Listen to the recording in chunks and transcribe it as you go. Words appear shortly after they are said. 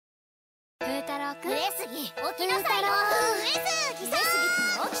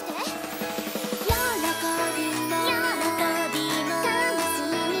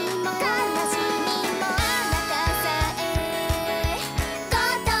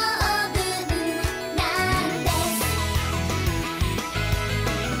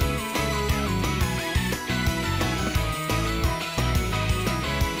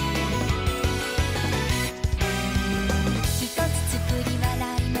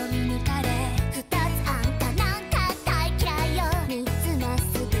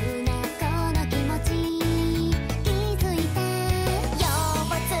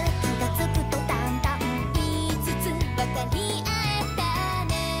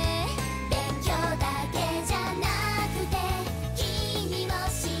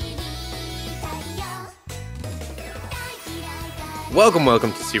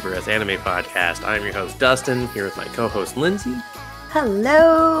Welcome to Super S Anime Podcast. I'm your host, Dustin, here with my co-host, Lindsay.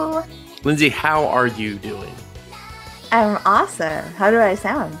 Hello! Lindsay, how are you doing? I'm awesome. How do I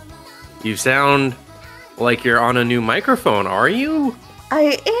sound? You sound like you're on a new microphone, are you?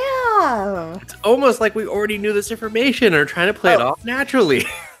 I am! It's almost like we already knew this information and are trying to play it off naturally.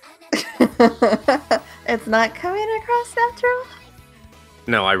 It's not coming across natural?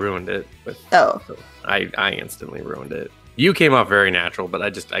 No, I ruined it. I instantly ruined it. You came off very natural, but I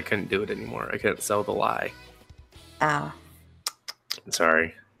couldn't do it anymore. I couldn't sell the lie. Oh.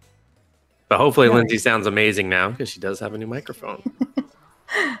 Sorry. But hopefully Lindsay sounds amazing now because she does have a new microphone.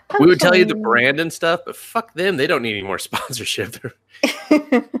 We would tell you the brand and stuff, but fuck them. They don't need any more sponsorship.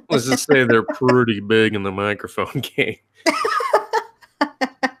 Let's just say they're pretty big in the microphone game.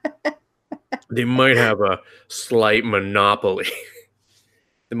 They might have a slight monopoly.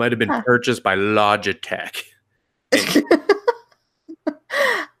 They might have been purchased by Logitech.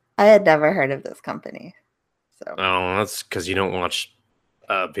 I had never heard of this company. So. Oh, that's because you don't watch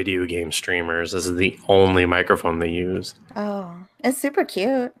video game streamers. This is the only microphone they use. Oh, it's super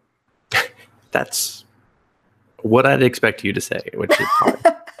cute. That's what I'd expect you to say, which is hard.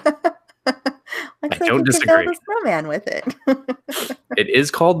 I don't disagree. Build a snowman with it. It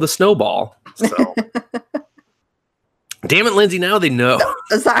is called the Snowball. So, damn it, Lindsay! Now they know.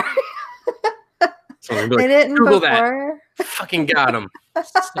 No, sorry. So like, they didn't Google before. That. Fucking got them.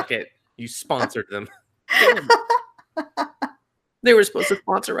 Suck it. You sponsored them. They were supposed to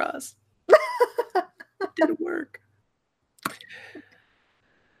sponsor us. It didn't work.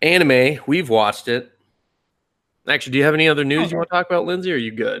 Anime, we've watched it. Actually, do you have any other news you want to talk about, Lindsay, or are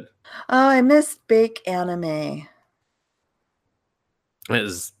you good? Oh, I missed Bake Anime. It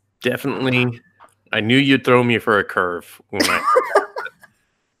is definitely... I knew you'd throw me for a curve when I...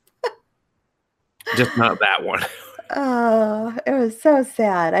 Just not that one. Oh, it was so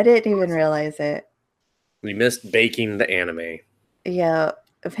sad. I didn't even realize it. We missed baking the anime. Yeah,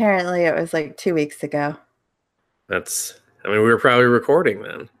 apparently it was like 2 weeks ago. We were probably recording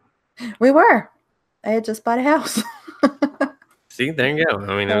then. We were. I had just bought a house. See, there you go.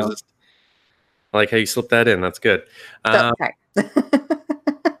 I mean, it was just, I like how you slipped that in. That's good. Okay.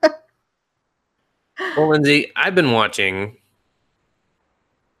 Well, Lindsay, I've been watching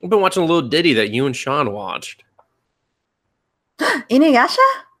a little ditty that you and Sean watched. Inuyasha?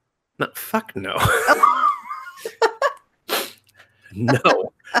 No, fuck no.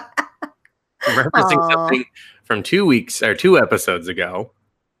 No. Referencing something from 2 episodes ago.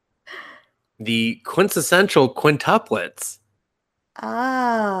 The quintessential quintuplets.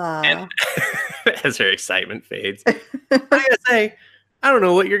 Ah. And as her excitement fades, I gotta say, I don't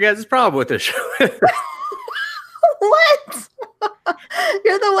know what your guys' problem with this show is. What?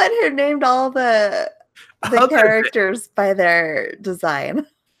 You're the one who named all the characters by their design.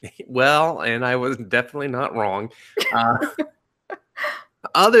 Well, and I was definitely not wrong.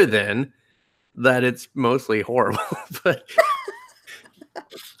 Other than that, it's mostly horrible. But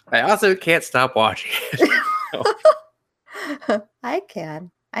I also can't stop watching it. So. I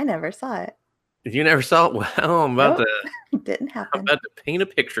can. I never saw it. If you never saw it, well, I'm about Didn't happen. I'm about to paint a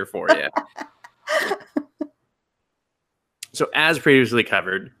picture for you. So, as previously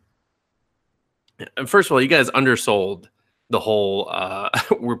covered, first of all, you guys undersold the whole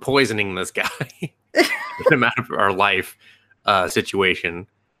we're poisoning this guy get him out of our life situation,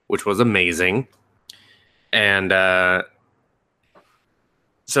 which was amazing. And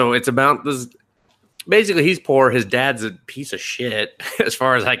so it's about this. Basically, he's poor. His dad's a piece of shit, as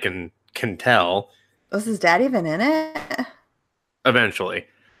far as I can tell. Was his dad even in it? Eventually.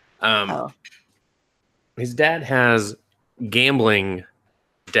 His dad has gambling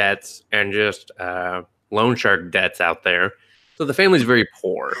debts and just loan shark debts out there. So the family's very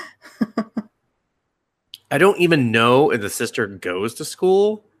poor. I don't even know if the sister goes to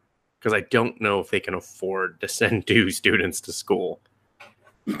school because I don't know if they can afford to send 2 students to school.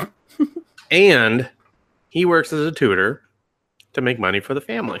 And he works as a tutor to make money for the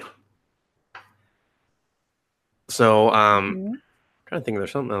family. So, I'm trying to think if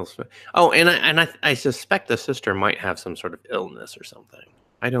there's something else. Oh, and I suspect the sister might have some sort of illness or something.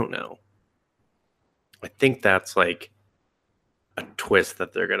 I don't know. I think that's like a twist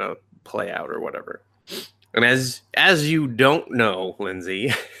that they're gonna play out or whatever. And as you don't know,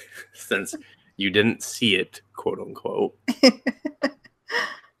 Lindsay, since you didn't see it, quote unquote, it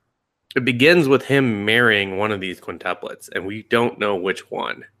begins with him marrying one of these quintuplets, and we don't know which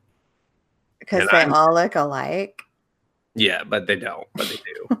one. Because they all look alike. Yeah, but they don't. But they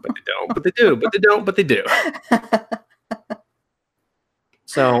do. But they don't. But they do. But they don't. But they do.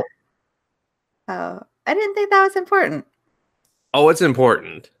 So. Oh, I didn't think that was important. Oh, it's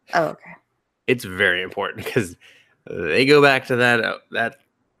important. Oh, okay. It's very important because they go back to that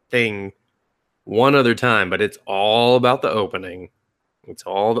thing one other time, but it's all about the opening. It's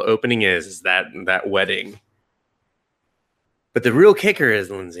all the opening is that wedding. But the real kicker is,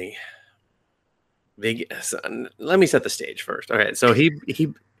 Lindsay. Let me set the stage first. Okay, so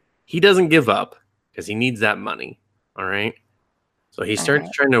he doesn't give up because he needs that money. All right, so he starts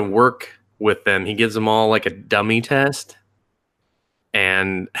trying to work with them. He gives them all like a dummy test,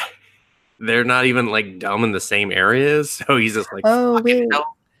 and they're not even like dumb in the same areas. So he's just like, oh wait,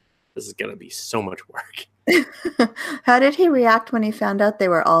 this is gonna be so much work. How did he react when he found out they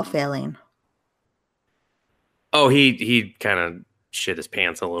were all failing? Oh, he kind of shit his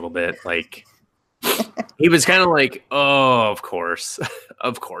pants a little bit. Like he was kind of like, oh, of course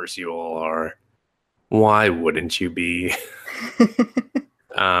you all are. Why wouldn't you be?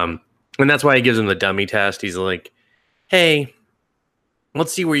 And that's why he gives him the dummy test. He's like, hey,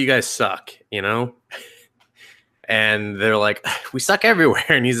 let's see where you guys suck, you know? And they're like, we suck everywhere.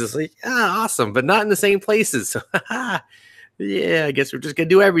 And he's just like, awesome, but not in the same places. So, yeah, I guess we're just going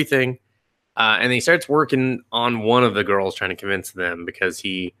to do everything. And he starts working on one of the girls, trying to convince them because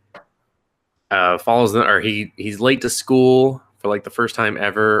he follows them, or he's late to school for like the first time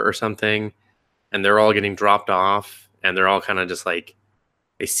ever or something. And they're all getting dropped off. And they're all kind of just like,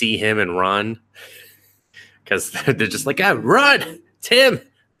 they see him and run because they're just like, run, Tim.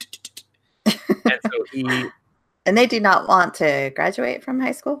 And so and they do not want to graduate from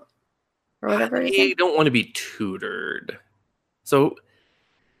high school or whatever. They don't want to be tutored. So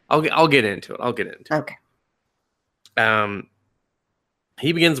I'll get into it. Okay.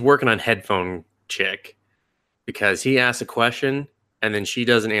 He begins working on headphone chick because he asks a question and then she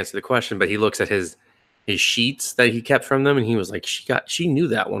doesn't answer the question, but he looks at his sheets that he kept from them and he was like, she knew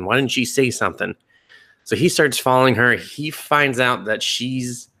that one. Why didn't she say something? So he starts following her. He finds out that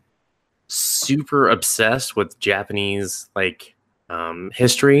she's super obsessed with Japanese like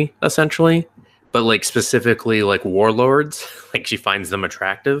history, essentially, but like specifically like warlords. Like she finds them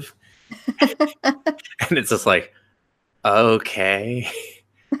attractive. And it's just like, okay,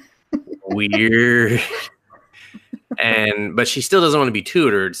 weird. But she still doesn't want to be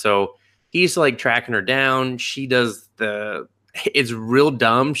tutored, so he's like tracking her down. It's real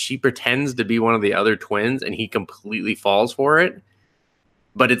dumb. She pretends to be one of the other twins and he completely falls for it.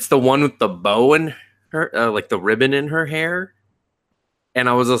 But it's the one with the bow in her, like the ribbon in her hair. And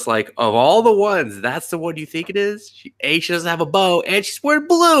I was just like, of all the ones, that's the one you think it is? She doesn't have a bow and she's wearing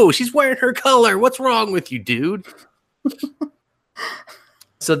blue. She's wearing her color. What's wrong with you, dude?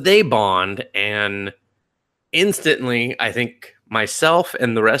 So they bond, and instantly, I think myself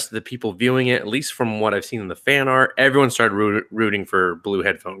and the rest of the people viewing it, at least from what I've seen in the fan art, everyone started rooting for Blue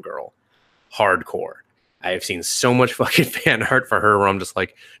Headphone Girl. Hardcore. I have seen so much fucking fan art for her where I'm just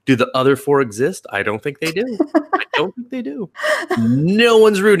like, do the other 4 exist? I don't think they do. I don't think they do. No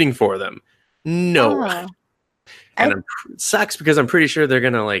one's rooting for them. No one. And it sucks because I'm pretty sure they're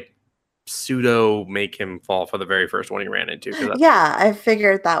going to like pseudo make him fall for the very first one he ran into. Yeah, I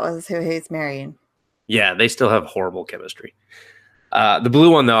figured that was who he's marrying. Yeah, they still have horrible chemistry. The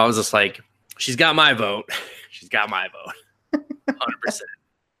blue one, though, I was just like, she's got my vote. She's got my vote. 100%.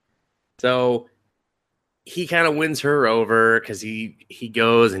 So he kind of wins her over because he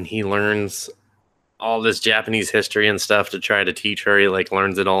goes and he learns all this Japanese history and stuff to try to teach her. He like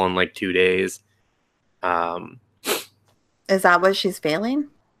learns it all in like 2 days. Is that what she's failing?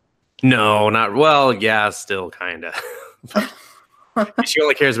 No, not well. Yeah, still kind of. She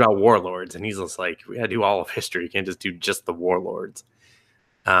only cares about warlords, and he's just like, we gotta do all of history. You can't just do just the warlords.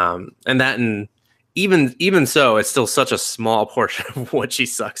 And even so, it's still such a small portion of what she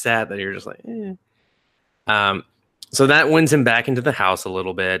sucks at that you're just like, eh. So that wins him back into the house a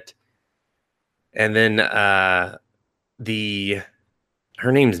little bit. And then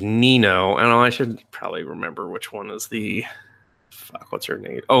her name's Nino. I don't know. I should probably remember which one is the. Fuck, what's her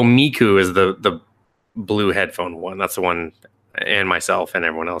name? Oh, Miku is the blue headphone one. That's the one, and myself and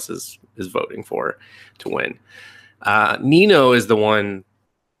everyone else is voting for to win. Nino is the one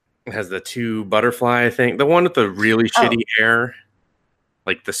that has the two butterfly. I think the one with the really shitty hair,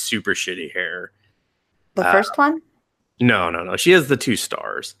 like the super shitty hair. The first one? No. She has the two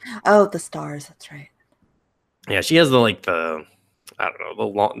stars. Oh, the stars. That's right. Yeah, she has the I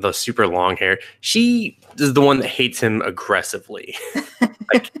don't know, the super long hair. She is the one that hates him aggressively.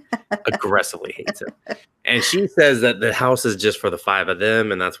 Like aggressively hates him. And she says that the house is just for the five of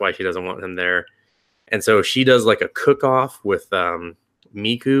them, and that's why she doesn't want him there. And so she does like a cook-off with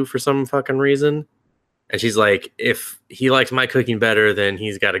Miku for some fucking reason. And she's like, if he likes my cooking better, then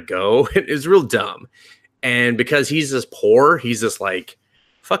he's got to go. It's real dumb. And because he's just poor, he's just like,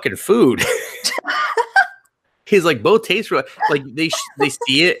 fucking food. He's like, both taste like they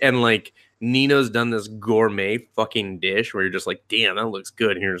see it, and like Nino's done this gourmet fucking dish where you're just like, damn, that looks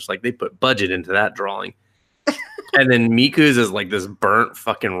good. And you're just like, they put budget into that drawing. And then Miku's is like this burnt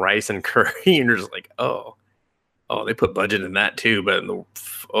fucking rice and curry, and you're just like, oh, they put budget in that too. But and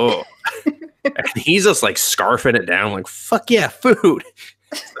he's just like scarfing it down, like, fuck yeah, food.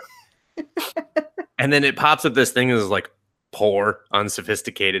 And then it pops up this thing that's like poor,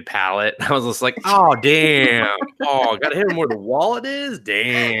 unsophisticated palate. I was just like, oh damn, gotta hit him where the wallet is.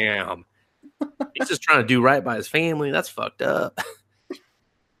 Damn, he's just trying to do right by his family. That's fucked up.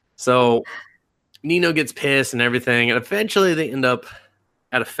 So Nino gets pissed and everything, and eventually they end up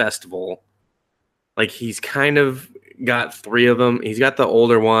at a festival. Like, he's kind of got three of them. He's got the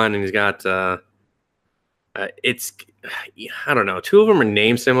older one, and he's got it's, I don't know, two of them are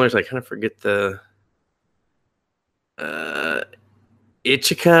name similar, so I kind of forget the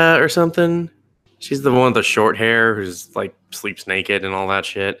Ichika or something. She's the one with the short hair who's like sleeps naked and all that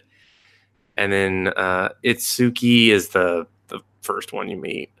shit. And then Itsuki is the first one you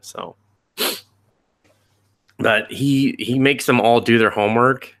meet. So, but he makes them all do their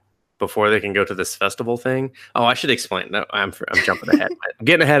homework before they can go to this festival thing. Oh, I should explain. No, I'm jumping ahead. I'm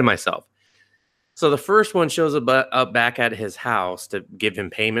getting ahead of myself. So the first one shows up back at his house to give him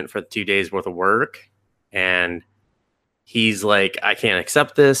payment for 2 days worth of work, and he's like, I can't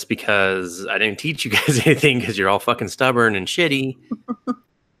accept this because I didn't teach you guys anything because you're all fucking stubborn and shitty.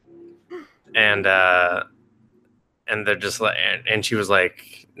 And they're just like, and she was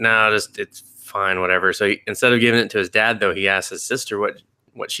like, no, just it's fine, whatever. So instead of giving it to his dad, though, he asked his sister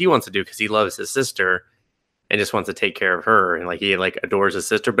what she wants to do because he loves his sister and just wants to take care of her. And like, he like adores his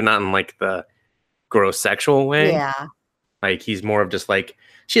sister, but not in like the gross sexual way. Yeah. Like, he's more of just like,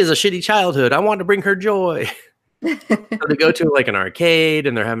 she has a shitty childhood. I want to bring her joy. So they go to like an arcade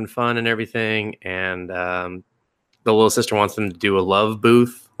and they're having fun and everything. And the little sister wants them to do a love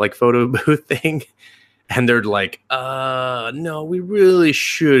booth, like photo booth thing. And they're like, no, we really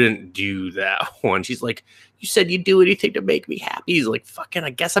shouldn't do that one. She's like, you said you'd do anything to make me happy. He's like, fucking,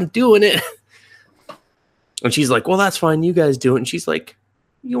 I guess I'm doing it. And she's like, well, that's fine. You guys do it. And she's like,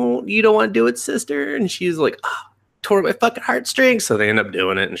 you don't want to do it, sister? And she's like, tore my fucking heartstrings. So they end up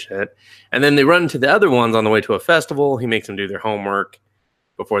doing it and shit. And then they run into the other ones on the way to a festival. He makes them do their homework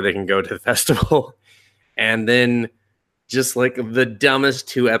before they can go to the festival. And then just like the dumbest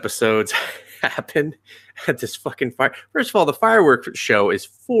 2 episodes happen at this fucking fire. First of all, the fireworks show is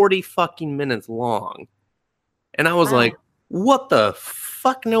 40 fucking minutes long. And I was like, what the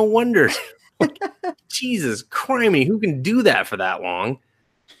fuck? No wonder. Like, Jesus crimey, who can do that for that long?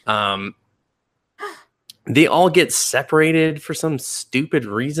 They all get separated for some stupid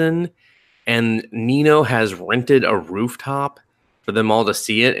reason, and Nino has rented a rooftop for them all to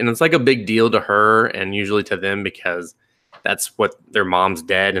see it, and it's like a big deal to her and usually to them because that's what their mom's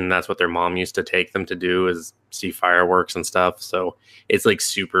dead, and that's what their mom used to take them to do, is see fireworks and stuff. So it's like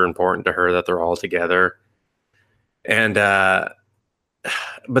super important to her that they're all together. And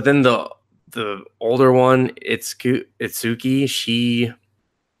but then the older one, Itsuki, she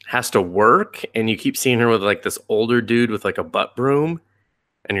has to work, and you keep seeing her with like this older dude with like a butt broom,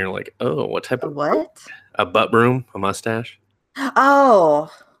 and you're like, oh, what type of what? A butt broom, a mustache. Oh,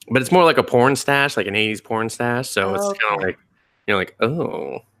 but it's more like a porn stash, like an 80s porn stash. So it's kind of like, you're like,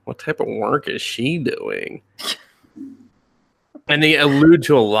 oh, what type of work is she doing? And they allude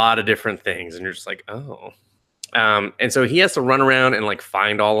to a lot of different things, and you're just like, oh. And so he has to run around and like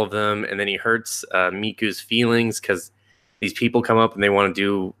find all of them, and then he hurts Miku's feelings because these people come up and they want to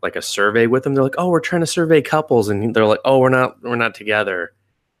do like a survey with him. They're like, oh, we're trying to survey couples, and they're like, oh, we're not together.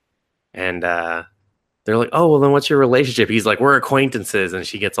 And they're like, oh, well, then what's your relationship? He's like, we're acquaintances, and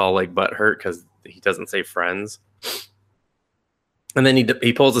she gets all like butt hurt because he doesn't say friends. And then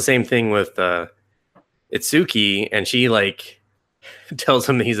he pulls the same thing with Itsuki, and she like tells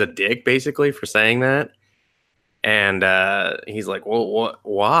him that he's a dick basically for saying that. And he's like, well, what?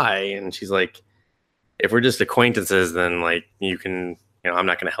 Why? And she's like, if we're just acquaintances, then like you can, I'm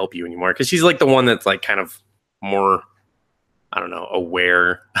not going to help you anymore. Because she's like the one that's like kind of more, I don't know,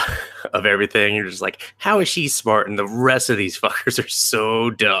 aware of everything. You're just like, how is she smart? And the rest of these fuckers are so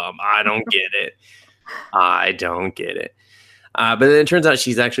dumb. I don't get it. I don't get it. But then it turns out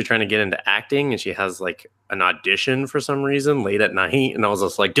she's actually trying to get into acting, and she has like an audition for some reason late at night. And I was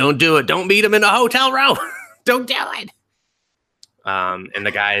just like, don't do it. Don't meet him in a hotel room. Don't do it. And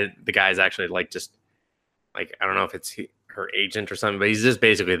the guy's actually like just like, I don't know if it's her agent or something, but he's just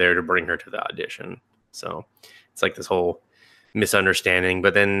basically there to bring her to the audition. So it's like this whole misunderstanding.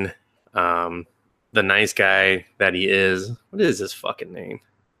 But then the nice guy that he is, what is his fucking name?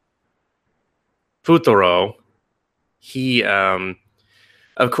 Futuro. He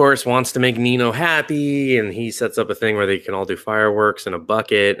of course wants to make Nino happy, and he sets up a thing where they can all do fireworks in a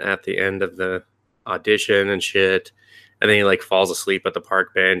bucket at the end of the audition and shit. And then he like falls asleep at the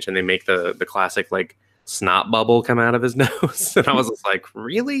park bench, and they make the classic like snot bubble come out of his nose. And I was just like,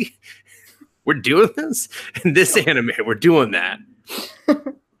 really? We're doing this? In this anime, we're doing that.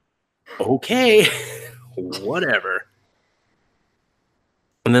 Okay. Whatever.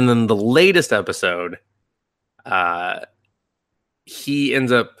 And then in the latest episode, he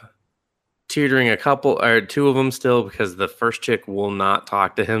ends up tutoring a couple or two of them still, because the first chick will not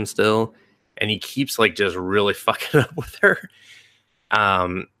talk to him still, and he keeps like just really fucking up with her.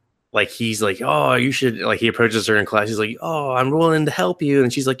 Like he's like, oh, you should, like he approaches her in class, he's like, oh, I'm willing to help you,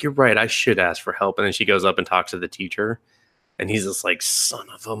 and she's like, you're right, I should ask for help. And then she goes up and talks to the teacher, and he's just like, son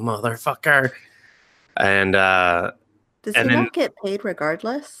of a motherfucker. And does he not get paid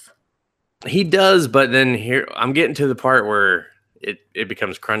regardless? He does, but then here I'm getting to the part where it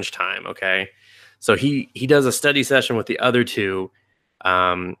becomes crunch time. Okay, so he does a study session with the other two.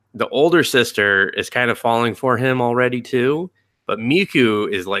 The older sister is kind of falling for him already too, but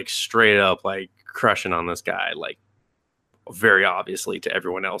Miku is like straight up like crushing on this guy, like very obviously to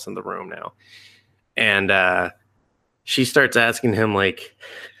everyone else in the room now. And she starts asking him like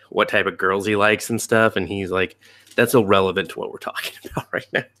what type of girls he likes and stuff, and he's like, that's irrelevant to what we're talking about right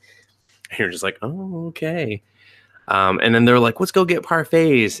now. And you're just like, oh, okay. And then they're like, let's go get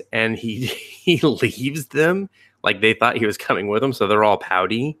parfaits. And he leaves them like they thought he was coming with them. So they're all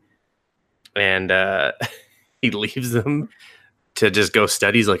pouty. And he leaves them to just go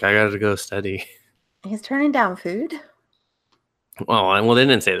study. He's like, I got to go study. He's turning down food? Well, they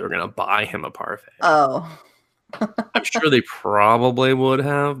didn't say they were going to buy him a parfait. Oh. I'm sure they probably would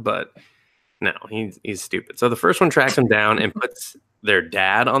have, but no, he's stupid. So the first one tracks him down and puts their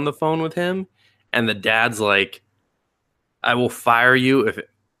dad on the phone with him, and the dad's like, I will fire you if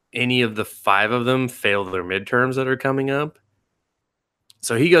any of the 5 of them fail their midterms that are coming up.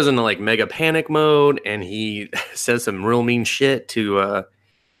 So he goes into like mega panic mode, and he says some real mean shit to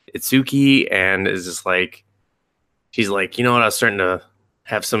Itsuki, and is just like, she's like, you know what, I was starting to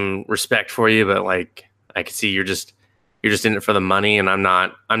have some respect for you, but like I can see you're just in it for the money, and I'm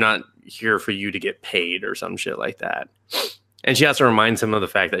not here for you to get paid or some shit like that. And she also reminds him of the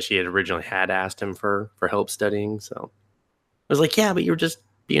fact that she had originally had asked him for help studying. So I was like, yeah, but you were just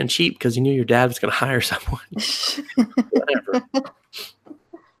being cheap because you knew your dad was going to hire someone. Whatever.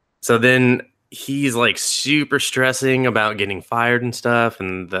 So then he's like super stressing about getting fired and stuff.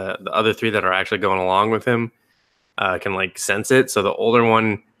 And the other 3 that are actually going along with him can like sense it. So the older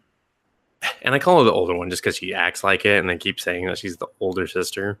one, and I call her the older one just because she acts like it, and they keep saying that she's the older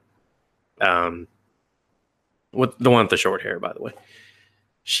sister. With the one with the short hair, by the way.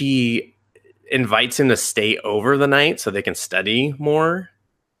 She invites him to stay over the night so they can study more.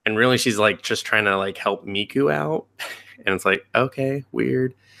 And really, she's like just trying to like help Miku out. And it's like, okay,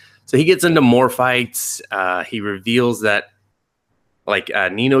 weird. So he gets into more fights. He reveals that like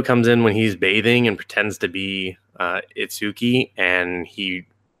Nino comes in when he's bathing and pretends to be Itsuki, and he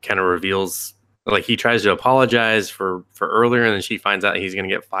kind of reveals, like he tries to apologize for earlier, and then she finds out he's going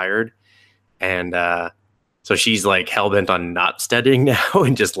to get fired. And so she's like hell-bent on not studying now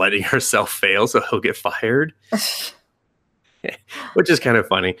and just letting herself fail so he'll get fired. Which is kind of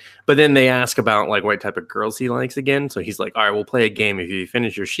funny. But then they ask about like what type of girls he likes again. So he's like, all right, we'll play a game. If you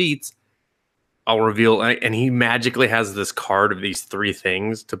finish your sheets, I'll reveal. And he magically has this card of these 3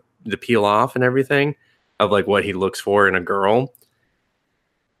 things to peel off and everything of like what he looks for in a girl.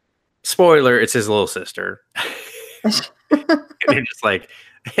 Spoiler, it's his little sister. And they're just like,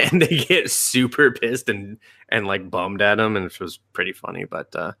 and they get super pissed and like bummed at him, and it was pretty funny.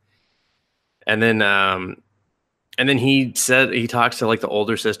 But and then And then he talks to like the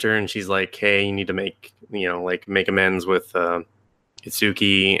older sister, and she's like, "Hey, you need to make amends with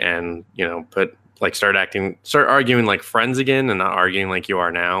Itsuki, and start arguing like friends again, and not arguing like you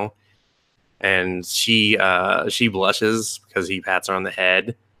are now." And she blushes because he pats her on the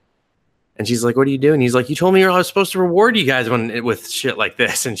head, and she's like, "What are you doing?" He's like, "You told me I was supposed to reward you guys with shit like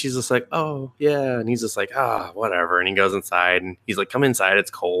this." And she's just like, "Oh yeah," and he's just like, whatever." And he goes inside, and he's like, "Come inside, it's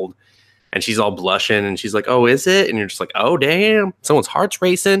cold." And she's all blushing, and she's like, "Oh, is it?" And you're just like, "Oh, damn, someone's heart's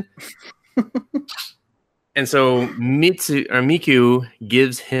racing." And so Miku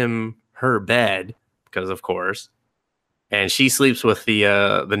gives him her bed because, of course, and she sleeps with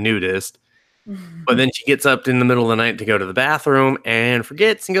the nudist. But then she gets up in the middle of the night to go to the bathroom and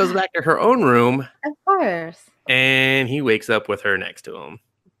forgets and goes back to her own room. Of course. And he wakes up with her next to him.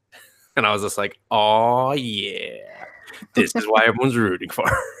 And I was just like, "Oh yeah, this is why everyone's rooting for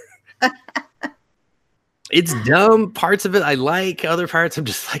her." It's dumb. Parts of it I like. Other parts I'm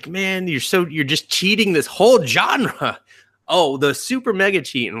just like, man, you're just cheating this whole genre. Oh, the super mega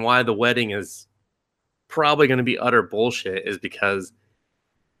cheat and why the wedding is probably going to be utter bullshit is because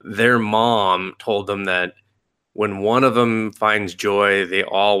their mom told them that when one of them finds joy, they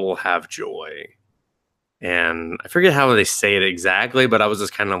all will have joy. And I forget how they say it exactly, but I was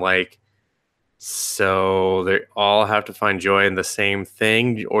just kind of like, so they all have to find joy in the same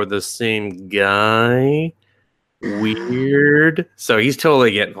thing or the same guy? Weird. So he's totally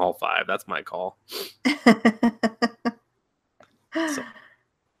getting all 5. That's my call. So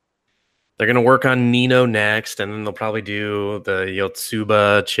they're going to work on Nino next, and then they'll probably do the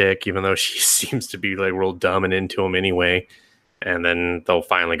Yotsuba chick, even though she seems to be like real dumb and into him anyway. And then they'll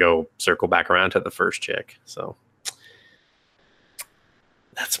finally go circle back around to the first chick. So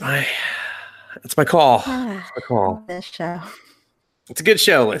that's my call. That's my call. This show. It's a good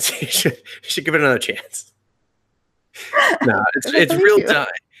show, Lindsay. You should give it another chance. No, it's real dumb.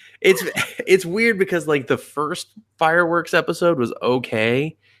 It's weird because like the first fireworks episode was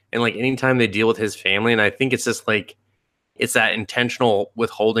okay, and like anytime they deal with his family, and I think it's just like it's that intentional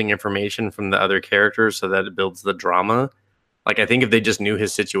withholding information from the other characters so that it builds the drama. Like I think if they just knew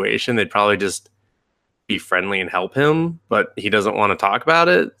his situation, they'd probably just be friendly and help him, but he doesn't want to talk about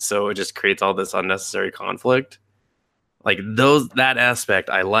it, so it just creates all this unnecessary conflict. Like that aspect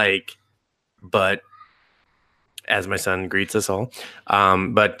I like, but as my son greets us all.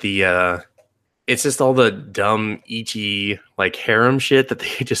 But the it's just all the dumb Ichi like harem shit that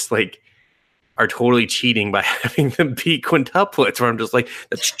they just like are totally cheating by having them be quintuplets. Where I'm just like,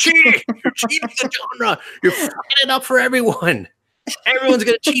 that's cheating. You're cheating the genre. You're fucking it up for everyone. Everyone's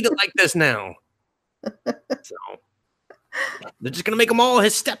gonna cheat it like this now. So they're just gonna make them all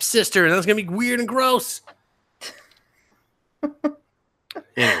his stepsister, and that's gonna be weird and gross.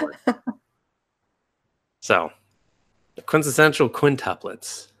 Anyway, so the quintessential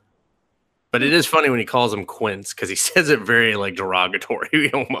quintuplets. But it is funny when he calls them quints because he says it very like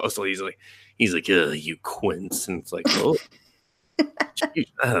derogatory almost. He's like, you quints, and it's like, oh, geez,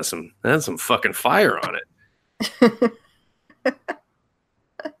 that has some fucking fire on it.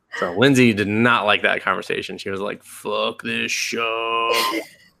 So Lindsay did not like that conversation. She was like, "Fuck this show."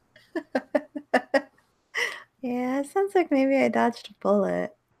 Yeah, it sounds like maybe I dodged a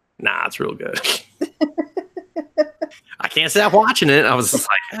bullet. Nah, it's real good. I can't stop watching it. I was just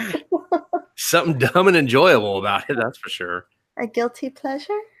like, something dumb and enjoyable about it. That's for sure. A guilty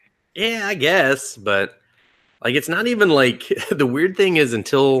pleasure? Yeah, I guess, but like, it's not even like the weird thing is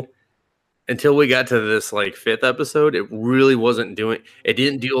until we got to this like 5th episode, it really wasn't doing. It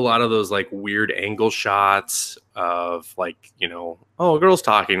didn't do a lot of those like weird angle shots of like oh, a girl's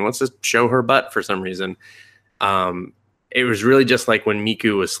talking. Let's just show her butt for some reason. It was really just like when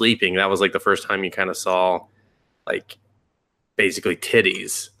Miku was sleeping. That was like the first time you kind of saw like basically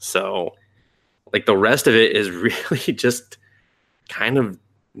titties. So like the rest of it is really just kind of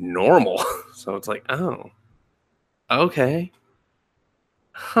normal. So it's like, oh, okay,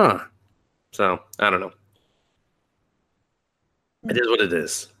 huh. So I don't know. It is what it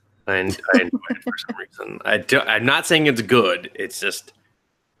is. I enjoy it for some reason. I'm not saying it's good. It's just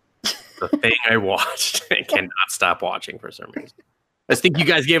the thing I watched and cannot stop watching for some reason. I just think you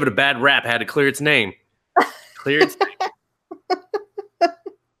guys gave it a bad rap. Had to clear its name. Clear its name.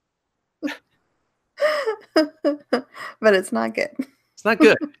 But it's not good. It's not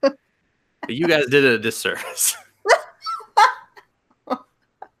good. But you guys did it a disservice.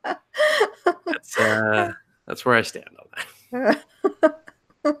 That's where I stand on that.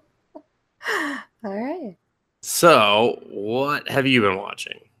 All right. So, what have you been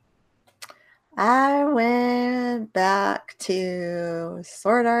watching? I went back to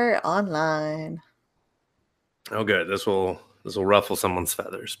Sword Art Online. Oh, good. This will ruffle someone's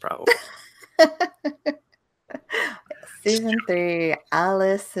feathers, probably. Season 3,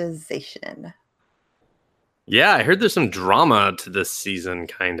 Alicization. Yeah, I heard there's some drama to this season,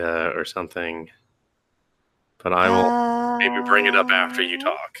 kinda, or something. But I will maybe bring it up after you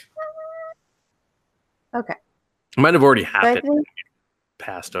talk. Okay. It might have already happened. I think,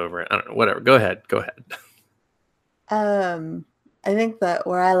 passed over it. I don't know. Whatever. Go ahead. I think that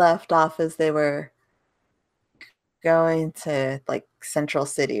where I left off is they were going to like Central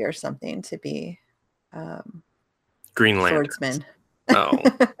City or something to be Green Lantern. swordsman. Oh.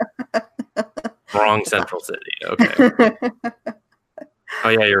 Wrong Central City. Okay. Oh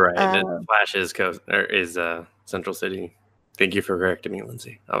yeah, you're right. Flash is Central City. Thank you for correcting me,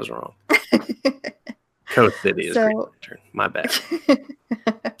 Lindsay. I was wrong. Coast City is Green Lantern. My bad.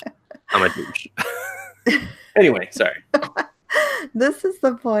 I'm a douche. Anyway, sorry. This is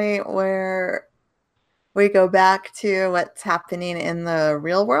the point where we go back to what's happening in the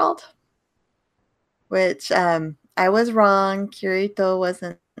real world, which I was wrong. Kirito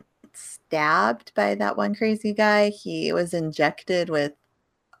wasn't stabbed by that one crazy guy. He was injected with,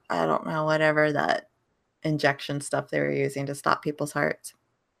 I don't know, whatever that injection stuff they were using to stop people's hearts.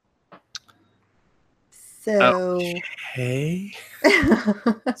 So, okay.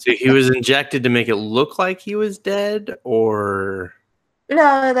 So he was injected to make it look like he was dead, or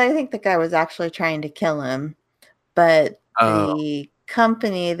no? I think the guy was actually trying to kill him, but the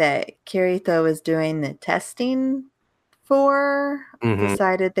company that Kirito was doing the testing for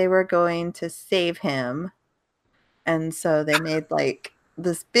decided they were going to save him, and so they made like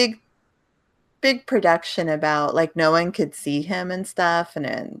this big production about like no one could see him and stuff, and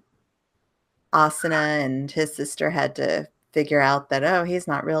then Asuna and his sister had to figure out that, oh, he's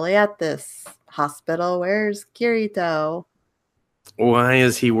not really at this hospital. Where's Kirito? Why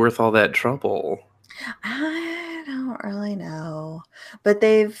is he worth all that trouble? I don't really know, but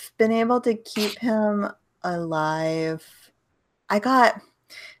they've been able to keep him alive.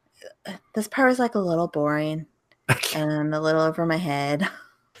 This part was like a little boring and a little over my head.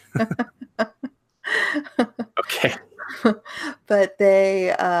 Okay. But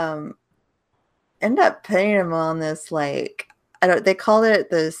they end up putting him on this, like, they called it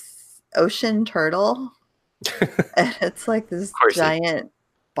this ocean turtle. And it's like this giant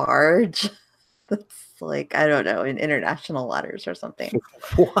barge that's like, I don't know, in international waters or something.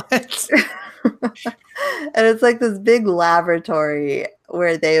 What? And it's like this big laboratory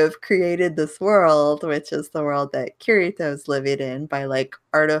where they have created this world, which is the world that Kirito's living in, by like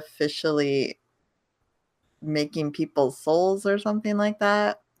artificially making people's souls or something like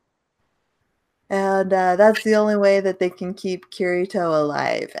that. And that's the only way that they can keep Kirito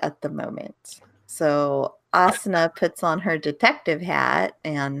alive at the moment. So Asuna puts on her detective hat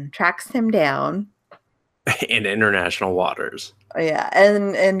and tracks him down in international waters. Yeah,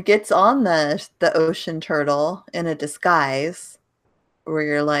 and gets on the ocean turtle in a disguise, where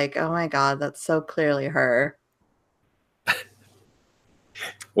you're like, oh my god, that's so clearly her.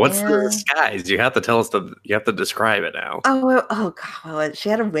 What's the disguise? You have to tell us. You have to describe it now. Oh god, she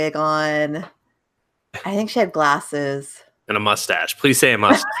had a wig on. I think she had glasses and a mustache. Please say a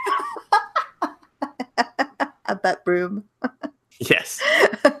mustache. A butt broom. Yes.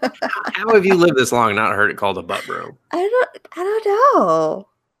 How have you lived this long and not heard it called a butt broom? I don't know.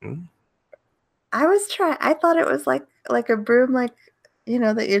 I thought it was like a broom, like, you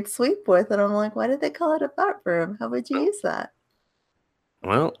know, that you'd sweep with, and I'm like, why did they call it a butt broom? How would you use that?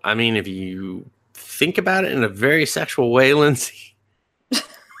 Well, I mean, if you think about it in a very sexual way, Lindsay,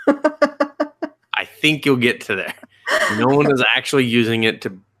 I think you'll get to there. No one is actually using it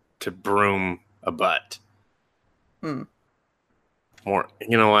to broom a butt. Or,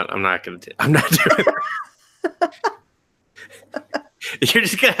 you know what? I'm not doing it. You're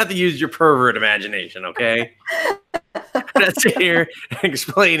just gonna have to use your pervert imagination, okay? That's here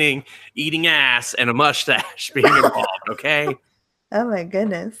explaining eating ass and a mustache being involved, okay? Oh my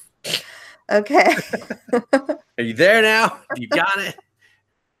goodness. Okay. Are you there now? You got it?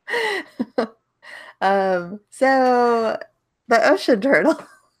 So the ocean turtle.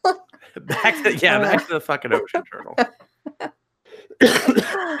 back to the fucking ocean turtle.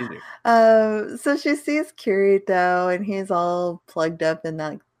 So she sees Kirito, and he's all plugged up in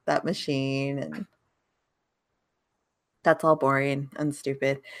that machine, and that's all boring and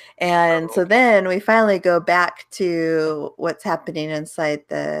stupid. And so then we finally go back to what's happening inside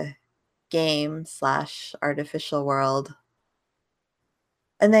the game / artificial world.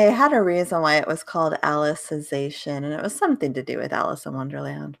 And they had a reason why it was called Alicization, and it was something to do with Alice in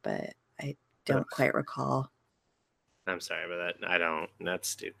Wonderland, but I don't quite recall. I'm sorry about that. I don't. That's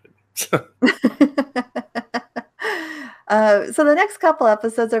stupid. So the next couple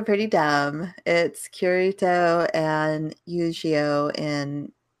episodes are pretty dumb. It's Kirito and Yujio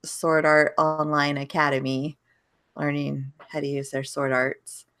in Sword Art Online Academy learning how to use their sword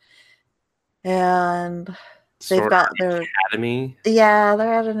arts. And they've Sword got Art their Academy. yeah,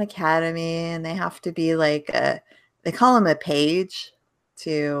 they're at an academy and they have to be like they call them a page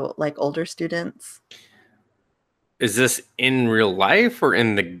to like older students Is this in real life or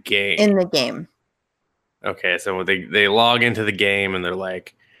in the game? in the game. Okay, so they log into the game and they're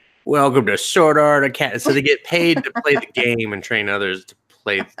like, "Welcome to Sword Art Academy." So they get paid to play the game and train others to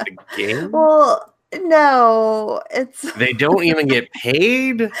play the game. Well, no, it's They don't even get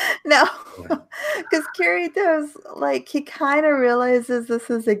paid. no, because Kirito's like he kind of realizes this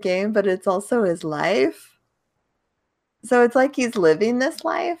is a game, but it's also his life. So it's like he's living this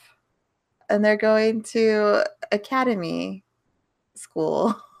life, and they're going to academy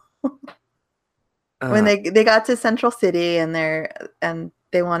school. When they got to Central City and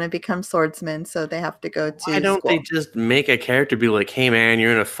they want to become swordsmen, so they have to go to Why don't school. they just make a character be like, "Hey man,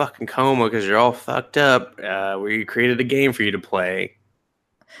 you're in a fucking coma because you're all fucked up. We created a game for you to play."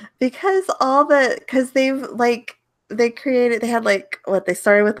 Because they had like what they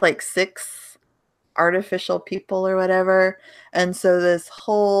started with like 6 artificial people or whatever, and so this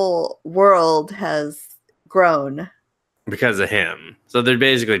whole world has grown Because of him. So they're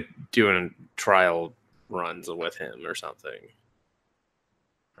basically doing trial runs with him or something.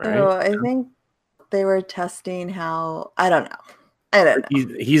 Right? Oh, I think they were testing how I don't know.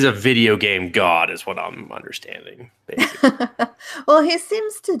 He's a video game god, is what I'm understanding. Basically. Well, he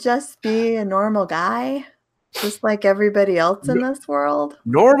seems to just be a normal guy, just like everybody else in this world.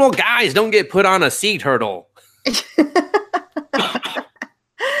 Normal guys don't get put on a sea turtle.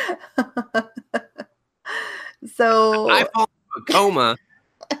 So I fall into a coma.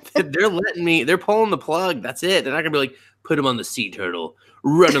 They're pulling the plug. That's it. They're not gonna be like, put him on the sea turtle,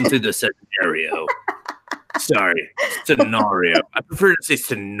 run him through the scenario. Sorry, scenario. I prefer to say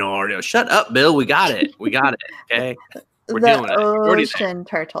scenario. Shut up, Bill. We got it. Okay, we're doing it. Ocean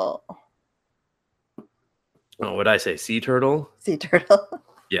turtle. Oh, would I say sea turtle? Sea turtle.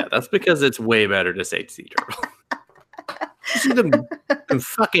 Yeah, that's because it's way better to say sea turtle. You see them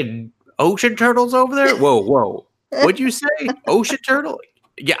fucking ocean turtles over there? Whoa. What'd you say? Ocean turtle?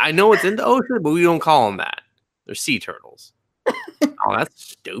 Yeah, I know it's in the ocean, but we don't call them that. They're sea turtles. Oh, that's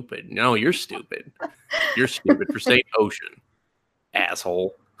stupid. No, you're stupid. You're stupid for saying ocean,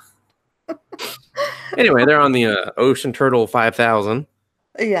 asshole. Anyway, they're on the Ocean Turtle 5000.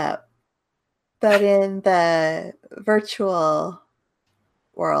 Yeah. But in the virtual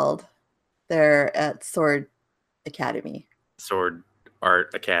world, they're at Sword Academy. Sword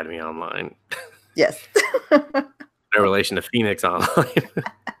Art Academy Online. Yes. No relation to Phoenix Online.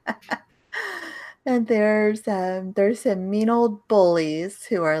 And there's some mean old bullies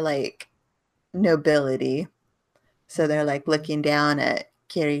who are like nobility. So they're like looking down at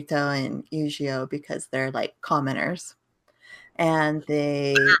Kirito and Yujio because they're like commoners. And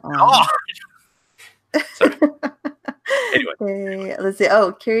they anyway. Let's see.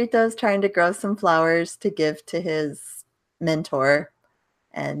 Oh, Kirito's trying to grow some flowers to give to his mentor,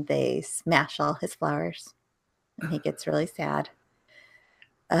 and they smash all his flowers, and he gets really sad.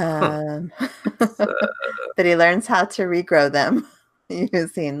 But he learns how to regrow them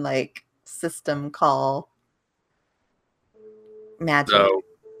using like system call magic.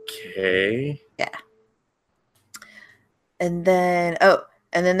 Okay. Yeah. And then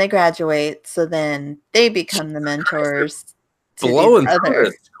they graduate, so then they become the mentors to blowing these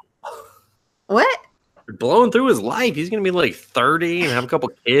others. What? Blowing through his life. He's gonna be like 30 and have a couple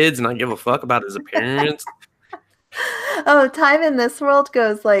kids and not give a fuck about his appearance. Oh, time in this world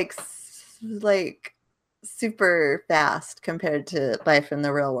goes like super fast compared to life in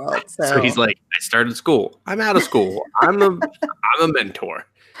the real world. So he's like, I started school. I'm out of school. I'm a mentor.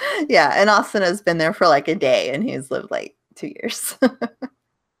 Yeah, and Austin has been there for like a day, and he's lived like 2 years.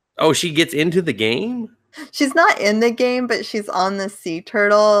 Oh, she gets into the game? She's not in the game, but she's on the sea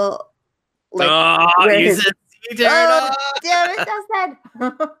turtle. Like, he's a sea turtle. Oh, damn it, Dustin.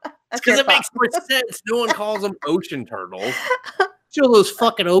 Because it makes more sense. No one calls them ocean turtles. See all those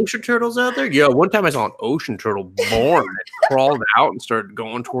fucking ocean turtles out there? Yeah, one time I saw an ocean turtle born. It crawled out and started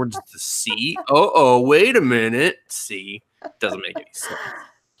going towards the sea. Wait a minute. See, doesn't make any sense.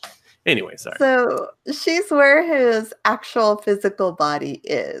 Anyway, sorry. So she's where his actual physical body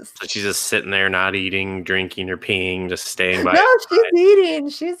is. So she's just sitting there, not eating, drinking, or peeing, just staying by. No, she's eating.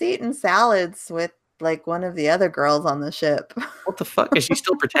 She's eating salads with like one of the other girls on the ship. What the fuck? Is she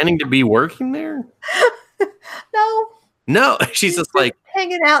still pretending to be working there? No. No, she's just like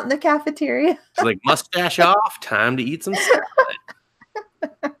hanging out in the cafeteria. She's like, mustache off, time to eat some salad.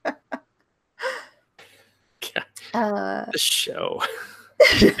 The show.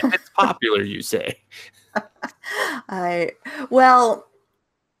 It's popular, you say. Well,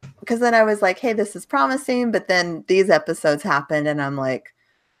 because then I was like, hey, this is promising, but then these episodes happened and I'm like,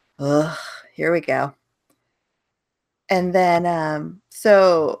 ugh, here we go. And then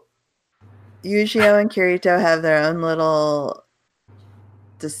so Yujio and Kirito have their own little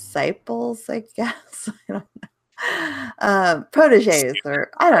disciples, I guess. I don't know. Proteges,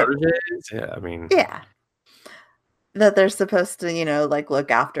 or I don't know. Yeah, I mean, yeah. That they're supposed to, like look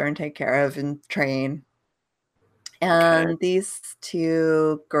after and take care of and train. And these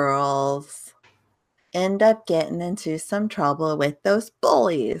two girls end up getting into some trouble with those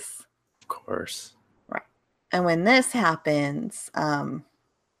bullies. Of course. Right. And when this happens,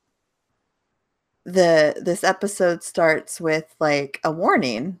 this episode starts with like a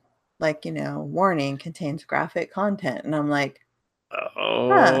warning, like, warning contains graphic content. And I'm like, has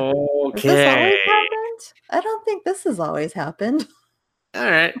this always happened? I don't think this has always happened. All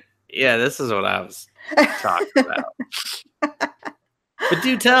right. Yeah, this is what I was talking about. But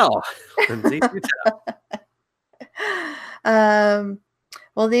do tell. Lindsay, do tell.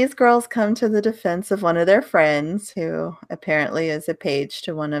 Well, these girls come to the defense of one of their friends who apparently is a page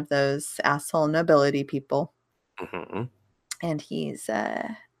to one of those asshole nobility people. Mm-hmm. And he's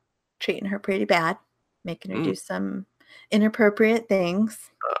treating her pretty bad, making her do some inappropriate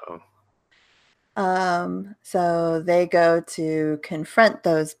things. So they go to confront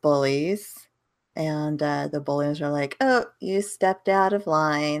those bullies. And the bullies are like, oh, you stepped out of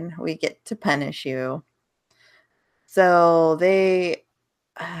line. We get to punish you. So they've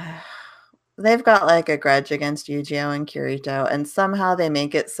got like a grudge against Yujio and Kirito, and somehow they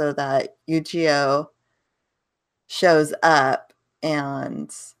make it so that Yujio shows up,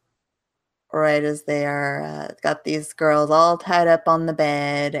 and right as they are got these girls all tied up on the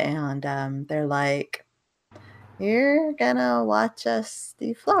bed, and they're like, you're gonna watch us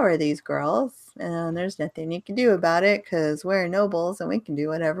deflower these girls, and there's nothing you can do about it because we're nobles and we can do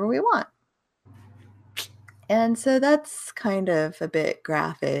whatever we want. And so that's kind of a bit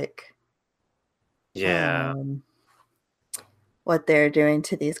graphic. Yeah. What they're doing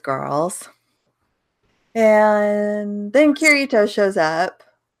to these girls. And then Kirito shows up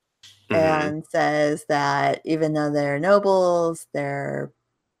and says that even though they're nobles, they're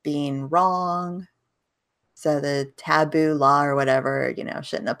being wrong. So the taboo law or whatever,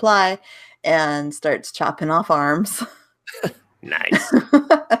 shouldn't apply, and starts chopping off arms. Nice.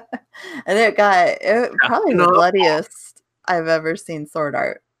 And it probably the bloodiest I've ever seen sword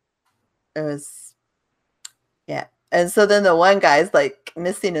art. It was, yeah. And so then the one guy's like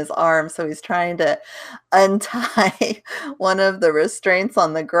missing his arm, so he's trying to untie one of the restraints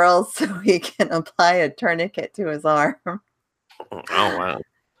on the girl so he can apply a tourniquet to his arm. Oh, wow.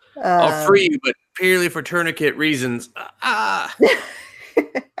 I'll free you, but purely for tourniquet reasons.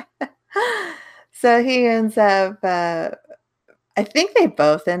 So he ends up, I think they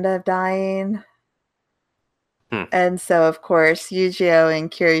both end up dying. And so, of course, Yujio and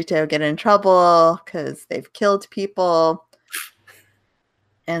Kirito get in trouble because they've killed people.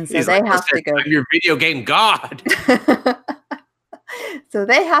 And so they have to go. I'm your video game god. So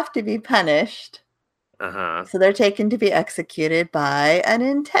they have to be punished. So they're taken to be executed by an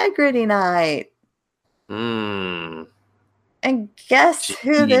integrity knight. And guess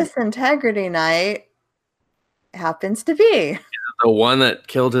who this integrity knight happens to be? The one that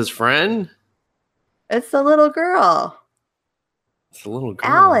killed his friend? It's the little girl. It's the little girl.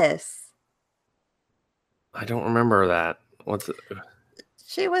 Alice. I don't remember that. What's it?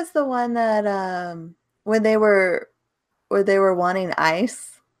 She was the one that when they were wanting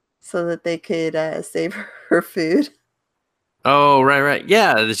ice so that they could save her food. Oh, right.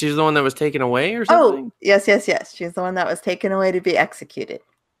 Yeah, she's the one that was taken away or something? Oh, yes. She's the one that was taken away to be executed.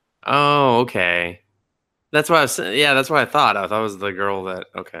 Oh, okay. That's what I was saying. Yeah, that's what I thought. I thought it was the girl that,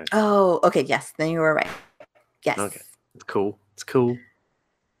 okay. Oh, okay, yes. Then you were right. Yes. Okay. It's cool.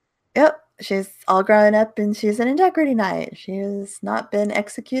 Yep. She's all grown up and she's an integrity knight. She has not been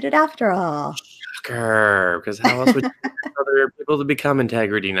executed after all. Shocker. Because how else would you get other people to become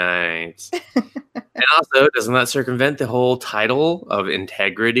integrity knights? And also, doesn't that circumvent the whole title of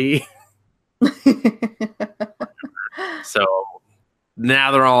integrity? So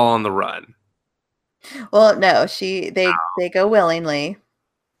now they're all on the run. Well, no, they go willingly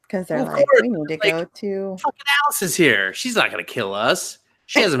because they're like, we need to go to. Fucking Alice is here. She's not going to kill us.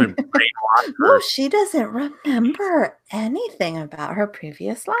 She hasn't been brainwashed. No, she doesn't remember anything about her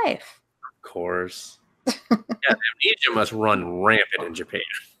previous life. Of course. Yeah, amnesia must run rampant in Japan.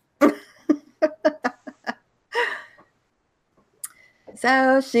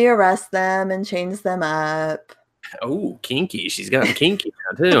 So she arrests them and chains them up. Oh, kinky. She's gotten kinky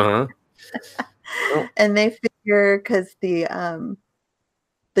now too, huh? Well, And they figure because the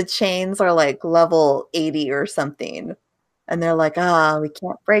chains are like level 80 or something. And they're like, we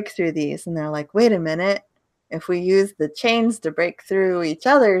can't break through these. And they're like, wait a minute. If we use the chains to break through each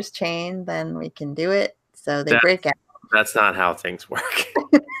other's chain, then we can do it. So they break out. that's not how things work.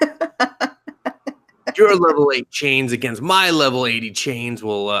 Your level 8 chains against my level 80 chains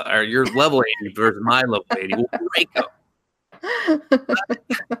will, or your level 80 versus my level 80 will break them.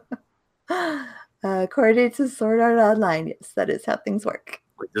 According to Sword Art Online, yes, that is how things work.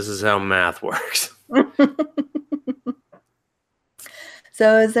 Like, this is how math works.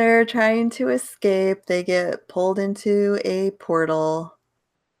 So as they're trying to escape, they get pulled into a portal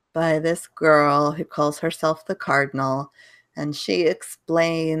by this girl who calls herself the Cardinal. And she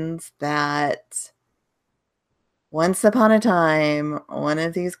explains that once upon a time, one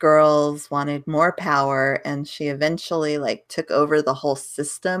of these girls wanted more power, and she eventually like took over the whole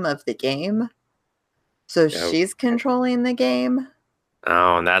system of the game. So she's controlling the game.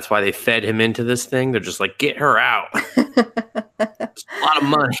 Oh, and that's why they fed him into this thing. They're just like, get her out. It's a lot of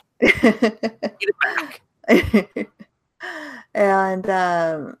money. Get it back. And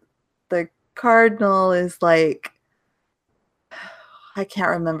the Cardinal is like, I can't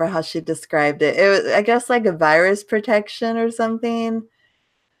remember how she described it. It was, I guess, like a virus protection or something.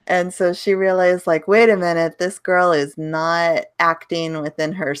 And so she realized, like, wait a minute, this girl is not acting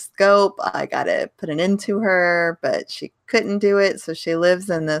within her scope. I got to put an end to her, but she couldn't do it. So she lives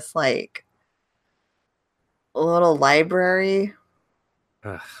in this, like, little library.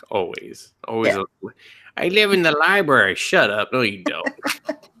 Always. Yeah. I live in the library. Shut up. No, you don't.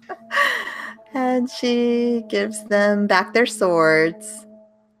 And she gives them back their swords.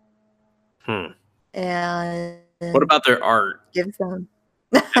 And what about their art? Gives them.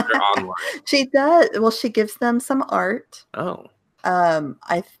 They're online. She does. Well, she gives them some art. Oh.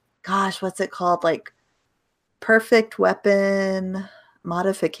 Gosh, what's it called? Like perfect weapon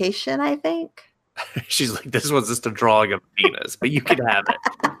modification, I think. She's like, this was just a drawing of a penis, but you can have it.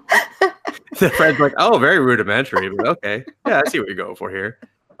 The friend's like, oh, very rudimentary, but okay. Yeah, I see what you're going for here.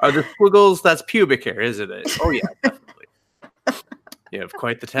 Are the squiggles, that's pubic hair, isn't it? Oh, yeah, definitely. You have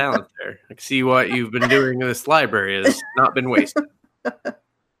quite the talent there. I can see what you've been doing in this library has not been wasted.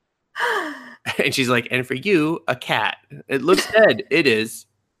 And she's like, and for you, a cat. It looks dead. It is.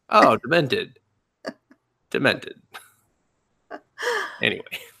 Oh, demented. Demented. Anyway.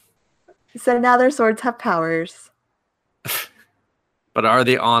 So now their swords have powers. But are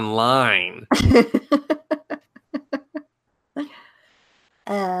they online?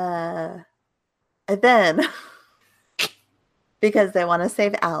 And then, because they want to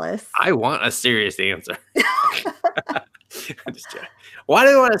save Alice. I want a serious answer. I'm just joking. Why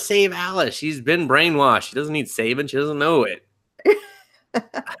do they want to save Alice? She's been brainwashed. She doesn't need saving. She doesn't know it.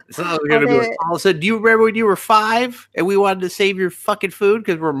 It's not going to be like, oh, so do you remember when you were 5 and we wanted to save your fucking food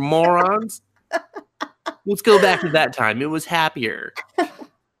because we're morons? Let's go back to that time. It was happier.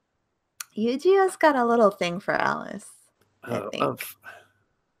 Yuji's got a little thing for Alice. I think.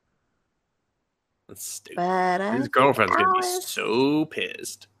 That's stupid. But his girlfriend's going to be so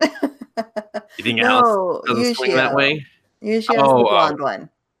pissed. You think Alice doesn't swing that way? Yuji has the blonde one.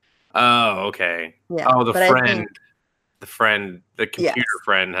 Oh, okay. Yeah, oh, the friend. The computer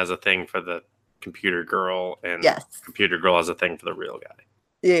friend has a thing for the computer girl, and the computer girl has a thing for the real guy.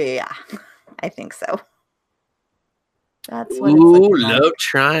 Yeah, I think so. That's what Ooh, love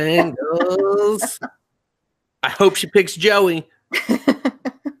triangles. I hope she picks Joey.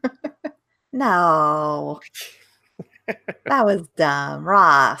 No. That was dumb.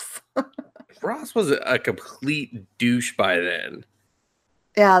 Ross. Ross was a complete douche by then.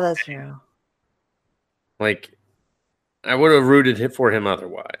 Yeah, that's true. Like, I would have rooted for him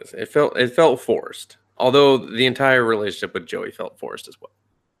otherwise. It felt forced. Although the entire relationship with Joey felt forced as well.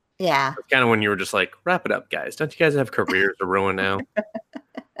 Yeah. That's kind of when you were just like, wrap it up, guys. Don't you guys have careers to ruin now?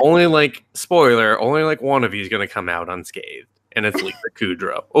 Only like, spoiler, only like one of you is going to come out unscathed. And it's Lisa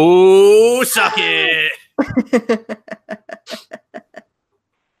Kudrow. Oh, suck it!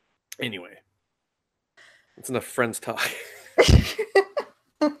 Anyway. It's enough Friends talk.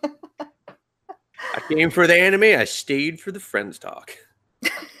 I came for the anime. I stayed for the Friends talk.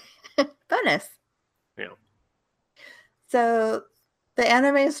 Bonus. Yeah. So the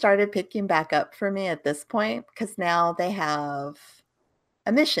anime started picking back up for me at this point because now they have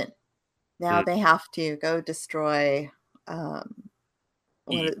a mission. Now they have to go destroy.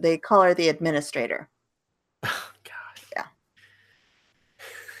 They call her the administrator.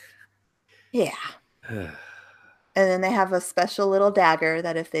 Yeah. And then they have a special little dagger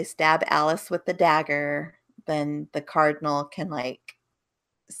that if they stab Alice with the dagger, then the cardinal can, like,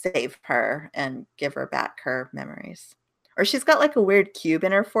 save her and give her back her memories. Or she's got, like, a weird cube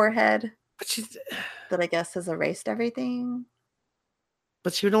in her forehead But she's that I guess has erased everything.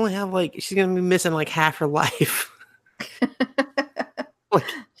 but she would only have like she's gonna be missing like half her life. Like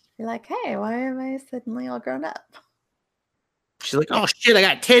You're like, "Hey, why am I suddenly all grown up?" she's like, oh shit, I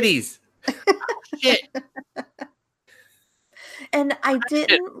got titties. Oh shit. And I Shit.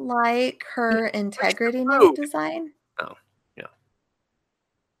 didn't like her Where's the integrity knight food? design. Oh, yeah.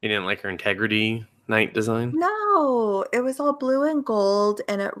 You didn't like her integrity night design? No, it was all blue and gold,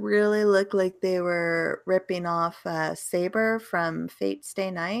 and it really looked like they were ripping off, Saber from Fate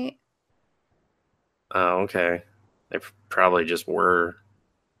Stay Night. Oh, okay. They probably just were.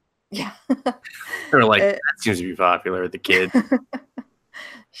 Yeah. They're like, It that seems to be popular with the kids.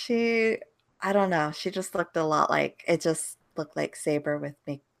 She I don't know, she just looked a lot like it just looked like Saber with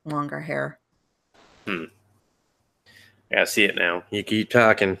make longer hair. Hmm. Yeah, I see it now. You keep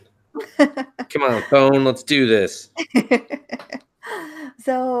talking. Come on, phone, let's do this.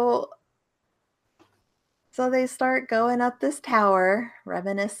 So so they start going up this tower,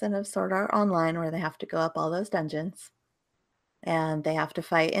 reminiscent of Sword Art Online, where they have to go up all those dungeons, and they have to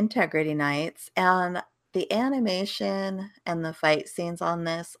fight integrity knights, and the animation and the fight scenes on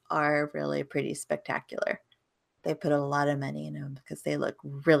this are really pretty spectacular. They put a lot of money in them because they look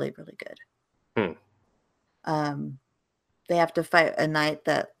really, really good. Hmm. Um, they have to fight a knight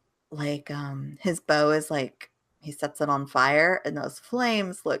that, like, his bow is like he sets it on fire, and those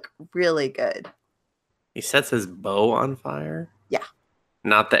flames look really good. He sets his bow on fire? Yeah.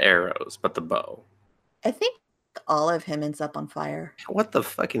 Not the arrows, but the bow. I think all of him ends up on fire. What the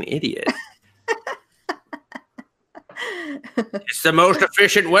fucking idiot? It's the most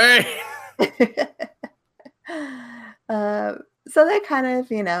efficient way. Uh, so they kind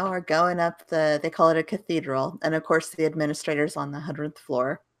of, are going up they call it a cathedral, and of course the administrator's on the 100th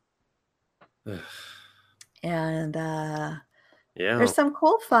floor. And, Yeah. there's some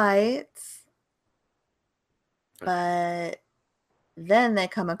cool fights, but then they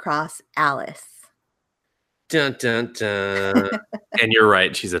come across Alice. Dun dun dun. And you're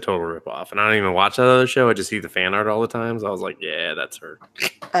right, she's a total ripoff. And I don't even watch that other show. I just see the fan art all the time. So I was like, yeah, that's her.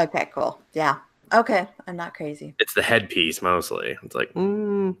 Okay, cool. Yeah. Okay, I'm not crazy. It's the headpiece mostly. It's like,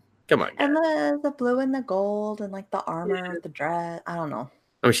 come on, And guys. the blue and the gold and, like, the Yeah. armor, the dress, I don't know.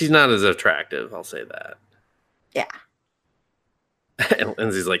 I mean, she's not as attractive. I'll say that. Yeah. And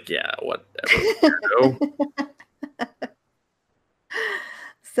Lindsay's like, yeah, whatever. Weirdo.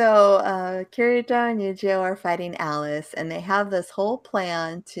 So, Kirito and Yujiro are fighting Alice, and they have this whole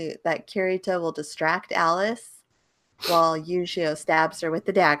plan that Kirito will distract Alice while Yujiro stabs her with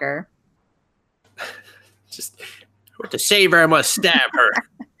the dagger. Just to save her, I must stab her.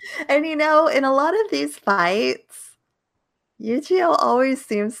 And in a lot of these fights, Yujiro always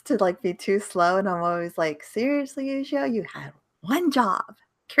seems to like be too slow, and I'm always like, seriously, Yujiro, you had one job.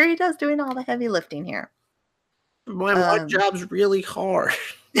 Kirito's doing all the heavy lifting here. My one job's really hard.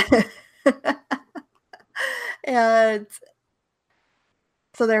 And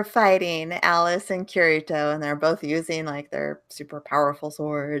so they're fighting Alice and Kirito, and they're both using like their super powerful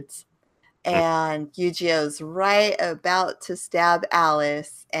swords. And Yujio's right about to stab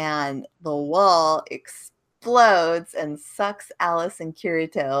Alice, and the wall explodes and sucks Alice and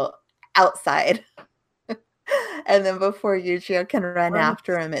Kirito outside. And then before Yujiro can run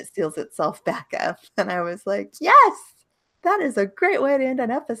after him, it seals itself back up. And I was like, yes, that is a great way to end an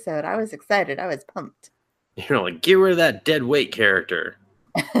episode. I was excited. I was pumped. You're like, get rid of that dead weight character.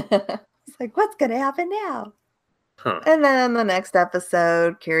 It's like, what's going to happen now? Huh. And then the next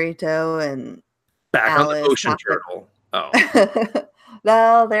episode, Kirito and Back Alice on the ocean turtle. Oh.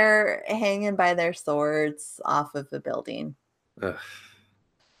 No, they're hanging by their swords off of the building. Ugh.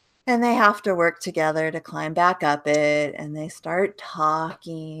 And they have to work together to climb back up it, and they start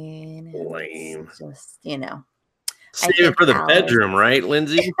talking. And Lame. it's just, Save it for the bedroom, right,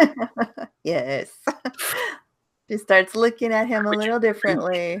 Lindsay? Yes. She starts looking at him a little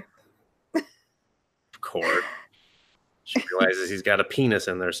differently. Of course. She realizes he's got a penis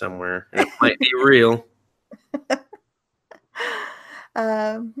in there somewhere, and it might be real.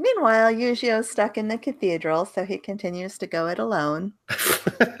 Meanwhile, Yujio's stuck in the cathedral, so he continues to go it alone.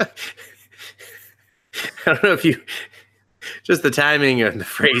 I don't know if you just the timing and the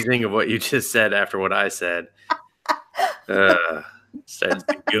phrasing of what you just said after what I said. Says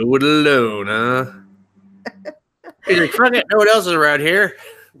to go it alone, huh? He's like, fuck it, no one else is around here.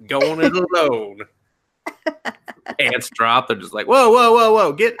 Going it alone. Pants drop. They're just like, whoa, whoa, whoa,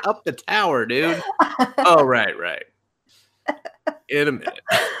 whoa, get up the tower, dude. Oh, right. In a minute.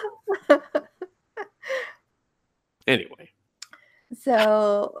 Anyway.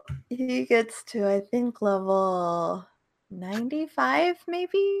 So he gets to, I think, level 95,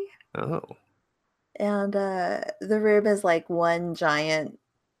 maybe? Oh. And the room is like one giant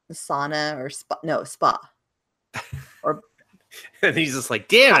sauna or spa. Or And he's just like,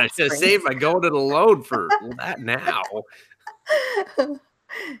 damn it, I should have springs. saved my golden load for that now.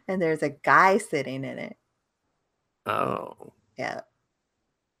 And there's a guy sitting in it. Oh. Yeah.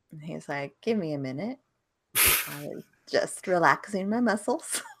 And he's like, give me a minute. I was just relaxing my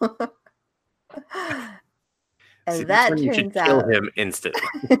muscles. And See, that's that when you should turns kill out him instantly.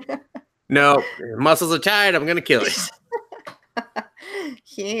 No, muscles are tired. I'm going to kill it.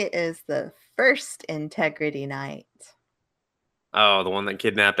 he is the first Integrity Knight. Oh, the one that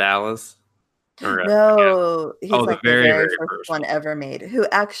kidnapped Alice? No, he's the like the very, very very first first one one. ever made. Who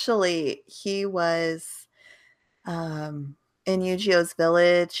actually he was in Yu-Gi-Oh's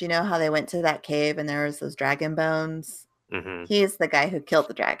village. You know how they went to that cave and there was those dragon bones? Mm-hmm. He's the guy who killed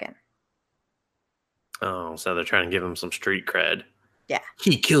the dragon. Oh, so they're trying to give him some street cred. Yeah.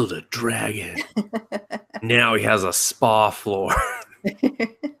 He killed a dragon. Now he has a spa floor.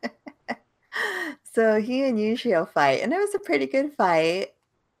 So he and Yu-Gi-Oh fight, and it was a pretty good fight.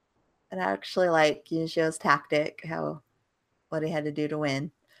 And I actually like Yu-Gi-Oh's tactic, what he had to do to win.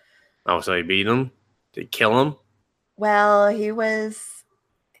 Oh, so he beat him? Did he kill him? Well, Or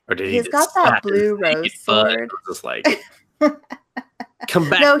did he he's just got that slap his blue naked rose butt? sword. It was just like, come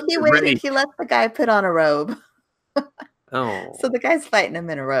back. No, he waited. Ready. He let the guy put on a robe. Oh. So the guy's fighting him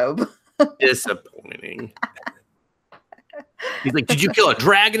in a robe. Disappointing. He's like, did you kill a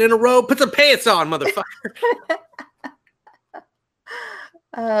dragon in a robe? Put some pants on, motherfucker.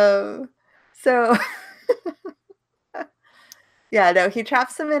 So yeah, no, he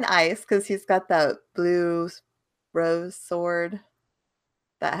traps him in ice because he's got that blue rose sword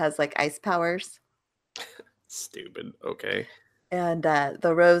that has like ice powers. Stupid. Okay. And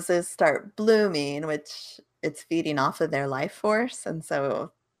the roses start blooming, which it's feeding off of their life force. And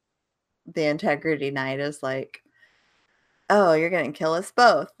so the Integrity Knight is like, oh, you're going to kill us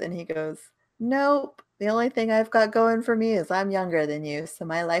both. And he goes, nope. The only thing I've got going for me is I'm younger than you, so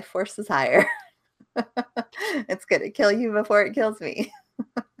my life force is higher. It's going to kill you before it kills me.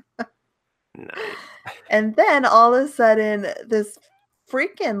 Nice. And then all of a sudden, this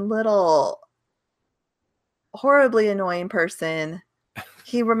freaking little horribly annoying person,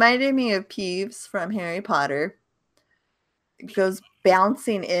 he reminded me of Peeves from Harry Potter, goes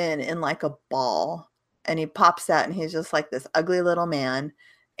bouncing in like a ball, and he pops out and he's just like this ugly little man,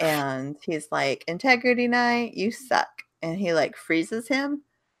 and he's like, Integrity Knight, you suck. And he like freezes him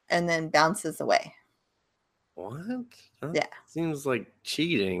and then bounces away. What? That Yeah. seems like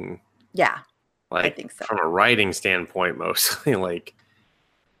cheating. Yeah. Like, I think so. From a writing standpoint, mostly. Like,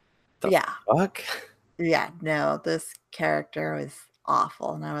 the fuck? Yeah, no, this character was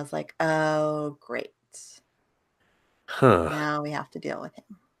awful. And I was like, oh, great. Huh. Now we have to deal with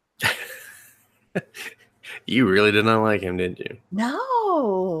him. You really did not like him, didn't you?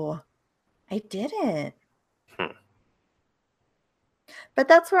 No, I didn't. But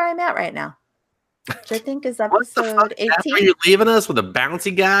that's where I'm at right now. Which I think is episode 18. That's where you're leaving us with a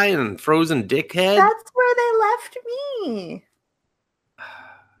bouncy guy and frozen dickhead? That's where they left me.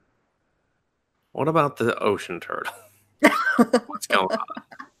 What about the ocean turtle? What's going on?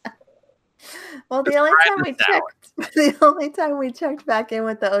 Well, the only time we checked back in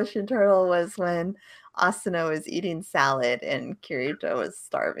with the ocean turtle was when Asuna was eating salad and Kirito was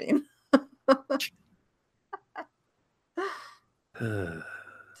starving. So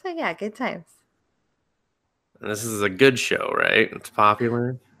yeah, good times. This is a good show, right? It's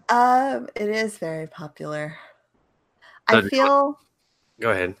popular. It is very popular. So I feel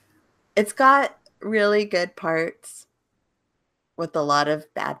go ahead. It's got really good parts with a lot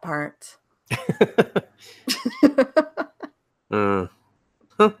of bad parts. Huh.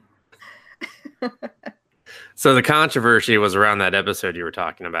 So the controversy was around that episode you were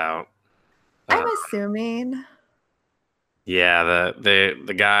talking about. I'm assuming. Yeah,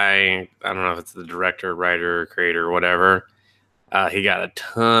 the guy, I don't know if it's the director, writer, creator, whatever. He got a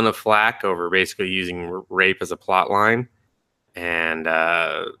ton of flack over basically using rape as a plot line, and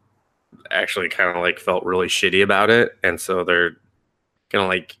actually kind of like felt really shitty about it. And so they're gonna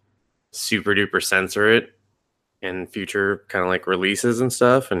like super duper censor it in future kind of like releases and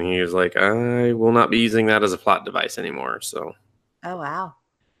stuff. And he was like, I will not be using that as a plot device anymore. So, oh wow,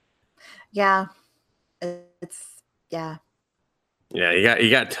 yeah, it's yeah. Yeah, he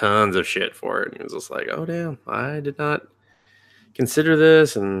got tons of shit for it. And he was just like, "Oh damn, I did not consider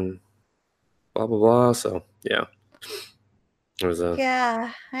this," and blah blah blah. So yeah, it was a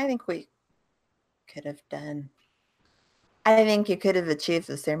Yeah, I think we could have done. I think you could have achieved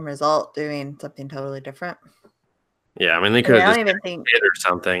the same result doing something totally different. yeah. I mean, they I could mean, have I don't just even think. hit or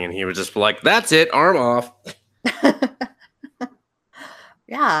something, and he was just like, "That's it, arm off."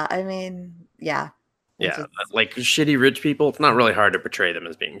 Yeah, I mean, yeah. It Yeah, just like shitty rich people. It's not really hard to portray them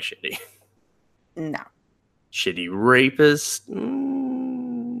as being shitty. no. Shitty rapists.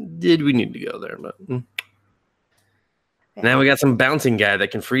 Did we need to go there? But Yeah. now we got some bouncing guy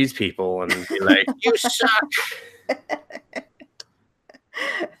that can freeze people and be like, "You suck."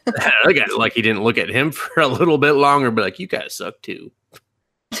 That guy's like he didn't look at him for a little bit longer, but like, "You guys suck too."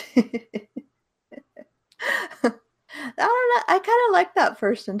 I don't know. I kind of like that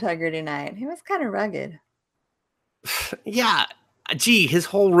first integrity night. He was kind of rugged. Yeah, gee, his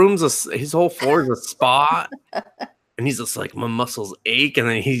whole his whole floor is a spa, and he's just like, "My muscles ache," and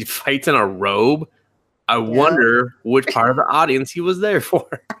then he fights in a robe. I wonder which part of the audience he was there for.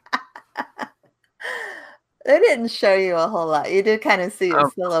 They didn't show you a whole lot. You did kind of see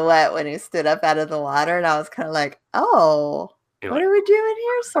his silhouette when he stood up out of the water, and I was kind of like, "Oh, You're what like, are we doing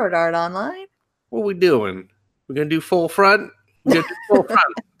here, Sword Art Online?" "What are we doing? We're gonna do full front? We're gonna do full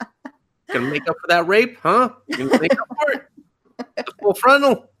front. Gonna make up for that rape, huh? You gonna make up for it? The full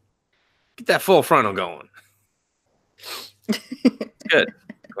frontal? Get that full frontal going." Good.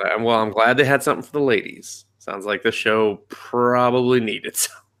 Well, I'm glad they had something for the ladies. Sounds like the show probably needed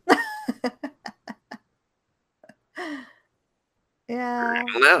some. Yeah.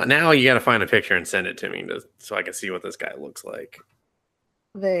 Now you got to find a picture and send it to me so I can see what this guy looks like.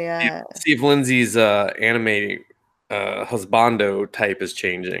 They See if Lindsay's anime husbando type is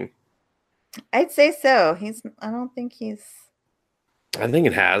changing. I'd say so. I don't think he's I think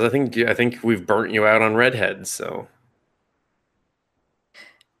it has. I think we've burnt you out on redheads. So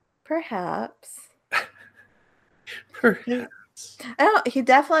perhaps. perhaps. He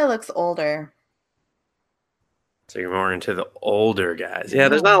definitely looks older. So you're more into the older guys. Yeah,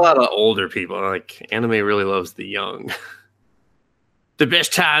 there's not a lot of older people. Like anime really loves the young. The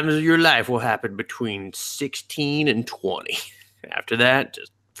best times of your life will happen between 16 and 20. After that,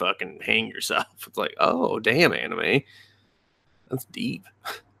 just fucking hang yourself. It's like, oh, damn, anime. That's deep.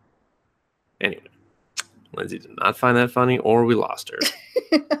 Anyway, Lindsay did not find that funny, or we lost her.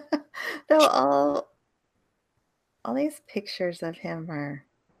 Though all these pictures of him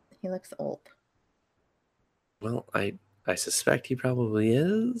he looks old. Well, I suspect he probably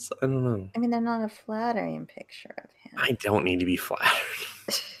is. I don't know. I mean, they're not a flattering picture of him. I don't need to be flattered.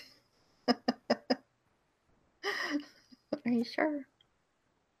 Are you sure?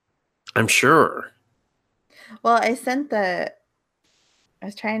 I'm sure. Well, I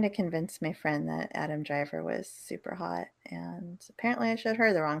was trying to convince my friend that Adam Driver was super hot, and apparently I showed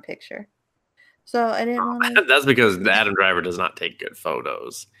her the wrong picture. So I didn't want to. That's because Adam Driver does not take good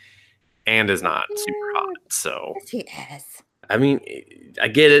photos and is not super hot. So Yes, he is. I mean, I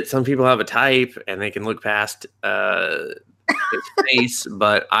get it. Some people have a type and they can look past his face,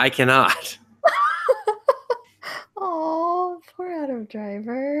 but I cannot. Oh, poor Adam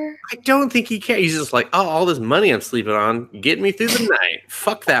Driver. I don't think he cares. He's just like, oh, all this money I'm sleeping on, get me through the night.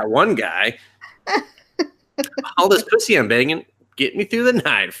 Fuck that one guy. All this pussy I'm banging, get me through the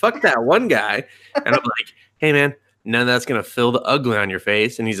night. Fuck that one guy. And I'm like, hey, man, none of that's going to fill the ugly on your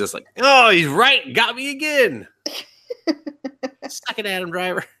face. And he's just like, oh, he's right. Got me again. Suck it, Adam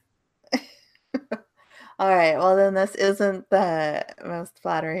Driver. All right. Well, then this isn't the most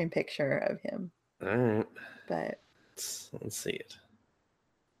flattering picture of him. All right. But let's see it.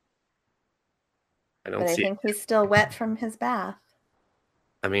 I think he's still wet from his bath.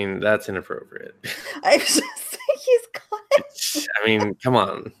 I mean, that's inappropriate. I was just saying he's caught. I mean, come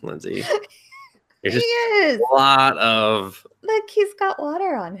on, Lindsay. He is. A lot of. Look, he's got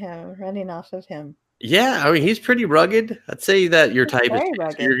water on him, running off of him. Yeah, I mean, he's pretty rugged. I'd say that your type is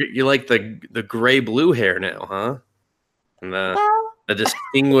you like the gray blue hair now, huh? And the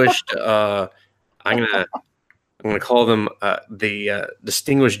distinguished. I'm gonna call them the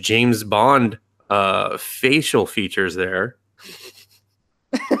distinguished James Bond facial features there.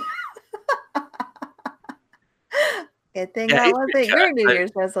 Good thing that wasn't your New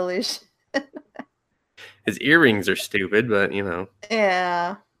Year's resolution. His earrings are stupid, but you know.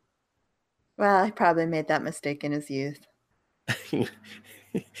 Yeah. Well, he probably made that mistake in his youth.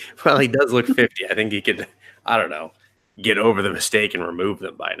 Well, he does look 50. I think he could, I don't know, get over the mistake and remove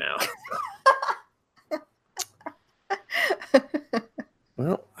them by now.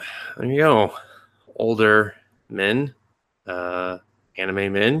 Well, there you go. Older men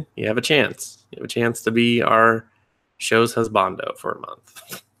anime men, you have a chance. You have a chance to be our show's husbando for a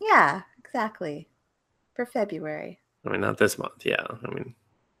month. Yeah, exactly. For February. I mean, not this month. Yeah. I mean,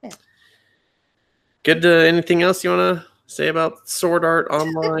 yeah. Good. Anything else you want to say about Sword Art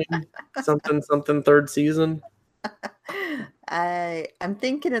Online? something third season? I'm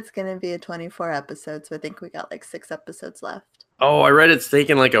thinking it's going to be a 24 episode, so I think we got like 6 episodes left. Oh, I read it's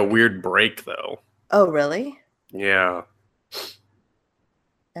taking like a weird break though. Oh, really? Yeah. Oh.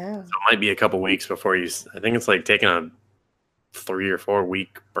 So it might be a couple weeks before you. I think it's like taking a 3 or 4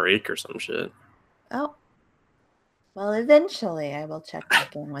 week break or some shit. Oh. Well, eventually I will check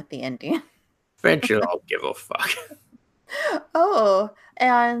back in with the ending. Eventually, I'll give a fuck. Oh,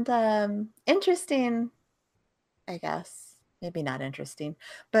 and interesting, I guess. Maybe not interesting,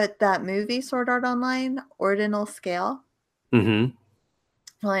 but that movie Sword Art Online, Ordinal Scale. Mm-hmm.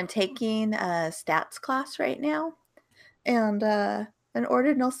 Well, I'm taking a stats class right now, and an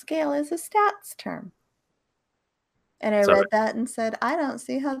ordinal scale is a stats term. And I read that and said, I don't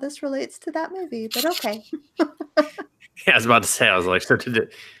see how this relates to that movie, but okay. Yeah, I was about to say, I was like, so did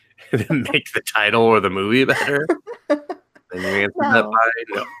it make the title or the movie better? And you answered that by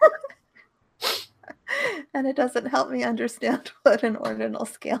no. And it doesn't help me understand what an ordinal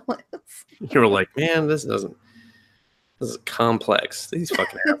scale is. You were like, man, this is complex. These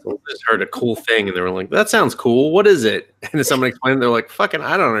fucking assholes just heard a cool thing and they were like, that sounds cool. What is it? And then someone explained it, they're like, fucking,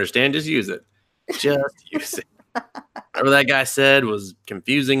 I don't understand. Just use it. Just use it. Whatever that guy said was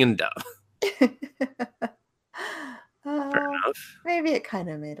confusing and dumb. Fair enough. Maybe it kind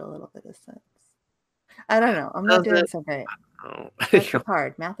of made a little bit of sense. I don't know. I'm not doing so great. Math is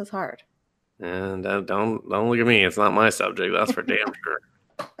hard. Math is hard. And don't look at me. It's not my subject. That's for damn sure.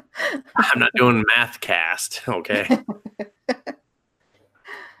 I'm not doing math cast. Okay.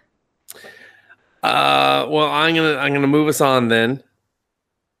 Well, I'm gonna move us on then.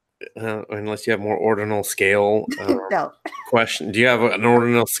 Unless you have more ordinal scale no. question. Do you have an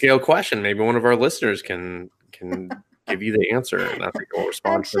ordinal scale question? Maybe one of our listeners can give you the answer, and I think we'll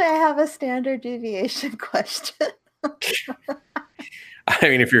respond. Actually, I have a standard deviation question. I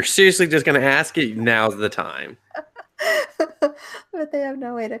mean, if you're seriously just going to ask it, now's the time. But they have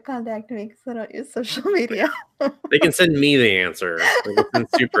no way to contact me because I don't use social media. They can send me the answer. They can send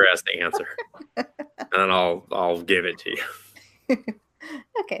Super S the answer, and I'll give it to you.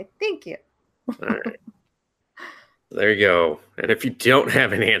 Okay, thank you. All right. There you go. And if you don't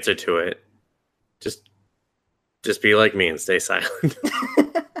have an answer to it, just be like me and stay silent.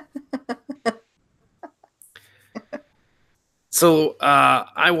 So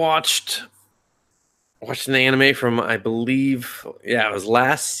I watched an anime from, I believe, it was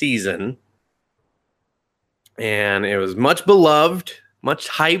last season. And it was much beloved, much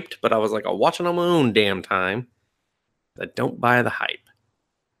hyped, but I was like, I'll watch it on my own damn time. I don't buy the hype.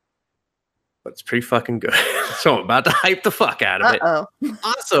 But it's pretty fucking good. So I'm about to hype the fuck out of it.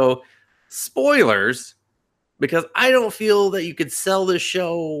 Also, spoilers, because I don't feel that you could sell this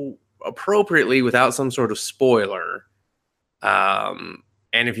show appropriately without some sort of spoiler.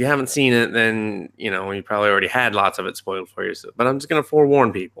 And if you haven't seen it, then, you probably already had lots of it spoiled for you. But I'm just going to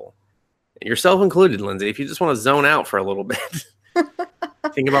forewarn people, yourself included, Lindsay, if you just want to zone out for a little bit,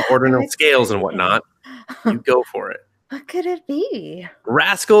 think about ordinal scales and whatnot, you go for it. What could it be?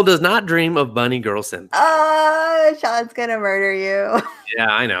 Rascal does not dream of bunny girl sympathy. Sean's going to murder you. Yeah,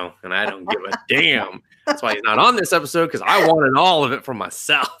 I know. And I don't give a damn. That's why he's not on this episode, because I wanted all of it for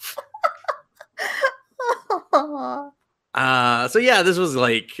myself. So yeah, this was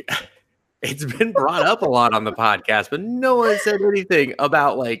like, it's been brought up a lot on the podcast, but no one said anything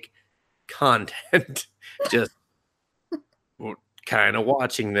about like content. Just kind of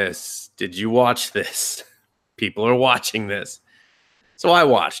watching this. Did you watch this? People are watching this. So I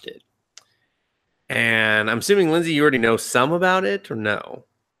watched it. And I'm assuming, Lindsay, you already know some about it, or no?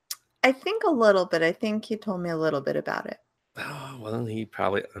 I think a little bit. I think he told me a little bit about it. Oh, well, he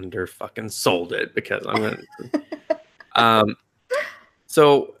probably under fucking sold it, because I'm going to...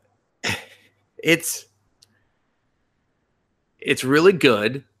 So it's really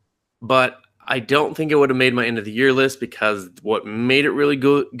good, but I don't think it would have made my end of the year list, because what made it really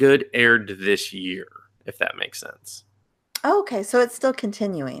good aired this year, if that makes sense. Oh, okay, so it's still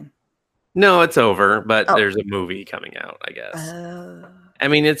continuing. No, it's over, but there's a movie coming out, I guess. I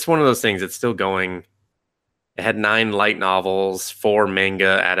mean, it's one of those things. It's still going. It had 9 light novels, 4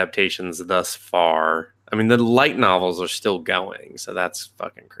 manga adaptations thus far. I mean, the light novels are still going, so that's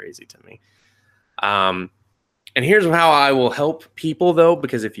fucking crazy to me. And here's how I will help people, though,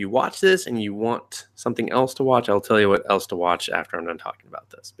 because if you watch this and you want something else to watch, I'll tell you what else to watch after I'm done talking about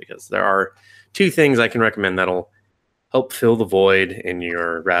this, because there are 2 things I can recommend that'll help fill the void in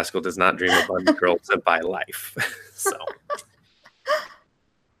your rascal does not dream of bunny girl senpai life. So,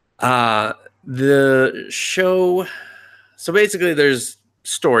 the show. So basically, there's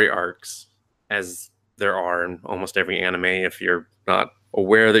story arcs, as there are in almost every anime. If you're not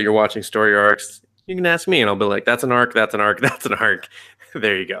aware that you're watching story arcs, you can ask me, and I'll be like, "That's an arc. That's an arc. That's an arc."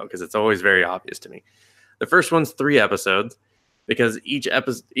 There you go, because it's always very obvious to me. The first one's 3 episodes, because each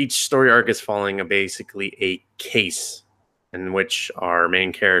story arc is following basically a case in which our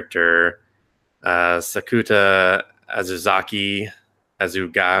main character, Sakuta Azuzaki,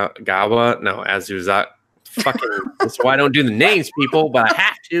 fucking, that's why I don't do the names, people, but I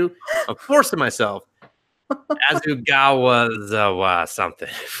have to. I'm forcing myself. Azugawa something.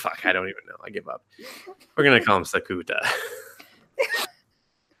 Fuck, I don't even know. I give up. We're gonna call him Sakuta.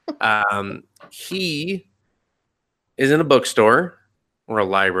 He is in a bookstore or a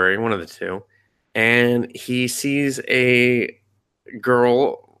library, one of the two, and he sees a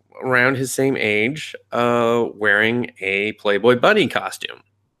girl around his same age wearing a Playboy bunny costume,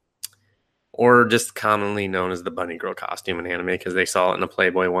 or just commonly known as the bunny girl costume in anime, because they saw it in a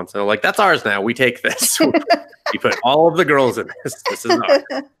Playboy once and they're like, that's ours now, we take this. We put all of the girls in this is ours.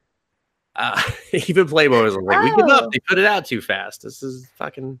 Even Playboy was like, we give up, they put it out too fast, this is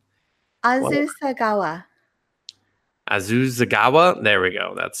fucking Azuzagawa. Azuzagawa. There we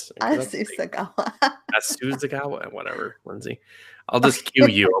go. That's Azuzagawa. Azuzagawa. Whatever, Lindsay. I'll just cue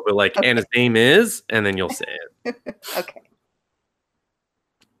you. I'll be like, okay. And his name is, and then you'll say it. Okay.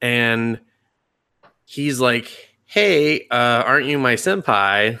 And he's like, hey, aren't you my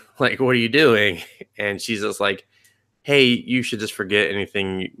senpai? Like, what are you doing? And she's just like, hey, you should just forget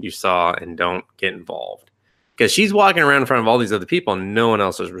anything you saw and don't get involved. Because she's walking around in front of all these other people and no one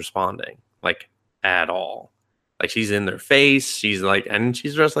else is responding, like, at all. Like, she's in their face. She's like, and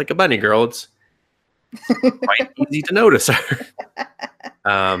she's dressed like a bunny girl. It's quite easy to notice her.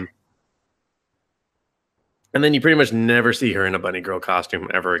 And then you pretty much never see her in a bunny girl costume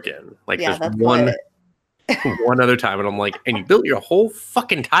ever again. Like, yeah, there's one other time, and I'm like, and you built your whole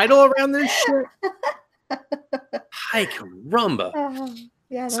fucking title around this shit? Hi, caramba.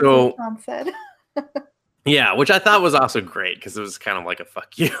 Yeah, that's what Tom said. Yeah, which I thought was also great, because it was kind of like a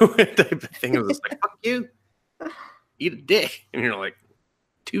fuck you type of thing. It was just like, fuck you. Eat a dick. And you're like,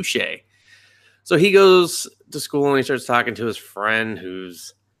 touche. So he goes to school and he starts talking to his friend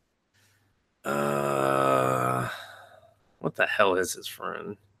who's what the hell is his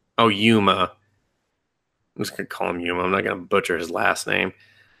friend? Oh, Yuma. I'm just gonna call him Yuma. I'm not gonna butcher his last name.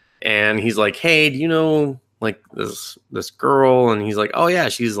 And he's like, hey, do you know like this girl? And he's like, oh yeah,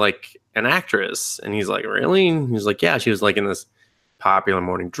 she's like an actress. And he's like, really? And he's like, yeah, she was like in this popular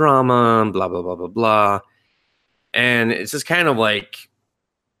morning drama, blah blah blah blah blah. And it's just kind of like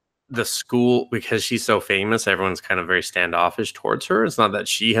the school, because she's so famous, everyone's kind of very standoffish towards her. It's not that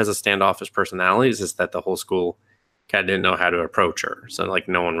she has a standoffish personality, it's just that the whole school kind of didn't know how to approach her. So like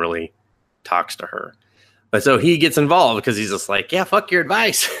no one really talks to her. But so he gets involved because he's just like, yeah, fuck your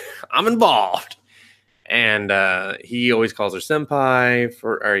advice. I'm involved. And he always calls her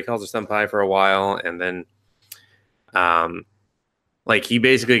senpai he calls her senpai for a while. And then like he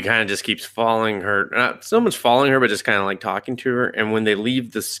basically kind of just keeps following her, not so much following her, but just kind of like talking to her. And when they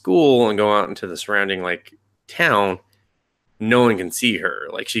leave the school and go out into the surrounding like town, no one can see her.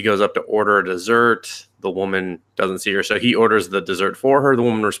 Like she goes up to order a dessert. The woman doesn't see her. So he orders the dessert for her. The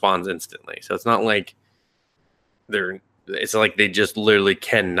woman responds instantly. So it's not like it's like they just literally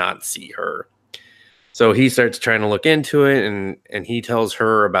cannot see her. So he starts trying to look into it, and he tells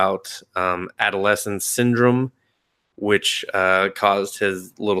her about adolescence syndrome, which caused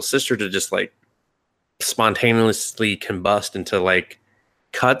his little sister to just like spontaneously combust into like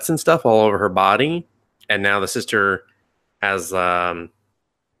cuts and stuff all over her body. And now the sister has what's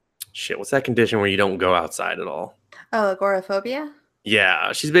that condition where you don't go outside at all? Oh, agoraphobia?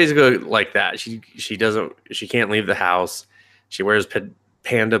 Yeah, she's basically like that. She can't leave the house. She wears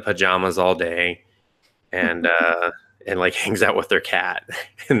panda pajamas all day, and and like hangs out with their cat,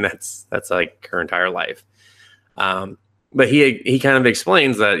 and that's like her entire life. But he kind of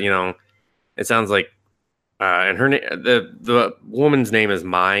explains that, you know, it sounds like and her the woman's name is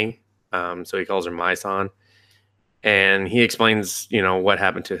Mai, so he calls her Mai-san. And he explains, you know, what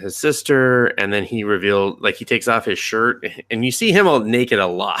happened to his sister. And then he revealed, like, he takes off his shirt. And you see him all naked a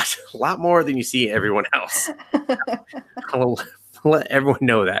lot more than you see everyone else. I'll let everyone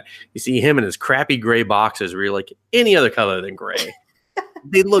know that. You see him in his crappy gray boxers where you're like, any other color than gray.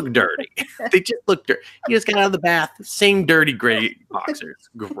 They look dirty. They just look dirty. He just got out of the bath, same dirty gray boxers.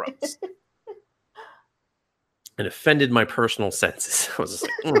 Gross. It offended my personal senses. I was just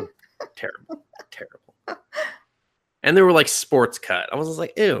like, terrible. and they were like sports cut. I was just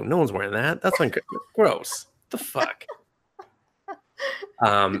like, ew, no one's wearing that. That's like gross. What the fuck?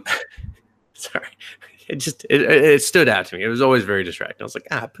 Sorry. It stood out to me. It was always very distracting. I was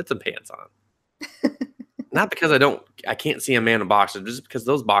like, put some pants on. Not because I can't see a man in boxers, just because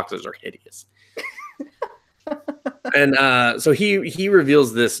those boxers are hideous. And so he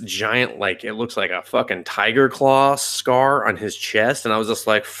reveals this giant, like, it looks like a fucking tiger claw scar on his chest, and I was just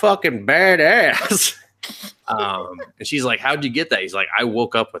like, fucking badass. And she's like, how'd you get that? He's like, I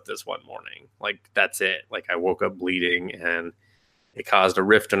woke up with this one morning. Like, that's it. Like, I woke up bleeding, and it caused a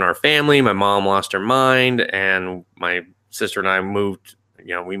rift in our family. My mom lost her mind, and my sister and I moved,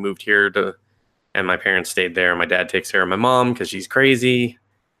 we moved here and my parents stayed there. My dad takes care of my mom because she's crazy,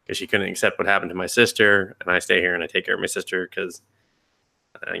 because she couldn't accept what happened to my sister. And I stay here and I take care of my sister because,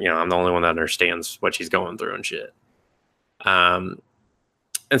 I'm the only one that understands what she's going through and shit. And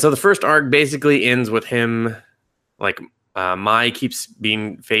so the first arc basically ends with him, like, Mai keeps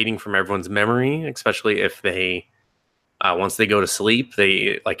fading from everyone's memory, especially if they, once they go to sleep,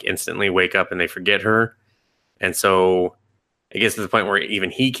 they like instantly wake up and they forget her. And so it gets to the point where even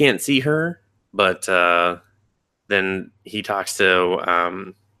he can't see her, but then he talks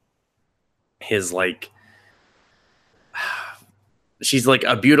to his, like, she's like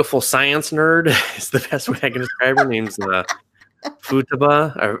a beautiful science nerd is the best way I can describe her. Name's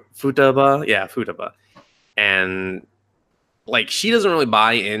Futaba. Yeah, Futaba. And like, she doesn't really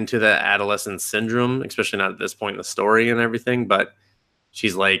buy into the adolescent syndrome, especially not at this point in the story and everything. But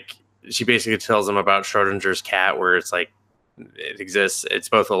she's like, she basically tells them about Schrodinger's cat, where it's like, it exists. It's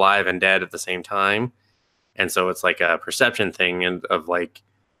both alive and dead at the same time. And so it's like a perception thing, and of like,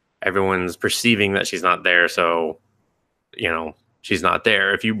 everyone's perceiving that she's not there. So, she's not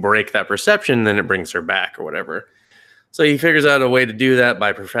there. If you break that perception, then it brings her back or whatever. So he figures out a way to do that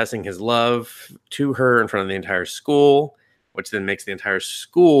by professing his love to her in front of the entire school, which then makes the entire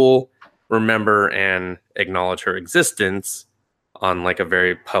school remember and acknowledge her existence on like a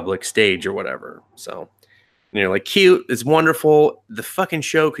very public stage or whatever. So, like, cute. It's wonderful. The fucking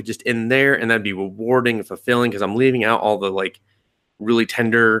show could just end there, and that'd be rewarding and fulfilling, because I'm leaving out all the like really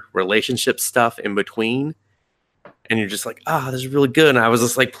tender relationship stuff in between. And you're just like, this is really good. And I was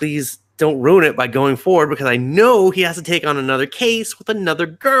just like, please don't ruin it by going forward, because I know he has to take on another case with another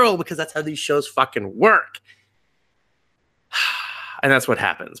girl, because that's how these shows fucking work. And that's what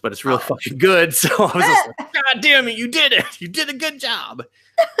happens, but it's really fucking good. So I was just like, God damn it, you did it. You did a good job.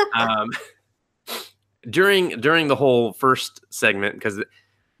 During the whole first segment, because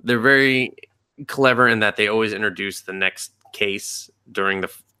they're very clever in that they always introduce the next case during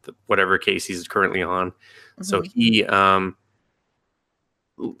the whatever case he's currently on. Mm-hmm. So he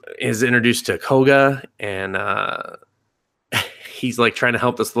is introduced to Koga, and he's like trying to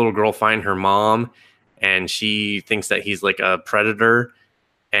help this little girl find her mom, and she thinks that he's like a predator,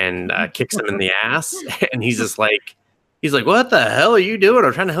 and kicks him in the ass. And he's just like, what the hell are you doing?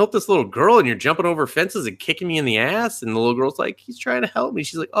 I'm trying to help this little girl, and you're jumping over fences and kicking me in the ass. And the little girl's like, he's trying to help me.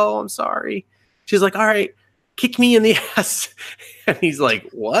 She's like, oh, I'm sorry. She's like, all right, kick me in the ass. And he's like,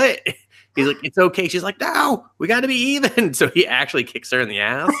 what? He's like, it's okay. She's like, no, we got to be even. So he actually kicks her in the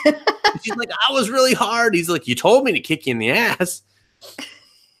ass. She's like, I was really hard. He's like, you told me to kick you in the ass.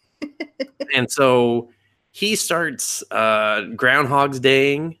 And so he starts Groundhog's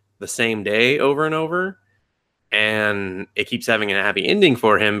Daying the same day over and over. And it keeps having a happy ending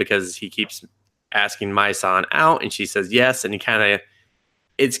for him, because he keeps asking Mai-san out, and she says yes. And he kind of,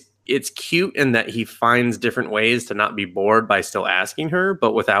 it's cute in that he finds different ways to not be bored by still asking her,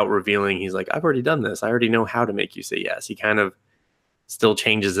 but without revealing. He's like, I've already done this. I already know how to make you say yes. He kind of still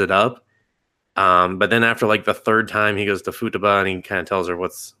changes it up. But then after like the third time, he goes to Futaba and he kind of tells her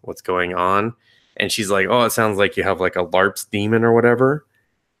what's going on. And she's like, oh, it sounds like you have like a LARP's demon or whatever.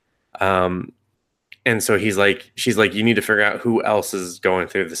 And so she's like, you need to figure out who else is going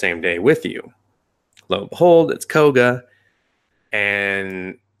through the same day with you. Lo and behold, it's Koga.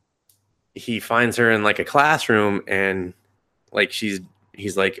 And he finds her in like a classroom, and like he's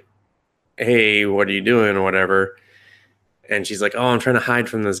like, hey, what are you doing or whatever? And she's like, oh, I'm trying to hide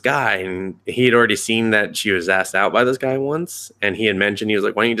from this guy. And he had already seen that she was asked out by this guy once. And he had mentioned, he was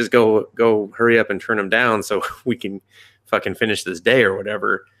like, why don't you just go hurry up and turn him down so we can fucking finish this day or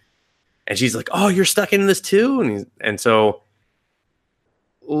whatever. And she's like, oh, you're stuck in this too? And so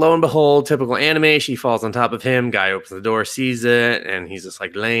lo and behold, typical anime, she falls on top of him. Guy opens the door, sees it, and he's just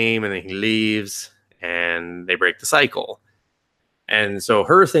like lame. And then he leaves, and they break the cycle. And so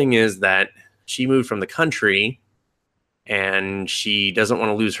her thing is that she moved from the country, and she doesn't want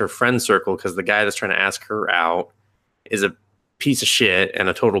to lose her friend circle, because the guy that's trying to ask her out is a piece of shit and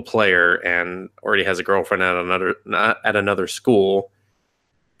a total player and already has a girlfriend at another school,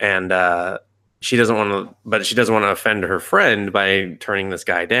 and she doesn't want to offend her friend by turning this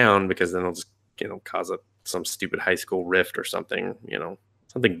guy down, because then it'll just cause some stupid high school rift or something,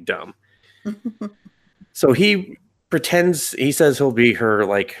 something dumb. So he says he'll be her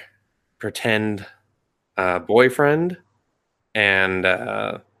like pretend boyfriend, and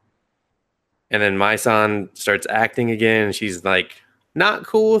then Mai-san starts acting again, and she's like not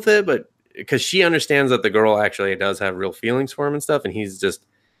cool with it, but because she understands that the girl actually does have real feelings for him and stuff, and he's just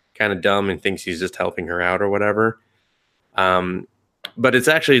kind of dumb and thinks he's just helping her out or whatever. But it's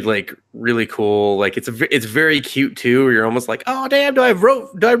actually like really cool. Like it's very cute too. You're almost like, oh damn, do I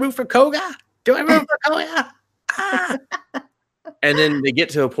root for Koga? Do I root for Koga? Ah! And then they get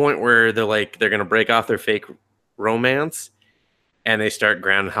to a point where they're gonna break off their fake romance, and they start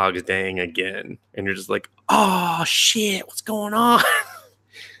Groundhog's Daying again, and you're just like, oh shit, what's going on?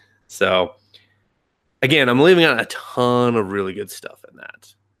 So again, I'm leaving out a ton of really good stuff in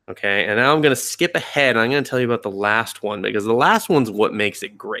that. Okay, and now I'm going to skip ahead, and I'm going to tell you about the last one, because the last one's what makes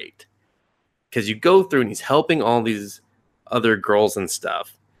it great. Because you go through, and he's helping all these other girls and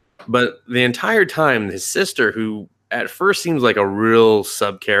stuff, but the entire time, his sister, who at first seems like a real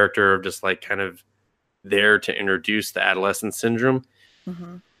sub-character of just like kind of there to introduce the adolescent syndrome,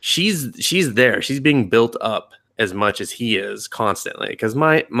 she's there. She's being built up as much as he is constantly. Because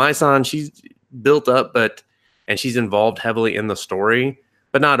Mai-san, she's built up, and she's involved heavily in the story,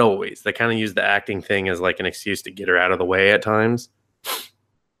 but not always. They kind of use the acting thing as like an excuse to get her out of the way at times.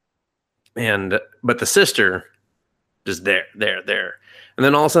 But the sister, just there. And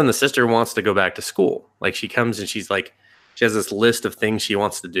then all of a sudden the sister wants to go back to school. Like she comes and she has this list of things she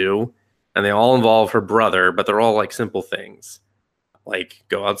wants to do, and they all involve her brother, but they're all like simple things. Like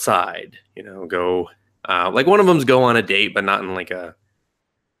go outside, go, like one of them's go on a date, but not in like a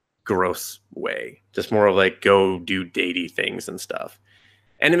gross way. Just more of like go do datey things and stuff.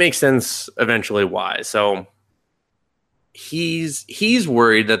 And it makes sense eventually why. So he's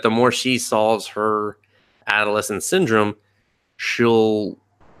worried that the more she solves her adolescent syndrome, she'll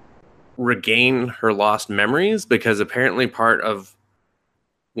regain her lost memories, because apparently part of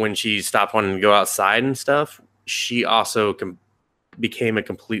when she stopped wanting to go outside and stuff, she also became a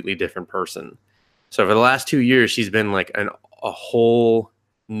completely different person. So for the last 2 years, she's been like a whole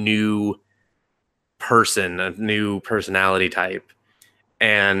new person, a new personality type.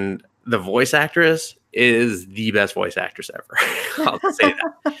 And the voice actress is the best voice actress ever. I'll say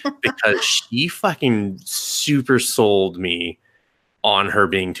that, because she fucking super sold me on her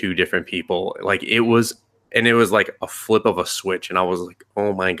being two different people. Like it was like a flip of a switch, and I was like,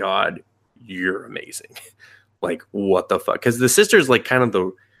 oh my God, you're amazing. Like what the fuck? Because the sister's like kind of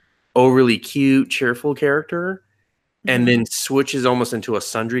the overly cute, cheerful character, and then switches almost into a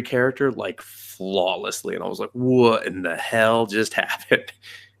Sundry character like flawlessly. And I was like, what in the hell just happened?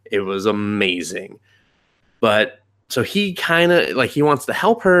 It was amazing. But so he kind of like, he wants to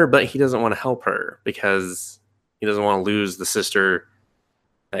help her, but he doesn't want to help her because he doesn't want to lose the sister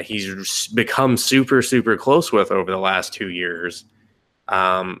that he's become super, super close with over the last 2 years.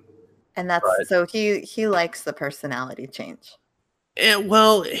 And so he likes the personality change.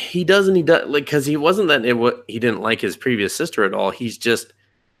 Well, he doesn't. He does, like, because he wasn't that he didn't like his previous sister at all.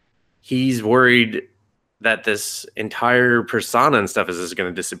 He's worried that this entire persona and stuff is just going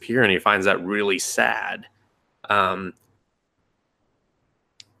to disappear, and he finds that really sad.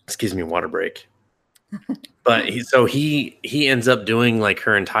 Excuse me, water break. But he ends up doing like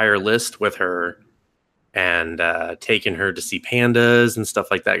her entire list with her, and taking her to see pandas and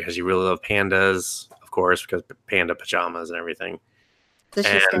stuff like that, because you really love pandas, of course, because panda pajamas and everything. Does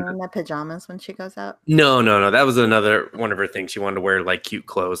she stay in the pajamas when she goes out? No. That was another one of her things. She wanted to wear like cute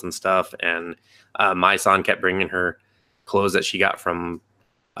clothes and stuff. And Mai-san kept bringing her clothes that she got from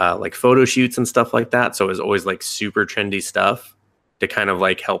like photo shoots and stuff like that. So it was always like super trendy stuff to kind of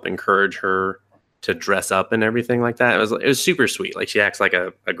like help encourage her to dress up and everything like that. It was super sweet. Like she acts like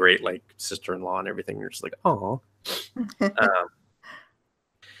a great like sister-in-law and everything. You're just like, oh.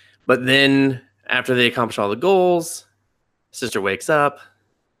 But then after they accomplish all the goals, sister wakes up.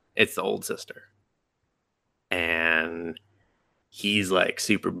 It's the old sister. And he's like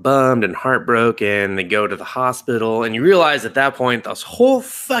super bummed and heartbroken. They go to the hospital, and you realize at that point, this whole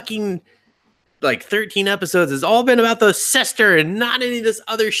fucking like 13 episodes has all been about the sister and not any of this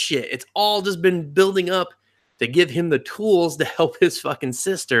other shit. It's all just been building up to give him the tools to help his fucking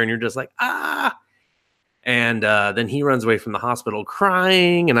sister. And you're just like, ah. And then he runs away from the hospital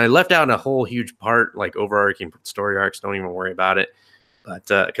crying. And I left out a whole huge part, like overarching story arcs. Don't even worry about it. But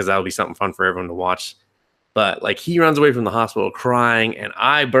because that'll be something fun for everyone to watch But like he runs away from the hospital crying, and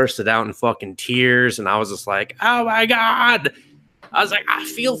I bursted out in fucking tears, and I was just like, oh my God. I was like, I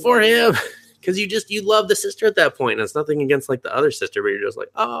feel for him. Because you love the sister at that point. And it's nothing against like the other sister, but you're just like,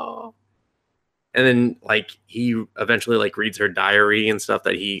 oh. And then like he eventually like reads her diary and stuff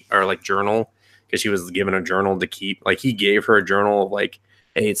or like journal, because she was given a journal to keep. Like he gave her a journal of like,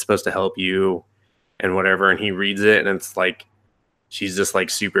 hey, it's supposed to help you and whatever. And he reads it, and it's like, she's just like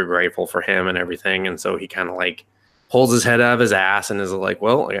super grateful for him and everything. And so he kind of like pulls his head out of his ass and is like,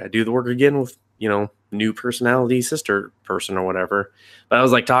 well, I gotta do the work again with, new personality sister person or whatever. But I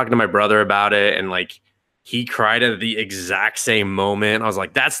was like talking to my brother about it, and like he cried at the exact same moment. I was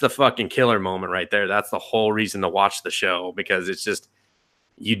like, that's the fucking killer moment right there. That's the whole reason to watch the show, because it's just,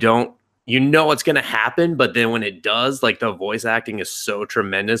 you know what's going to happen, but then when it does, like the voice acting is so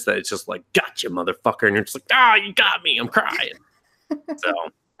tremendous that it's just like, gotcha, motherfucker. And you're just like, you got me. I'm crying. So,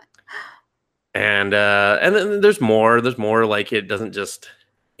 and then there's more, like, it doesn't just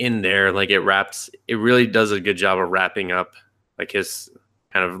end there. Like it really does a good job of wrapping up like his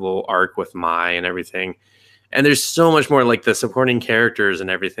kind of little arc with Mai and everything. And there's so much more, like the supporting characters and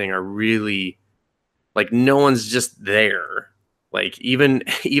everything are really like, no one's just there. Like even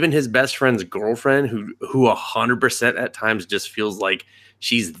his best friend's girlfriend, who 100% at times just feels like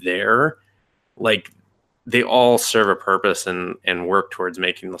she's there. Like they all serve a purpose and work towards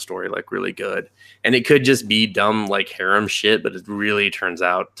making the story like really good. And it could just be dumb like harem shit, but it really turns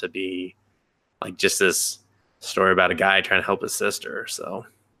out to be like just this story about a guy trying to help his sister. So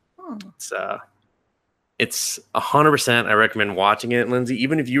it's 100%. I recommend watching it, Lindsay.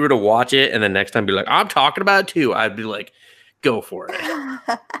 Even if you were to watch it and the next time be like, I'm talking about it too, I'd be like, go for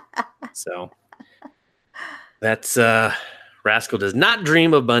it. So that's Rascal does not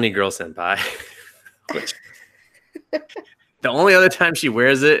dream of Bunny Girl Senpai. Which, the only other time she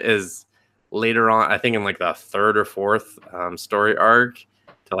wears it is later on, I think in like the third or fourth story arc,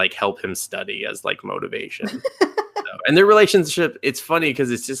 to like help him study as like motivation. And their relationship, it's funny because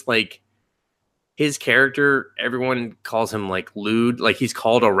it's just like his character, everyone calls him like lewd, like he's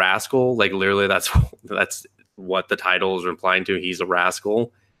called a rascal, like literally that's what the title is implying to. He's a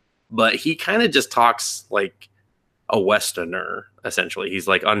rascal, but he kind of just talks like a Westerner, essentially. He's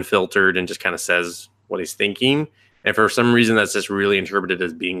like unfiltered and just kind of says what he's thinking. And for some reason, that's just really interpreted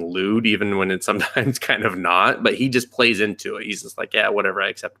as being lewd, even when it's sometimes kind of not. But he just plays into it. He's just like, yeah, whatever, I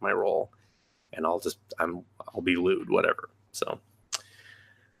accept my role, and I'll be lewd, whatever. So,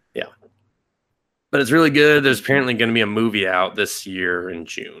 yeah. But it's really good. There's apparently going to be a movie out this year in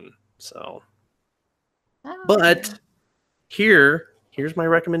June. So, but here's my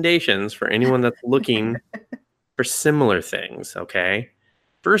recommendations for anyone that's looking for similar things. Okay.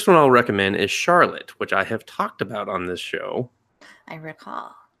 First one I'll recommend is Charlotte, which I have talked about on this show. I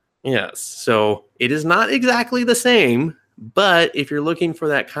recall. Yes. So it is not exactly the same, but if you're looking for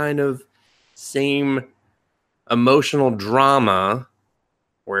that kind of same emotional drama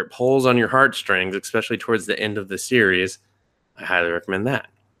where it pulls on your heartstrings, especially towards the end of the series, I highly recommend that.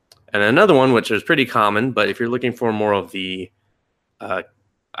 And another one, which is pretty common, but if you're looking for more of the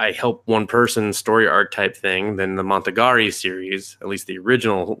I help one person story arc type thing, then the Montagari series, at least the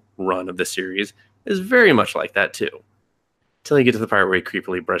original run of the series, is very much like that too. Until you get to the part where he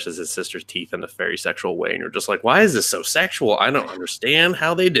creepily brushes his sister's teeth in a very sexual way, and you're just like, why is this so sexual? I don't understand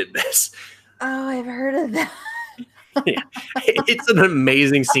how they did this. Oh, I've heard of that. Yeah. It's an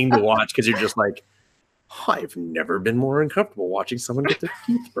amazing scene to watch because you're just like, I've never been more uncomfortable watching someone get their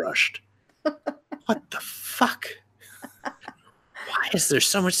teeth brushed. What the fuck? Why is there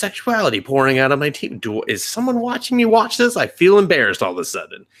so much sexuality pouring out of my teeth? Is someone watching me watch this? I feel embarrassed all of a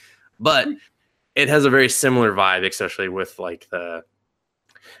sudden. But it has a very similar vibe, especially with like the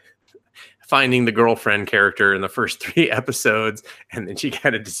finding the girlfriend character in the first 3 episodes, and then she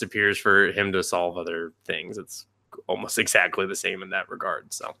kind of disappears for him to solve other things. It's almost exactly the same in that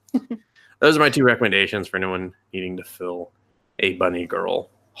regard. So those are my 2 recommendations for anyone needing to fill a bunny girl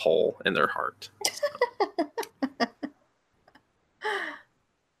hole in their heart. So.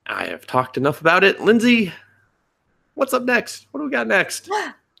 I have talked enough about it. Lindsay, what's up next? What do we got next?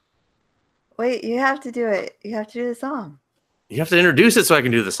 Wait, you have to do it. You have to do the song. You have to introduce it so I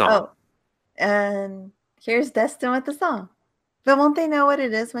can do the song. Oh, and here's Destin with the song. But won't they know what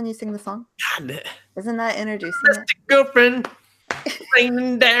it is when you sing the song? God. Isn't that introducing Domestic girlfriend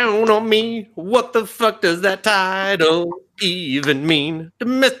raining down on me. What the fuck does that title even mean?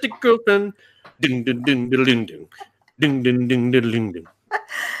 Domestic girlfriend. Ding ding ding ding ding ding ding ding ding ding ding.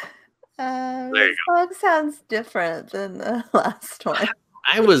 The song sounds different than the last one.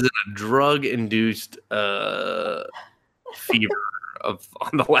 I was in a drug-induced fever on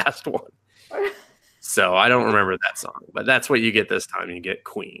the last one. So I don't remember that song, but that's what you get this time. You get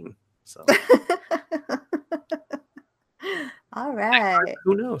Queen. So all right.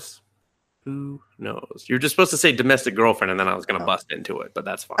 who knows? Who knows? You're just supposed to say domestic girlfriend, and then I was going to Oh. bust into it, but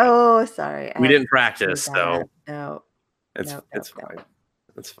that's fine. Oh, sorry. We didn't practice, so no. it's fine.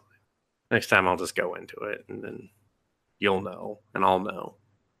 It's fine. Next time I'll just go into it, and then you'll know, and I'll know.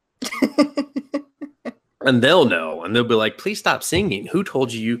 And they'll know, and they'll be like, please stop singing. Who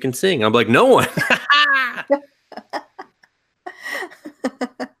told you can sing? I'm like, no one.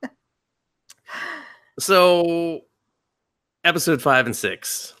 So, episode 5 and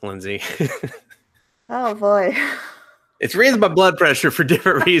 6, Lindsay. Oh, boy. It's raising my blood pressure for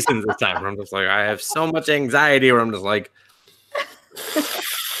different reasons this time. I'm just like, I have so much anxiety where I'm just like,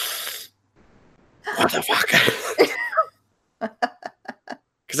 what the fuck?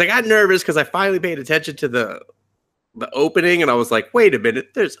 Because I got nervous because I finally paid attention to the opening, and I was like, wait a minute,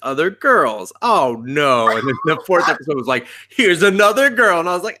 there's other girls. Oh no. And then the 4th episode was like, here's another girl. And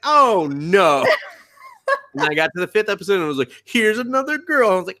I was like, oh no. And I got to the 5th episode and I was like, here's another girl.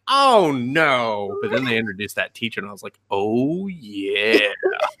 And I was like, oh no. But then they introduced that teacher and I was like, oh yeah.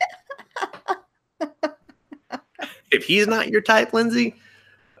 If he's not your type, Lindsay,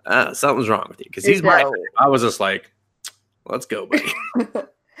 something's wrong with you. Because he's my type. I was just like, let's go, buddy.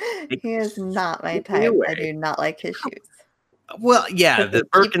 He is not my type. I do not like his shoes. Well, yeah, the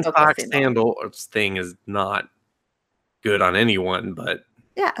Birkenstock sandal thing is not good on anyone, but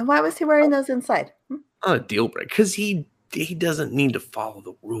yeah. And why was he wearing those inside? Not a deal breaker, because he doesn't need to follow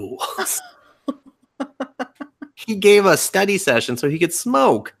the rules. He gave a study session so he could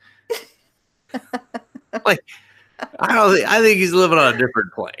smoke. Like, I think he's living on a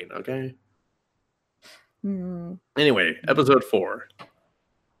different plane. Okay. Anyway, episode 4.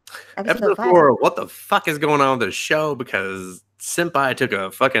 Episode 4. What the fuck is going on with this show? Because Senpai took a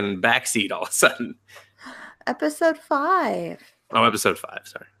fucking backseat all of a sudden. Episode 5. Oh, episode 5.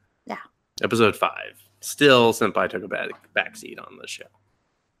 Sorry. Yeah. Episode 5. Still, Senpai took a backseat on the show,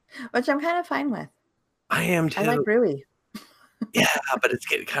 which I'm kind of fine with. I am too. I like Rui. Yeah, but it's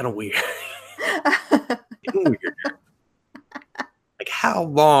getting kind of weird. Getting weird. Like, how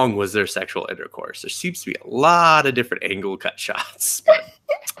long was their sexual intercourse? There seems to be a lot of different angle cut shots.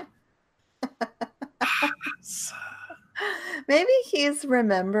 Maybe he's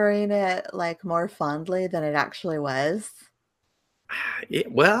remembering it like more fondly than it actually was. Yeah,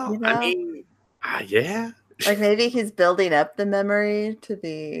 well, you know? I mean, yeah. Like maybe he's building up the memory to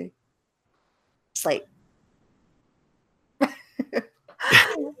be like.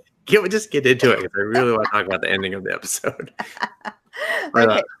 Can we just get into it? Because I really want to talk about the ending of the episode. Or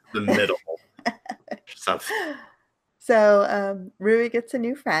okay. the middle stuff. So Rui gets a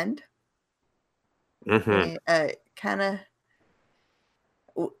new friend. Mm-hmm. A kind of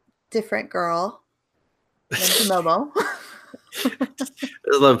different girl than Momo.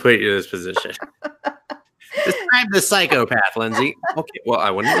 I love putting you in this position. Describe the psychopath, Lindsay. Okay, well, I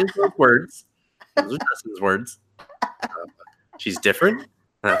wouldn't use those words. Those are Dustin's words. She's different.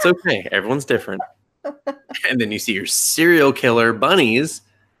 That's okay. Everyone's different. And then you see your serial killer bunnies,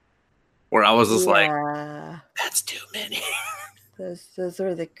 where I was just like, that's too many. Those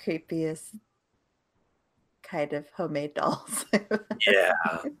are the creepiest kind of homemade dolls. Yeah.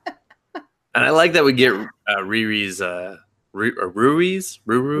 And I like that we get Riri's Rui's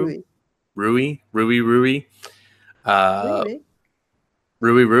Rui. Rui.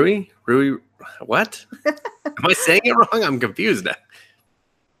 What? Am I saying it wrong? I'm confused now.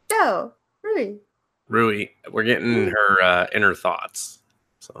 No, Rui. We're getting her inner thoughts.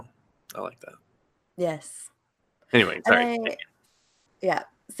 So I like that. Yes. Anyway, sorry. Yeah.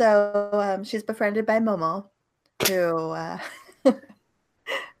 So she's befriended by Momo, who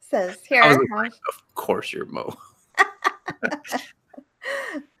says, "Here, like, of course you're Mo.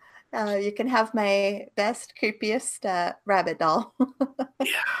 You can have my best, creepiest rabbit doll. Yeah,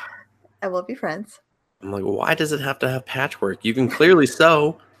 and we'll be friends." I'm like, why does it have to have patchwork? You can clearly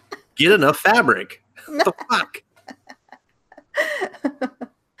sew. Get enough fabric. What the fuck?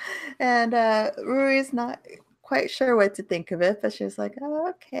 And Rui's not quite sure what to think of it, but she's like, "Oh,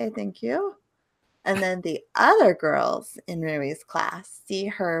 okay, thank you." And then the other girls in Rui's class see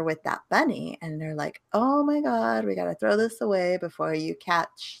her with that bunny, and they're like, "Oh my god, we got to throw this away before you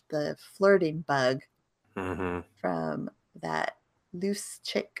catch the flirting bug from that loose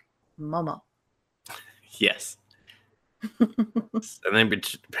chick, Momo." Yes. And then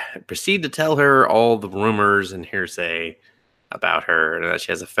proceed to tell her all the rumors and hearsay about her, and that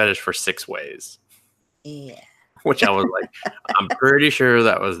she has a fetish for 6 ways. Yeah. Which I was like, I'm pretty sure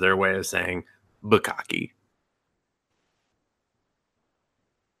that was their way of saying bukkake.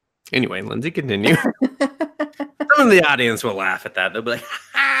 Anyway, Lindsay, continue. Some of the audience will laugh at that. They'll be like,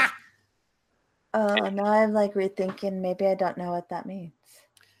 ha! Oh, now I'm like rethinking. Maybe I don't know what that means.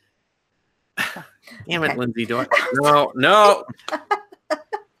 Damn it, Lindsay. No.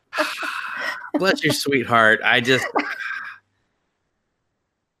 Bless your sweetheart. A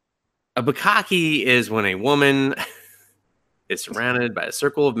bukkake is when a woman is surrounded by a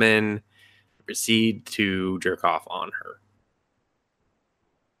circle of men who proceed to jerk off on her.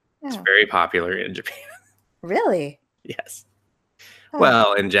 It's very popular in Japan. Really? Yes. Oh.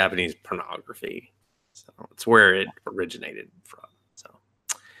 Well, in Japanese pornography. So it's where it originated from. So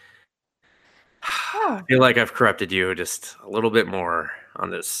I feel like I've corrupted you just a little bit more on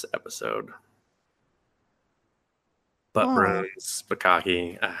this episode. Butt bruins,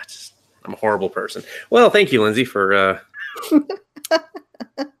 bukkake. I'm a horrible person. Well, thank you, Lindsay, for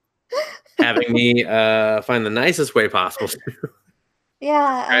having me find the nicest way possible to.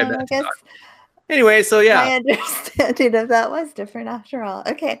 Yeah, I guess. Anyway, so yeah. My understanding of that was different after all.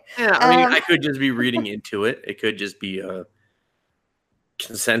 Okay. Yeah, I mean, I could just be reading into it. It could just be a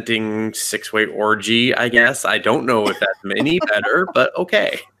consenting 6-way orgy, I guess. I don't know if that's any better, but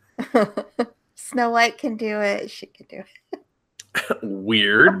okay. Snow White can do it. She can do it.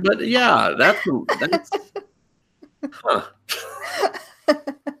 Weird, but yeah, that's huh.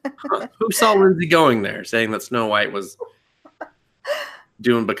 Who saw Lindsay going there, saying that Snow White was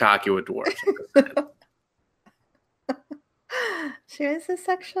doing bukkake with dwarves? She was a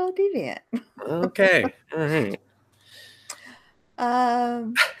sexual deviant. Okay. Mm-hmm.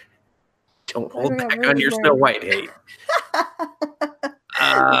 Don't hold back on your Snow White hate.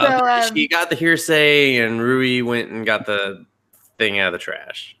 She got the hearsay, and Rui went and got the thing out of the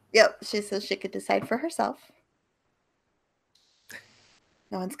trash. Yep, she says she could decide for herself.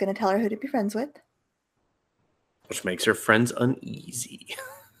 No one's going to tell her who to be friends with. Which makes her friends uneasy.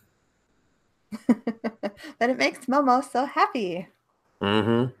 But it makes Momo so happy.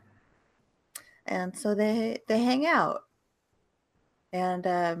 Mm-hmm. And so they hang out.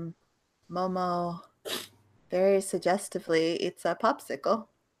 And Momo very suggestively eats a popsicle.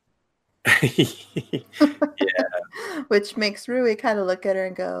 Yeah. Which makes Rui kind of look at her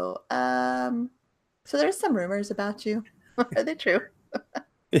and go, so there's some rumors about you. Are they true?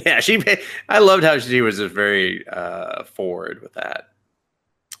 Yeah, I loved how she was just very forward with that.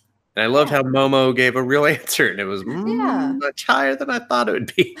 And I loved how Momo gave a real answer, and it was much higher than I thought it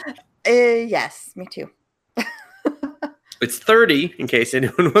would be. Yes, me too. It's 30, in case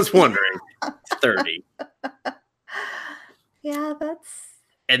anyone was wondering. It's 30. Yeah, that's...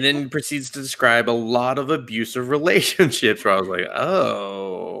 And then proceeds to describe a lot of abusive relationships where I was like,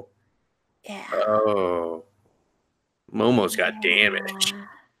 oh. Yeah. Oh. Momo's got damage.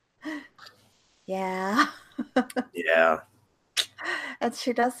 Yeah. Yeah. And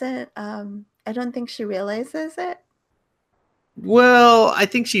she doesn't, I don't think she realizes it. Well, I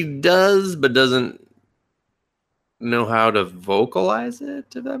think she does, but doesn't know how to vocalize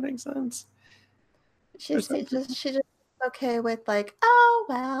it, if that makes sense. She's just okay with like, oh,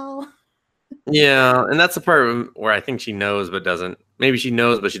 well. Yeah, and that's the part where I think she knows, but doesn't. Maybe she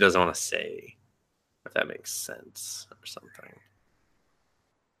knows, but she doesn't want to say, if that makes sense or something.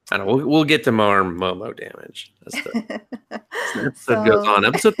 I don't know. We'll get to more Momo damage as the episode goes on.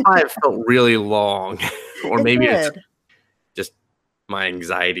 Episode 5 felt really long, or maybe it's just my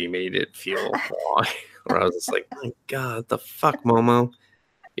anxiety made it feel long. Where I was just like, "My God, what the fuck, Momo?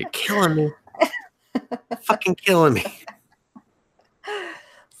 You're killing me! Fucking killing me!"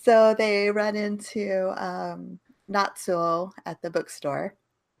 So they run into Natsuo at the bookstore.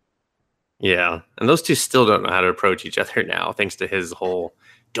 Yeah, and those two still don't know how to approach each other now, thanks to his whole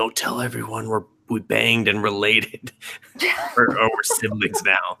 "don't tell everyone we banged and related," or we're siblings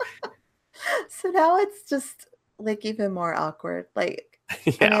now. So now it's just like even more awkward. Like,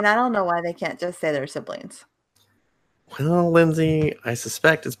 I mean, I don't know why they can't just say they're siblings. Well, Lindsay, I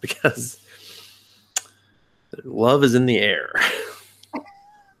suspect it's because love is in the air.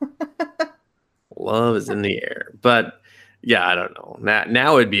 Love is in the air, but yeah, I don't know.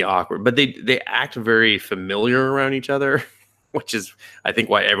 Now it'd be awkward, but they act very familiar around each other, which is, I think,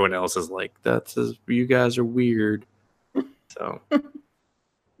 why everyone else is like, "That's you guys are weird." So,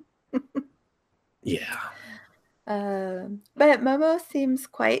 yeah. But Momo seems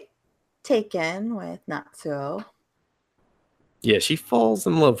quite taken with Natsuo. Yeah, she falls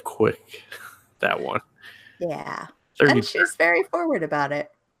in love quick. That one. Yeah, and she's very forward about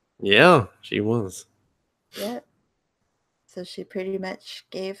it. Yeah, she was. Yep. So she pretty much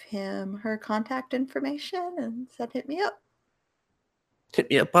gave him her contact information and said, "Hit me up. Hit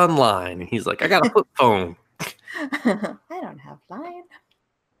me up online." And he's like, "I got a flip phone." I don't have Line.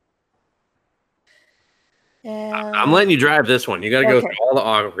 I'm letting you drive this one. You got to go through all the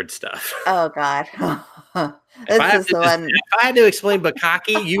awkward stuff. Oh God. If I had to explain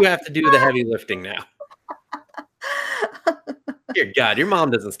bukkake, you have to do the heavy lifting now. Dear God, your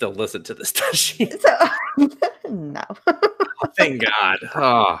mom doesn't still listen to this, does she? No. Oh, thank God.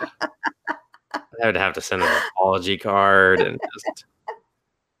 Oh, I would have to send an apology card and just.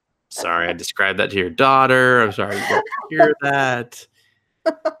 Sorry, I described that to your daughter. I'm sorry you got to hear that.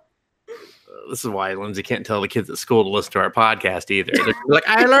 This is why Lindsay can't tell the kids at school to listen to our podcast either. They're like,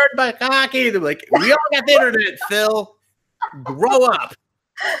 I learned bukkake. They're like, we all got the internet, Phil. Grow up.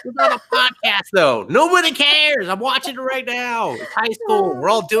 It's not a podcast, though. Nobody cares. I'm watching it right now. It's high school. We're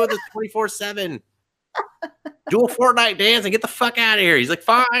all doing this 24/7. Do a Fortnite dance and get the fuck out of here. He's like,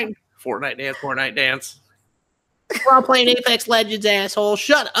 fine. Fortnite dance. We're all playing Apex Legends, asshole.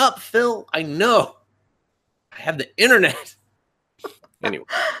 Shut up, Phil. I know. I have the internet. Anyway.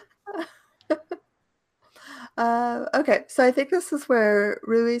 Okay, so I think this is where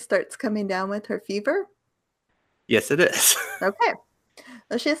Rui starts coming down with her fever. Yes, it is. Okay.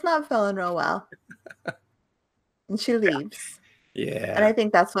 Well, she's not feeling real well. And she leaves. Yeah. And I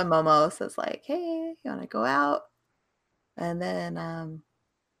think that's when Momo says, like, hey, you want to go out? And then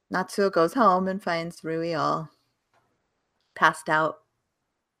Natsuo goes home and finds Rui all passed out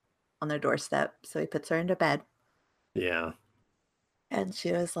on their doorstep. So he puts her into bed. Yeah. And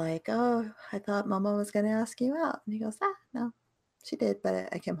she was like, oh, I thought Momo was going to ask you out. And he goes, no, she did, but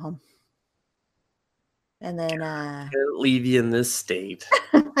I came home. And then can't leave you in this state.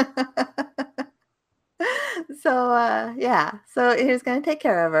 So he was going to take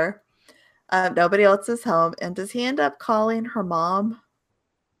care of her. Nobody else is home. And does he end up calling her mom?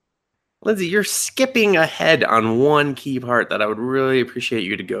 Lindsay, you're skipping ahead on one key part that I would really appreciate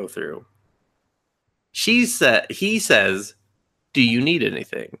you to go through. He says, do you need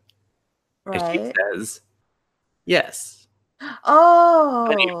anything? Right. And she says, yes. Oh.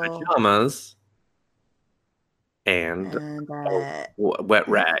 I need pajamas and a wet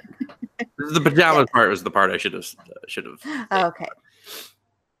rag. The pajamas part was the part I should have. Okay.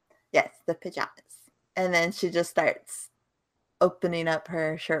 Yes, the pajamas. And then she just starts opening up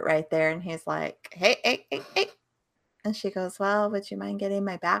her shirt right there, and he's like, hey. And she goes, well, would you mind getting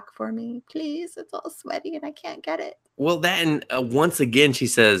my back for me, please? It's all sweaty and I can't get it. Well, then once again, she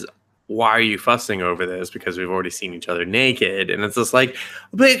says, why are you fussing over this? Because we've already seen each other naked. And it's just like,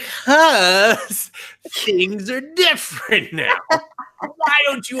 because things are different now. Why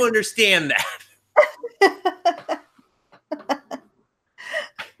don't you understand that?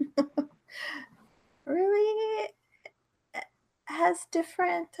 Really has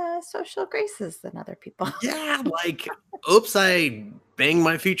different social graces than other people. Yeah, like, oops, I banged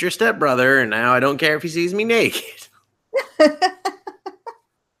my future stepbrother, and now I don't care if he sees me naked.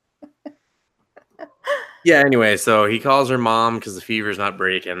 Yeah, anyway, so he calls her mom because the fever's not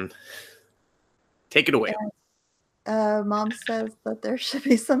breaking. Take it away. Mom says that there should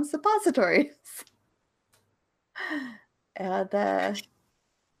be some suppositories. And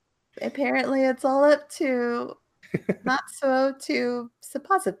apparently it's all up to Natsuo to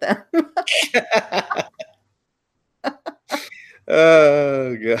supposit them.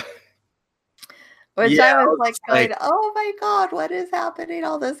 Oh, God. Which I was like going, oh my God, what is happening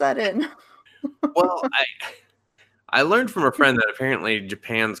all of a sudden? Well, I learned from a friend that apparently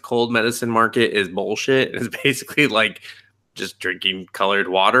Japan's cold medicine market is bullshit. It's basically like just drinking colored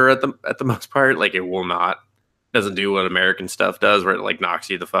water at the most part. Like it doesn't do what American stuff does, where it like knocks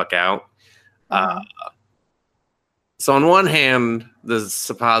you the fuck out. So on one hand, the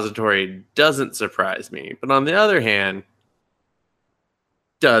suppository doesn't surprise me, but on the other hand,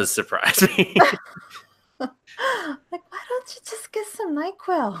 does surprise me. Like, why don't you just get some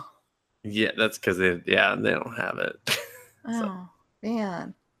NyQuil? Yeah, that's because they don't have it. Oh,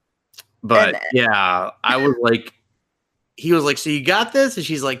 man. But I was like, he was like, so you got this? And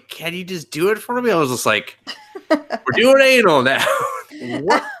she's like, can you just do it for me? I was just like, we're doing anal now.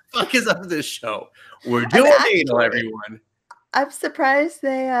 What the fuck is up with this show? We're doing anal, everyone. I'm surprised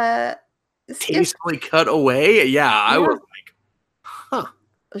they tastefully cut away. Yeah, I was like, huh.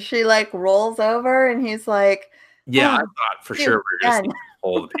 She like rolls over and he's like, yeah, I thought for sure we were just going to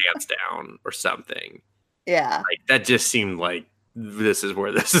pull the pants down or something. Yeah. Like that just seemed like this is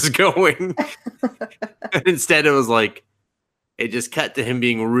where this is going. And instead it was like, it just cut to him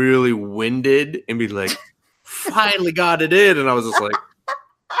being really winded and be like, finally got it in. And I was just like,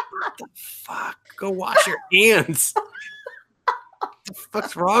 what the fuck? Go wash your hands. What the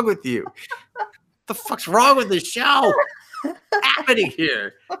fuck's wrong with you? What the fuck's wrong with this show? What's happening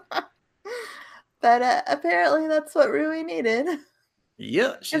here? But apparently that's what Rui needed.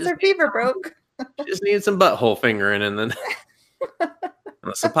 Yeah. Because her fever broke. She just needs some butthole fingering and then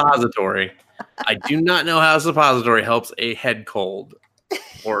a suppository. I do not know how a suppository helps a head cold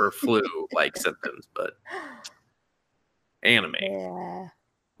or flu-like symptoms, but anime. Yeah.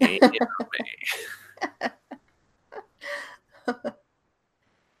 Anime.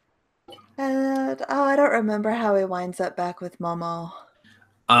 And I don't remember how he winds up back with Momo.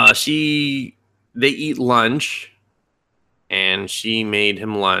 They eat lunch, and she made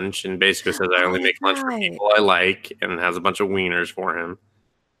him lunch, and basically says, "I Oh, only make that's lunch for right. people I like," and has a bunch of wieners for him.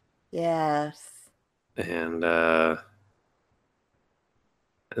 Yes. And then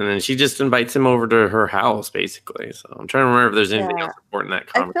she just invites him over to her house, basically. So I'm trying to remember if there's anything Yeah. else important in that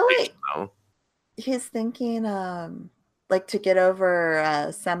I feel conversation, like though. he's thinking, like to get over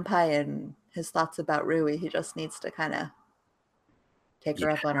Senpai and his thoughts about Rui, he just needs to kind of take Yeah.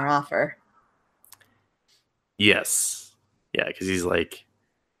 her up on her offer. Yes. Yeah, because he's like,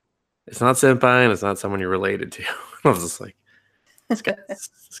 it's not senpai and it's not someone you're related to. I was just like, this guy's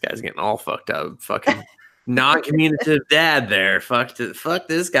getting all fucked up. Fucking non-communicative dad there. Fuck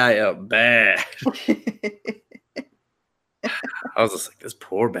this guy up bad. I was just like, this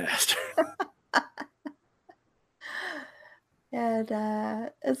poor bastard. And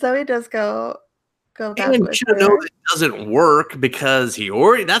so he does go back And you with should know her. that it doesn't work because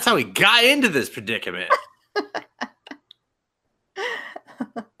that's how he got into this predicament.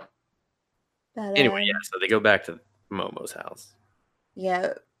 But, Anyway, yeah, so they go back to Momo's house.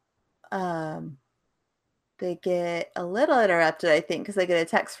 yeah, they get a little interrupted, I think, because they get a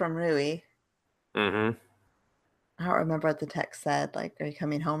text from Rui. Mm-hmm. I don't remember what the text said. Like, are you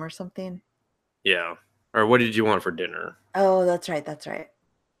coming home or something? Yeah. Or what did you want for dinner? Oh, that's right. That's right.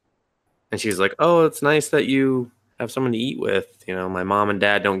 And she's like, oh, it's nice that you have someone to eat with. You know, my mom and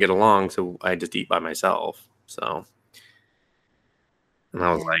dad don't get along, so I just eat by myself. So, and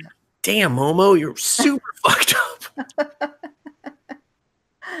I was Yeah. like, damn, Momo, you're super fucked up. Mom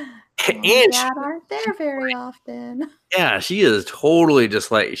and And Dad aren't there very often. yeah, she is totally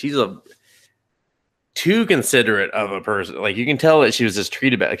just like, she's too considerate of a person. Like, you can tell that she was just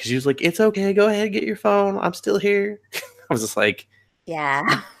treated bad because she was like, it's okay, go ahead, get your phone. I'm still here. I was just like,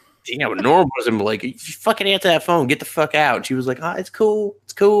 Yeah. damn, a normal person would be like, you fucking answer that phone, get the fuck out. And she was like, oh, it's cool.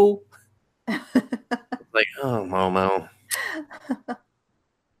 It's cool. Like, oh, Momo.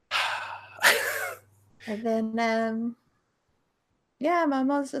 And then, yeah,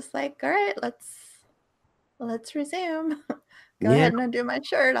 Momo's just like, all right, let's resume. Go Yeah. ahead and undo my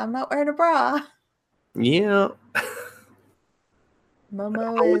shirt. I'm not wearing a bra. Yeah.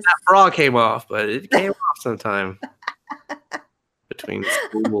 Momo When is that bra came off, but it came off sometime between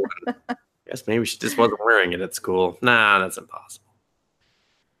school and I guess maybe she just wasn't wearing it at school. Nah, that's impossible.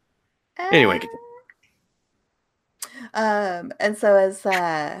 Anyway, and so as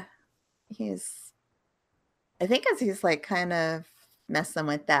he's I think as he's like kind of messing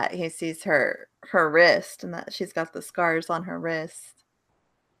with that, he sees her wrist and that she's got the scars on her wrist,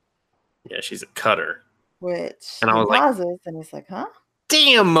 yeah, she's a cutter. which And I he was like, pauses and he's like, huh?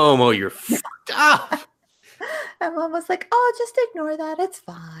 damn, Momo, you're fucked up. And Mom was like, oh, just ignore that. It's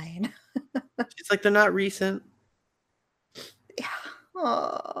fine. She's like, they're not recent. Yeah.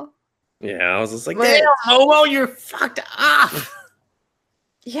 Oh. Yeah, I was just like, But damn, Momo, you're fucked up.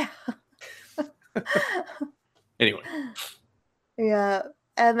 yeah. Anyway. Yeah.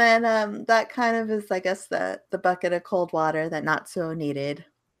 And then that kind of is, I guess, the bucket of cold water that not so needed.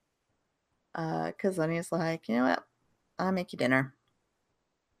 Because then he's like, you know what? I'll make you dinner.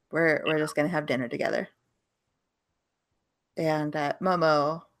 We're just gonna have dinner together. And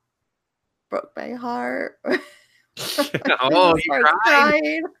Momo broke my heart. I Oh, just you like cried?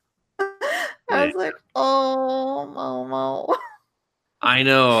 cried. I Yeah. was like, oh, Momo. I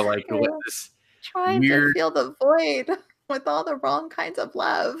know, like what Yeah. this Trying to weird. fill the void with all the wrong kinds of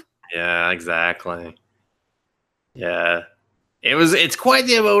love. Yeah, exactly. Yeah. It's quite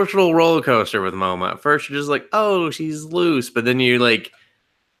the emotional roller coaster with Momo. At first you're just like, oh, she's loose, but then you like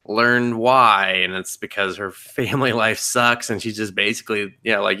learn why, and it's because her family life sucks and she's just basically,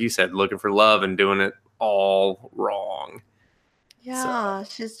 yeah, like you said, looking for love and doing it all wrong. So Yeah,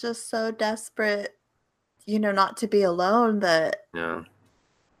 she's just so desperate, not to be alone that yeah.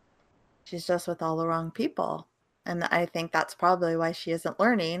 she's just with all the wrong people. And I think that's probably why she isn't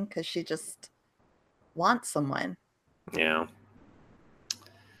learning, because she just wants someone. Yeah.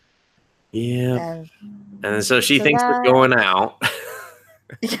 Yeah. And And then so she so thinks they're that, going out.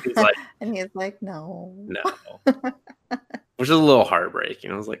 He's like, and he's like, no. no. Which is a little heartbreaking.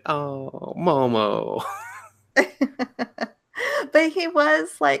 I was like, oh, Momo. But he was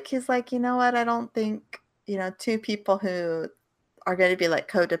like, he's like, you know what? I don't think, two people who are going to be like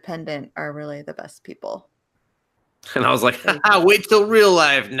codependent are really the best people. And I was like, wait till real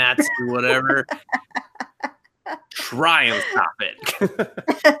life, Nazi, whatever. Try and stop it.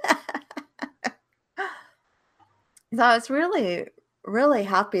 So I was really, really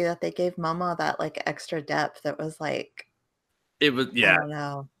happy that they gave Momo that like extra depth. That was like, it was, yeah, I don't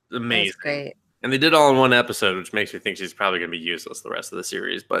know, amazing. it was great. And they did all in one episode, which makes me think she's probably going to be useless the rest of the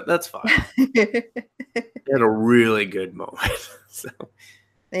series, but that's fine. They had a really good moment. So.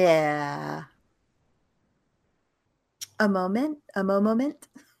 Yeah. A moment. A moment.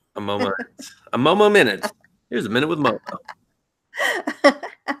 A moment. A Momo minute. Here's a minute with Momo.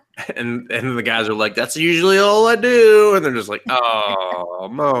 And the guys are like, that's usually all I do. And they're just like, oh,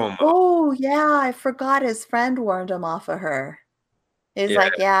 Momo. Oh, yeah. I forgot his friend warned him off of her. He's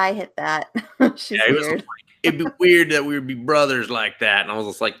like, yeah, I hit that. She's weird. Like, it'd be weird that we would be brothers like that. And I was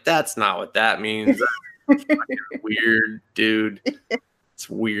just like, that's not what that means. That's weird, dude. It's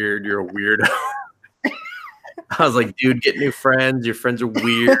weird. You're a weirdo. I was like, dude, get new friends. Your friends are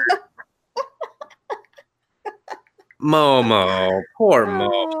weird. Momo. Poor Momo.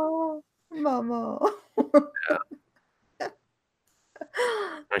 Oh, Momo. Yeah.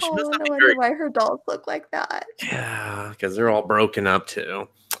 Oh, no wonder why her dolls look like that. Yeah, because they're all broken up too.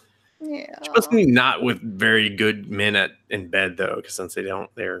 Yeah. She must be not with very good men in bed though, because since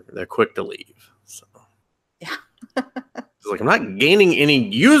they're quick to leave. So yeah. It's like, I'm not gaining any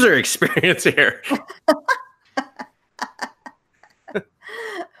user experience here.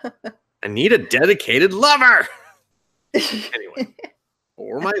 I need a dedicated lover. Anyway,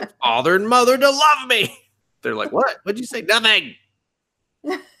 or my father and mother to love me. They're like, what? What'd you say? Nothing.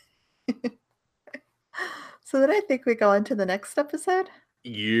 So then I think we go on to the next episode.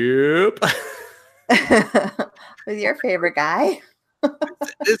 Yep. With your favorite guy.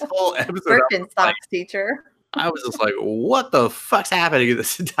 This whole episode, Birkenstocks teacher. I was just like, what the fuck's happening in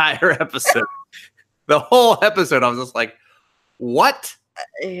this entire episode? The whole episode, I was just like, what?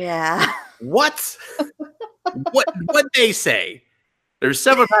 Yeah. What? What they say? There's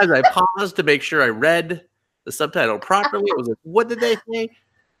several times I paused to make sure I read the subtitle properly. I was like, what did they say?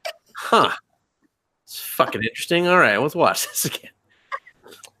 Huh. It's fucking interesting. All right, let's watch this again.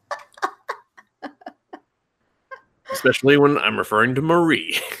 Especially when I'm referring to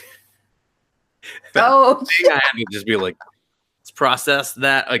Marie. Oh, I had to just be like, let's process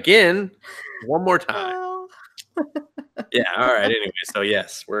that again one more time. Oh. Yeah, all right. Anyway, so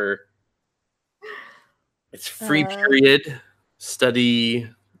yes, it's free period. Study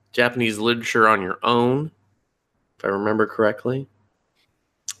Japanese literature on your own, if I remember correctly.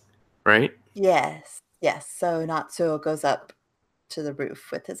 Right? Yes. So Natsuo goes up to the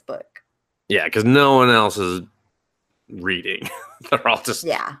roof with his book. Yeah, because no one else is reading. They're all just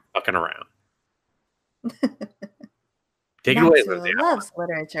fucking around. Take it away, Lindsay. Loves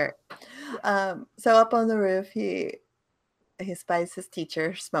literature. So up on the roof, he spies his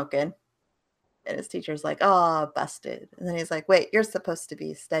teacher smoking. And his teacher's like, oh, busted. And then he's like, wait, you're supposed to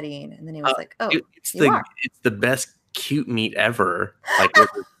be studying. And then he was like, oh, it's the best cute meat ever. Like,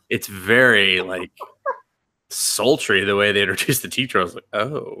 it's very, like, sultry the way they introduced the teacher. I was like,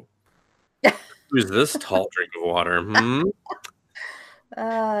 oh. Who's this tall drink of water?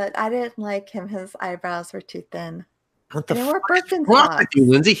 I didn't like him. His eyebrows were too thin. What the fuck is wrong with you,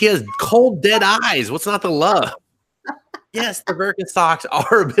 Lindsay? He has cold, dead eyes. What's not to love? Yes, the Birkenstocks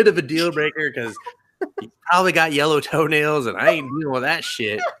are a bit of a deal breaker because he probably got yellow toenails, and I ain't dealing with that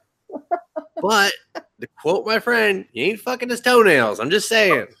shit. But to quote my friend, you ain't fucking his toenails. I'm just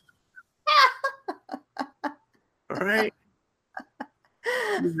saying. All right.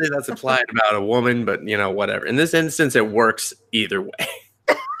 Usually that's applied about a woman, but you know, whatever. In this instance, it works either way.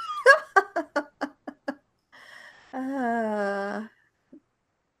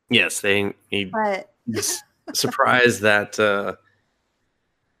 Yes, he's surprised that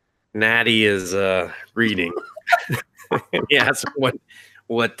Natty is reading. He asks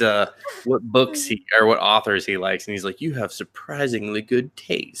what books or what authors he likes, and he's like, "You have surprisingly good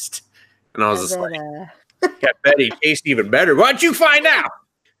taste." And I was just like, "Yeah, Betty tastes even better. Why don't you find out?"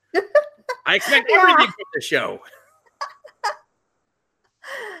 I expect everything from the show.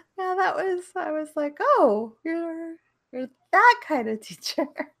 Yeah, I was like, oh, you're that kind of teacher.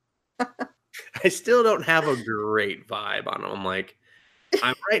 I still don't have a great vibe on him. I'm like,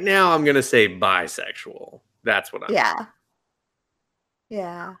 right now I'm gonna say bisexual. That's what I'm.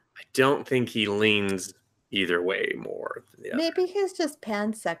 Yeah. I don't think he leans either way more than the other. Maybe he's just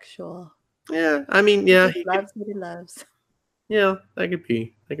pansexual. Yeah, I mean, yeah, he loves what he loves. Yeah, that could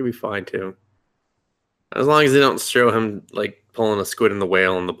be fine too. As long as they don't show him like pulling a squid and the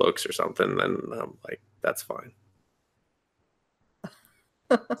whale in the books or something, then like that's fine.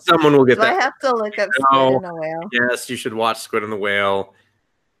 Someone will get Do I that. have to look up Squid No. and the Whale? Yes, you should watch Squid and the Whale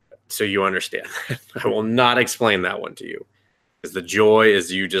so you understand. I will not explain that one to you because the joy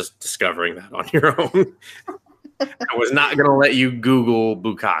is you just discovering that on your own. I was not going to let you Google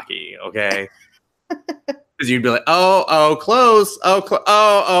bukkake, okay? Because you'd be like, oh, close.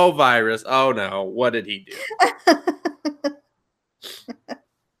 Oh, virus. Oh, no. What did he do?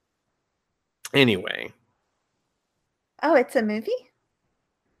 Anyway. Oh, it's a movie?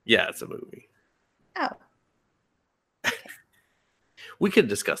 Yeah, it's a movie. Oh. We could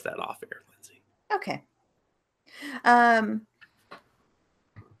discuss that off air, Lindsay. Okay.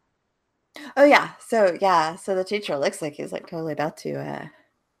 Oh yeah. So the teacher looks like he's like totally about to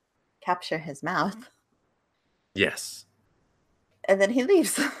capture his mouth. Yes. And then he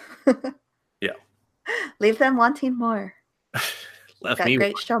leaves. Yeah. Leave them wanting more. Left Got me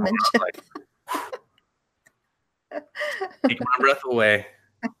great showmanship. Take my breath away.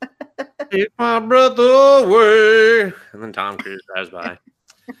 Take my breath away. And then Tom Cruise drives by.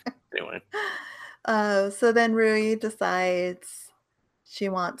 Anyway. So then Rui decides she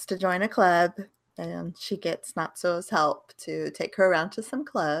wants to join a club, and she gets Natsuo's help to take her around to some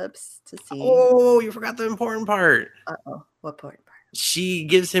clubs to see. Oh, you forgot the important part. Uh-oh. What important part? She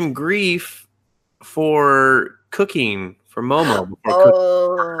gives him grief for cooking for Momo before cooking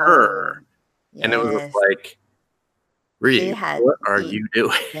for her. Yes. And it was just like, Rui, what are you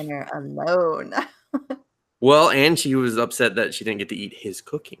doing? Dinner alone. Well, and she was upset that she didn't get to eat his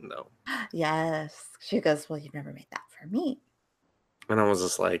cooking, though. Yes. She goes, well, you've never made that for me. And I was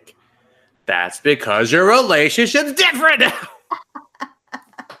just like, that's because your relationship's different.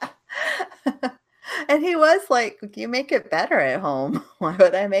 And he was like, you make it better at home. Why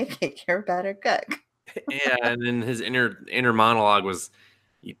would I make it? You're a better cook. Yeah, and then his inner monologue was,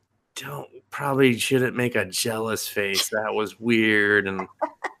 you probably shouldn't make a jealous face. That was weird. And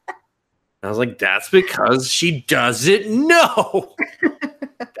I was like, that's because she doesn't know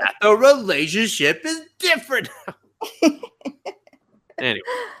that the relationship is different. Anyway.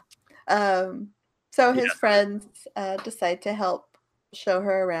 So his friends decide to help show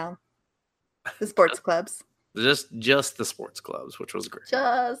her around the sports clubs. Just the sports clubs, which was great.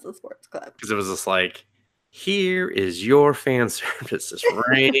 Just the sports club. Because it was just like, here is your fan service. It's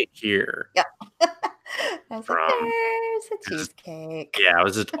right here. Yeah. I was like, there's a cheesecake. Yeah, it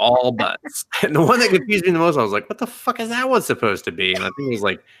was just all butts. And the one that confused me the most, I was like, what the fuck is that one supposed to be? And I think it was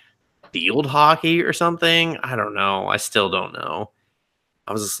like field hockey or something. I don't know. I still don't know.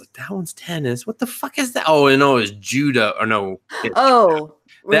 I was just like, that one's tennis. What the fuck is that? Oh, no, it was judo. Or no. Oh,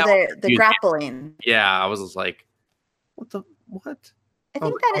 the grappling. Yeah, I was just like, what? I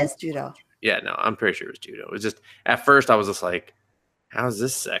think that is judo. Yeah, no, I'm pretty sure it was judo. It was just, at first I was just like, how is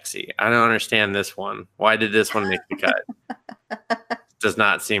this sexy? I don't understand this one. Why did this one make the cut? Does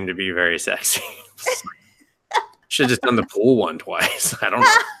not seem to be very sexy. Should have just done the pool one twice. I don't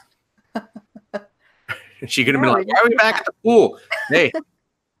know. She could have been like, why are we back at the pool? Hey,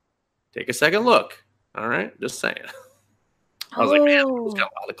 take a second look. All right, just saying. I was like, man, he's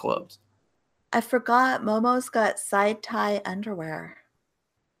got a lot of clubs. I forgot Momo's got side tie underwear.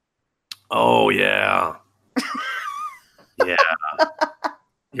 Oh, yeah. Yeah.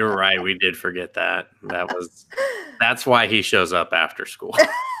 You're right. We did forget that. That's why he shows up after school.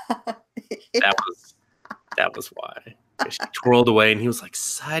 Yeah. That was why. She twirled away and he was like,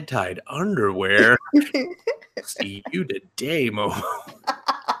 side-tied underwear. See you today, Momo.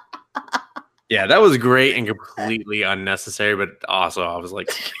 Yeah, that was great and completely unnecessary, but also I was like,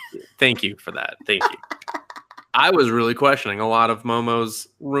 thank you for that. Thank you. I was really questioning a lot of Momo's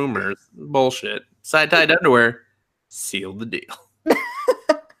rumors. Bullshit. Side-tied underwear sealed the deal.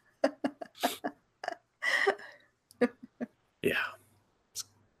 Yeah.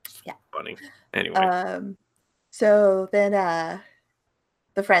 Yeah. Funny. Anyway. So then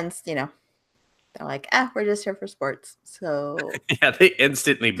the friends, they're like, we're just here for sports. So yeah, they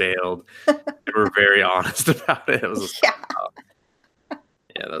instantly bailed. They were very honest about it. It was just yeah,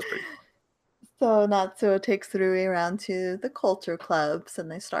 that was pretty fun. So Natsuo takes Rui around to the culture clubs,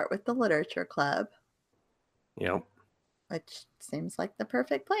 and they start with the literature club. Yep. Which seems like the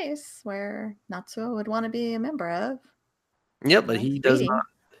perfect place where Natsuo would want to be a member of. Yep, but he does not.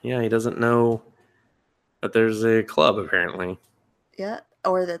 Yeah, he doesn't know that there's a club, apparently. Yeah,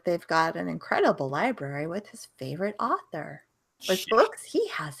 or that they've got an incredible library with his favorite author, with books he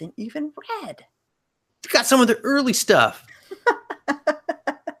hasn't even read. He's got some of the early stuff.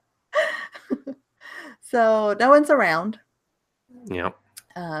 So no one's around. Yep.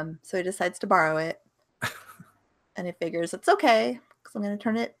 So he decides to borrow it. And he figures it's okay because I'm going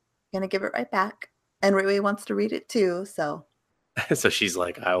to give it right back. And Rui wants to read it too, so So she's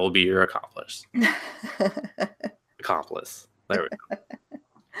like, I will be your accomplice. Accomplice. There we go.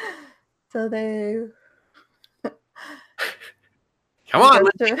 So they Come on,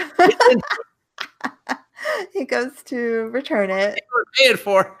 he goes to return it. pay it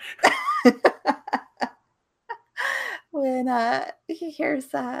for. When he hears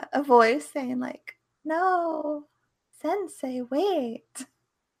a voice saying like, "No, Sensei, wait."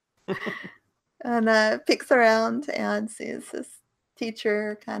 And peeks around and sees his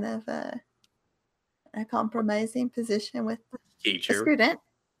teacher kind of a compromising position with a Teacher. student.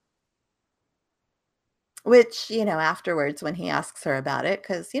 Which, afterwards when he asks her about it,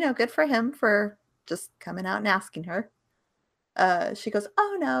 because, good for him for just coming out and asking her. She goes,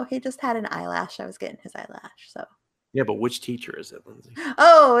 "Oh no, he just had an eyelash. I was getting his eyelash." So. Yeah, but which teacher is it, Lindsay?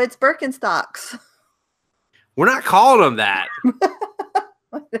 Oh, it's Birkenstocks. We're not calling them that.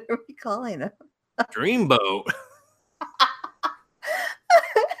 What are we calling them? Dreamboat.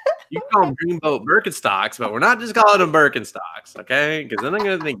 You call them Dreamboat Birkenstocks, but we're not just calling them Birkenstocks, okay? Because then I'm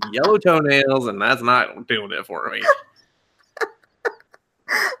going to think yellow toenails, and that's not doing it for me.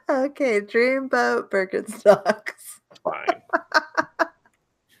 Okay, Dreamboat Birkenstocks. Fine.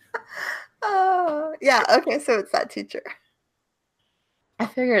 Oh, yeah. Okay, so it's that teacher. I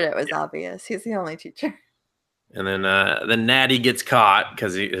figured it was obvious. He's the only teacher. And then Natty gets caught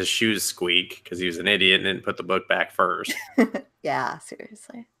because his shoes squeak because he was an idiot and didn't put the book back first. Yeah,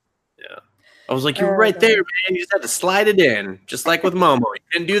 seriously. Yeah. I was like, you're right there, man. You just had to slide it in. Just like with Momo. You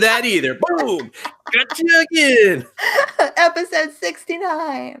didn't do that either. Boom. Got you again. Episode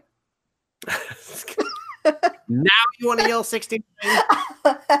 69. Now you want to yell 69?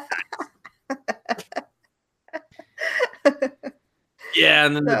 Yeah,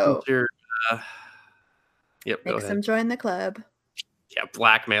 and then the teacher makes him join the club. Yeah,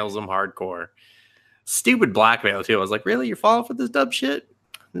 blackmails him hardcore. Stupid blackmail, too. I was like, really? You're falling for this dumb shit?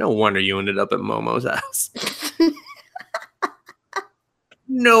 No wonder you ended up at Momo's house.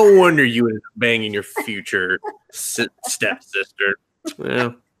 No wonder you ended up banging your future stepsister.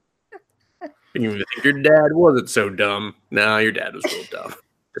 Well, I didn't even think your dad wasn't so dumb. No, your dad was real dumb.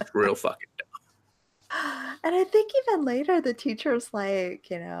 Just real fucking dumb. And I think even later the teacher's like,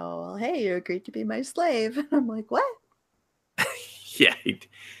 well, hey, you agreed to be my slave. And I'm like, what? Yeah, he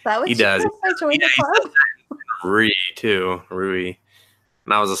does. I joined the club. Rui, too. Rui.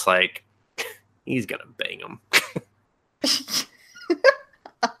 And I was just like, he's going to bang him.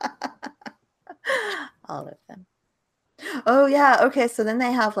 All of them. Oh, yeah. Okay, so then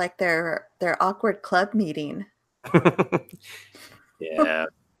they have like their awkward club meeting. Yeah.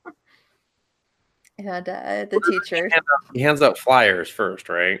 And the teacher. He hands out flyers first,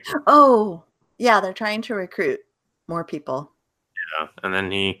 right? Oh, yeah. They're trying to recruit more people. Yeah. And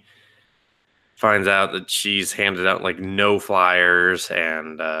then he finds out that she's handed out like no flyers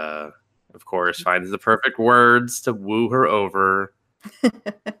and, of course, finds the perfect words to woo her over.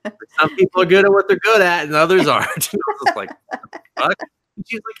 Some people are good at what they're good at and others aren't. I was like, fuck? And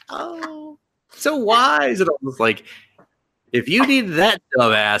she's like, oh, so wise. And I was like, if you need that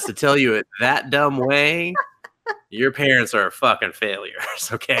dumbass to tell you it that dumb way, your parents are fucking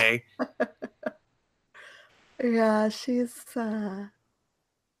failures, okay? Yeah, she's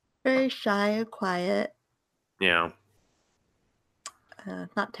very shy and quiet. Yeah.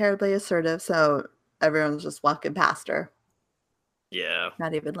 Not terribly assertive, so everyone's just walking past her. Yeah.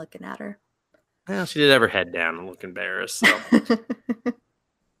 Not even looking at her. Well, she did have her head down and look embarrassed, so.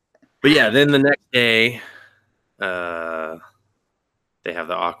 But yeah, then the next day, they have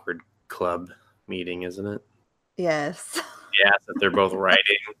the awkward club meeting, isn't it? Yes. Yeah, that they're both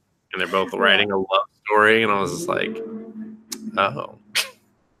writing, and they're both writing a love story, and I was just like, oh,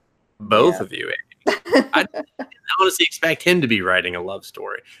 both of you. I didn't honestly expect him to be writing a love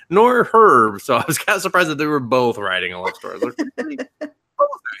story, nor her, so I was kind of surprised that they were both writing a love story. I was like, really? Both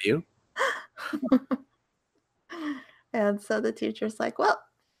of you. And so the teacher's like, well,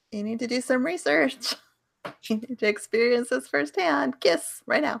 you need to do some research. You need to experience this firsthand. Kiss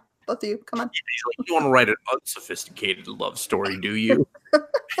right now. Both of you. Come on. He's like, you want to write an unsophisticated love story, do you?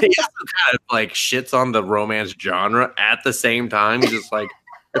 He also kind of like shits on the romance genre at the same time. He's just like,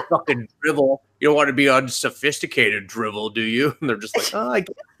 the fucking drivel. You don't want to be unsophisticated drivel, do you? And they're just like, oh, I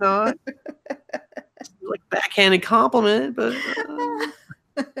guess not. Like backhanded compliment, but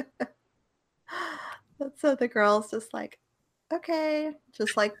So the girl's just like, okay,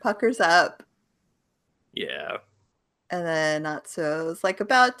 just like puckers up. Yeah. And then Natsuo's like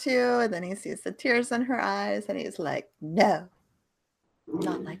about to, and then he sees the tears in her eyes, and he's like, no,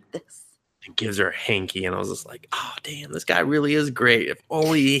 not like this. and gives her a hanky, and I was just like, oh damn, this guy really is great. If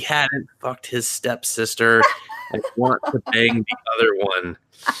only he hadn't fucked his stepsister and want to bang the other one.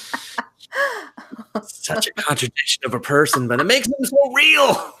 Such a contradiction of a person, but it makes him so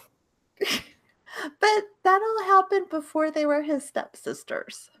real. But that all happened before they were his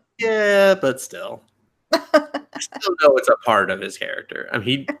stepsisters. Yeah, but still. I still know it's a part of his character. I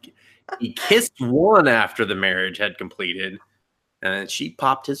mean, he kissed one after the marriage had completed, and she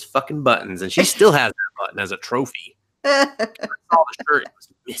popped his fucking buttons, and she still has that button as a trophy. I saw the shirt was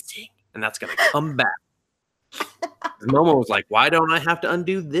missing, and that's gonna come back. Momo was like, "Why don't I have to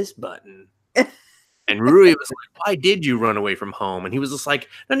undo this button?" And Rui was like, "Why did you run away from home?" And he was just like,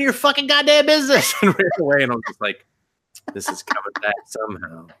 "None of your fucking goddamn business," and ran away. And I was just like, "This is coming back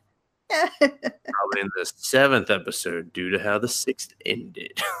somehow." Probably in the 7th episode, due to how the 6th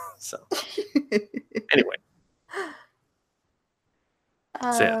ended. So, anyway.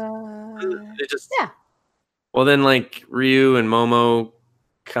 It just, yeah. Well, then, like, Ryu and Momo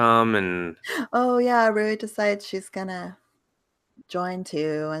come and... Oh, yeah, Rui decides she's gonna join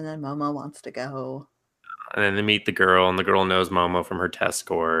too, and then Momo wants to go. And then they meet the girl, and the girl knows Momo from her test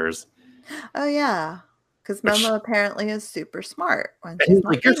scores. Oh, yeah. Because Momo apparently is super smart when she's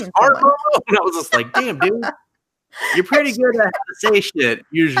not like, "You're dating smart, someone. Momo?" And I was just like, damn, dude. You're pretty good at how to say shit,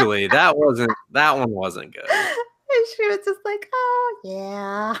 usually. That one wasn't good. And she was just like, oh,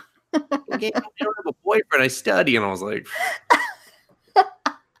 yeah. Like, I don't have a boyfriend, I study. And I was like... I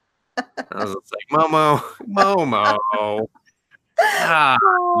was just like, Momo. Oh, Momo.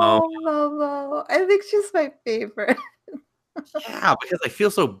 I think she's my favorite. Yeah, because I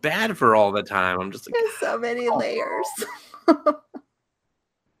feel so bad for her all the time. I'm just like... There's so many layers.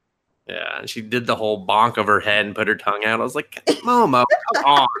 Yeah, and she did the whole bonk of her head and put her tongue out. I was like, Momo, come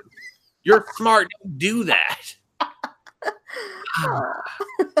on. You're smart. Don't do that.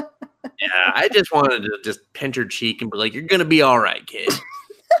 Yeah, I just wanted to just pinch her cheek and be like, you're going to be all right, kid.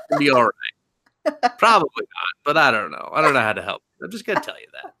 You'll be all right. Probably not, but I don't know. I don't know how to help you. I'm just going to tell you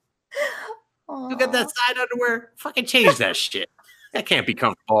that. You got that side underwear? Fucking change that shit. That can't be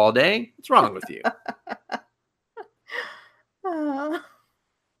comfortable all day. What's wrong with you?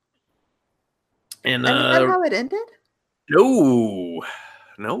 And is that how it ended? No.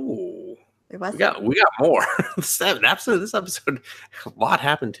 It wasn't? We got more. This episode, a lot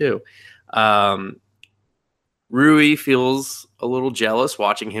happened too. Rui feels a little jealous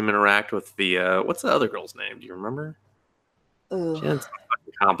watching him interact with the what's the other girl's name? Do you remember? Ooh. She had some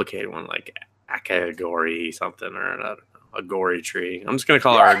fucking complicated one, like Akagori something, or I don't know, a gory tree. I'm just gonna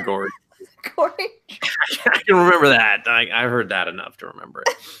call her a gory. Gory. I can remember that. I heard that enough to remember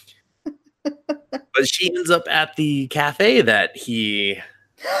it. But she ends up at the cafe that he...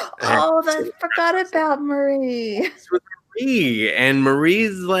 Oh, I forgot about Marie. With Marie. And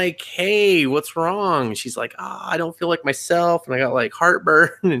Marie's like, hey, what's wrong? She's like, I don't feel like myself. And I got like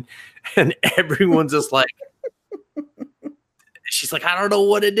heartburn. And everyone's just like, she's like, I don't know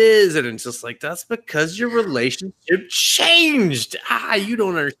what it is. And it's just like, that's because your relationship changed. You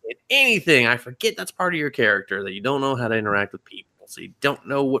don't understand anything. I forget that's part of your character, that you don't know how to interact with people. So you don't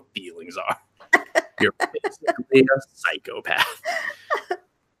know what feelings are. You're basically a psychopath.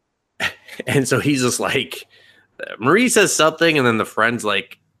 And so he's just like, Marie says something, and then the friend's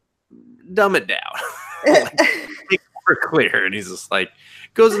like, dumb it down. Like, make it more clear. And he's just like,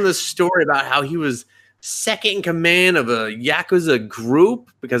 goes in this story about how he was second in command of a Yakuza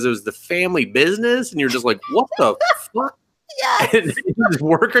group because it was the family business. And you're just like, what the fuck? Yes. And his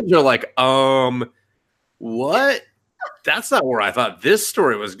workers are like, what? That's not where I thought this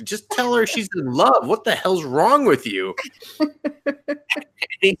story was. Just tell her she's in love. What the hell's wrong with you? And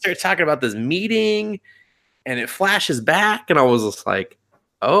he starts talking about this meeting, and it flashes back, and I was just like,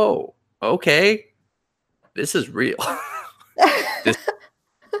 oh, okay. This is real.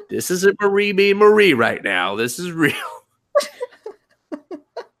 This isn't Marie being Marie right now. This is real.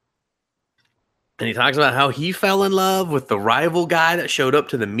 And he talks about how he fell in love with the rival guy that showed up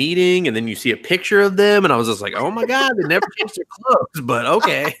to the meeting. And then you see a picture of them. And I was just like, oh my God, they never changed their clothes. But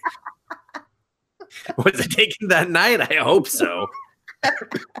okay. Was it taken that night? I hope so.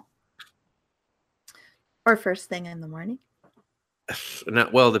 Or first thing in the morning?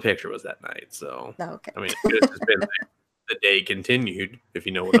 Well, the picture was that night. So, okay. I mean, it could have just been like, the day continued, if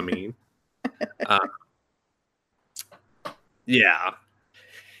you know what I mean. Yeah.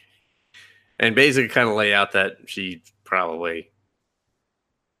 And basically kind of lay out that she probably...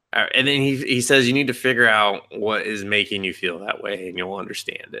 And then he says you need to figure out what is making you feel that way, and you'll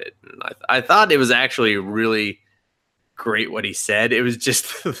understand it. And I thought it was actually really great what he said. It was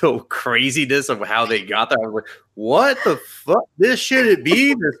just the craziness of how they got there. I was like, what the fuck? This shouldn't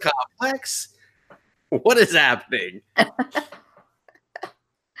be this complex. What is happening?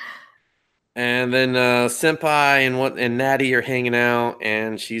 And then Senpai and Natty are hanging out,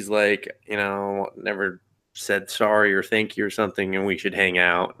 and she's like, never said sorry or thank you or something, and we should hang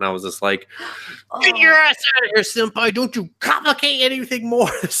out. And I was just like, get your ass out of here, Senpai. Don't you complicate anything more.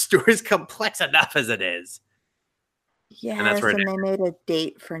 The story's complex enough as it is. Yes, and they made a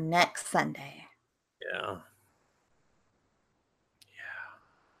date for next Sunday. Yeah.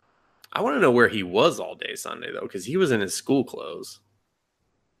 I want to know where he was all day Sunday, though, because he was in his school clothes.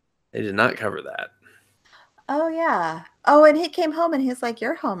 They did not cover that. Oh, yeah. Oh, and he came home and he's like,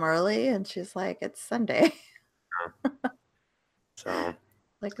 you're home early. And she's like, it's Sunday. So.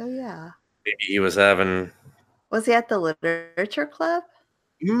 Like, oh, yeah. Maybe he was having... Was he at the literature club?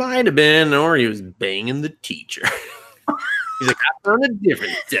 He might have been, or he was banging the teacher. He's like, I found a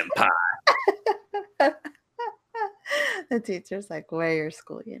different senpai. The teacher's like, wear your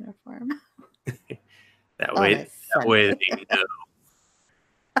school uniform. that way they know.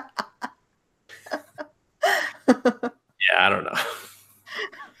 Yeah, I don't know.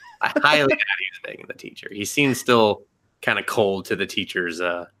 I highly doubt he was banging the teacher. He seems still kind of cold to the teacher's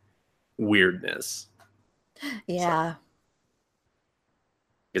weirdness. Yeah.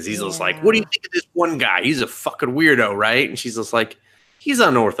 Because he's just like, what do you think of this one guy? He's a fucking weirdo, right? And she's just like, he's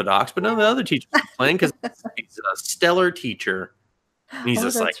unorthodox, but none of the other teachers are playing because he's a stellar teacher. And he's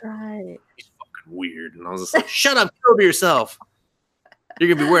just like, right. He's fucking weird. And I was just like, shut up, get over yourself. You're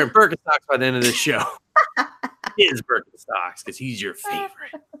going to be wearing Birkenstocks by the end of this show. His Birkenstocks, because he's your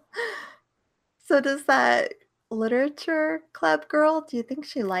favorite. So does that literature club girl, do you think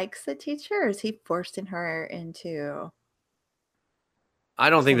she likes the teacher, or is he forcing her into... I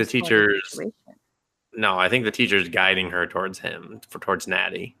don't think the teacher's... No, I think the teacher's guiding her towards him, towards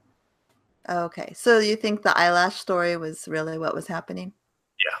Natty. Okay. So you think the eyelash story was really what was happening?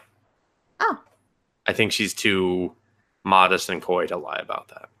 Yeah. Oh. I think she's too modest and coy to lie about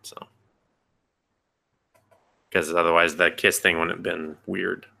that. So, because otherwise that kiss thing wouldn't have been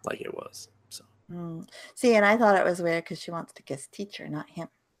weird like it was. So. See, and I thought it was weird because she wants to kiss teacher, not him.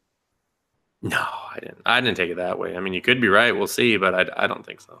 No, I didn't. I didn't take it that way. I mean, you could be right. We'll see, but I don't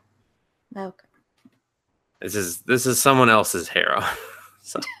think so. Okay. This is someone else's hero.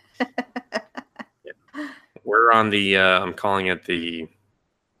 So, yeah. We're on the I'm calling it the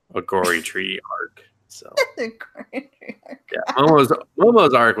Agori Tree arc. So yeah,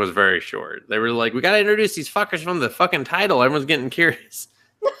 Momo's arc was very short. They were like, we gotta introduce these fuckers from the fucking title. Everyone's getting curious.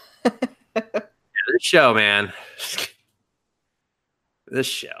 Yeah, this show, man. This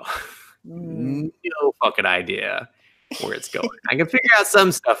show. No fucking idea where it's going. I can figure out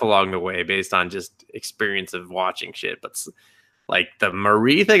some stuff along the way based on just experience of watching shit, but like the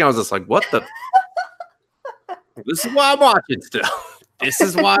Marie thing, I was just like, what the? This is why I'm watching still. This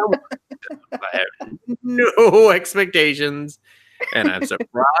is why I'm watching still. I have no expectations, and I'm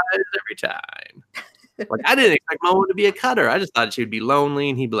surprised every time. Like, I didn't expect Momo to be a cutter. I just thought she would be lonely,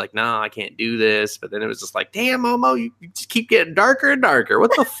 and he'd be like, no, I can't do this. But then it was just like, damn, Momo, you just keep getting darker and darker.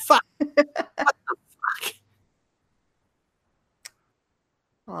 What the fuck? What the fuck?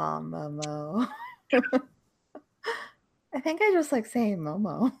 Oh, Momo. I think I just like saying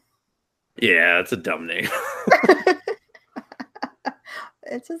Momo. Yeah, it's a dumb name.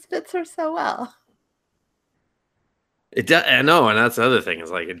 It just fits her so well. It does. I know, and that's the other thing is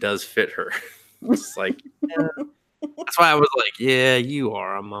like it does fit her. It's like that's why I was like, yeah, you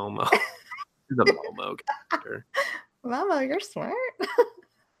are a Momo. You're the Momo character. Momo, you're smart.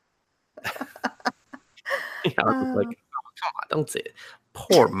 Yeah, I was like, oh, come on, don't say it.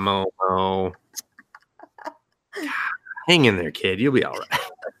 Poor Momo. God, hang in there, kid. You'll be all right.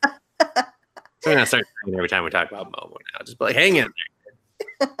 So I'm gonna start saying every time we talk about Momo now. Just be like, hang in there.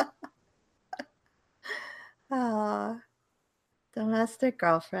 Domestic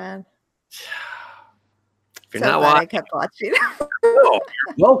girlfriend. If you're not watching, I kept watching. Oh,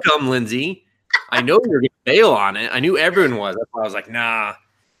 you're welcome, Lindsay. I know you're gonna bail on it. I knew everyone was. That's why I was like, nah,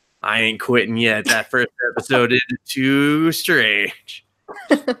 I ain't quitting yet. That first episode is too strange.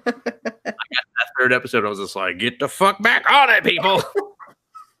 I got that third episode. I was just like, get the fuck back on it, people.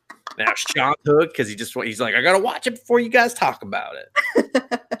 Now Sean's hooked because he's like, I gotta watch it before you guys talk about it.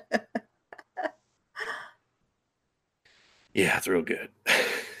 Yeah, it's real good.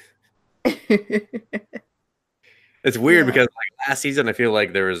 It's weird because like last season, I feel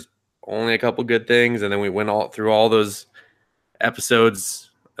like there was only a couple good things, and then we went through all those episodes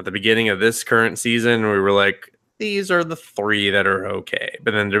at the beginning of this current season. And we were like, these are the 3 that are okay.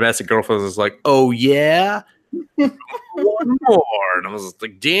 But then Domestic Girlfriend was like, oh yeah, one more. And I was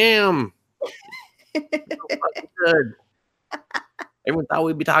like, damn. So good. Everyone thought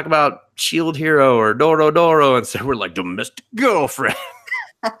we'd be talking about Shield Hero or Doro Doro, and so we're like domestic girlfriend.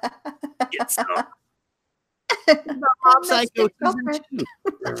 Get some. Mob Psycho season 2.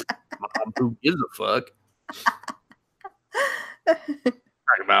 Mom, who gives a fuck?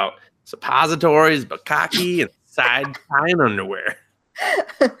 Talking about suppositories, bukkake, and side tying underwear.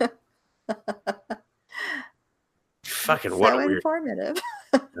 Fucking what so a weird. Informative.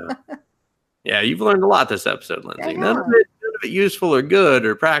 Yeah, you've learned a lot this episode, Lindsay. None of it useful or good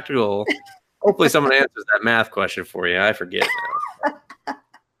or practical. Hopefully someone answers that math question for you. I forget now.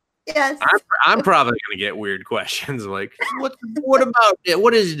 Yes. I'm probably going to get weird questions like, what about it?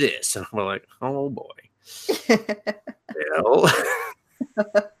 What is this? And I'm like, oh boy. Well.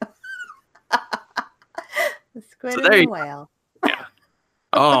 The squid and the whale. Yeah.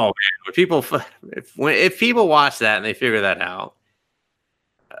 Oh man, if people watch that and they figure that out,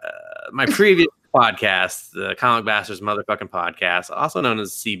 my previous podcast, the Comic Bastards Motherfucking Podcast, also known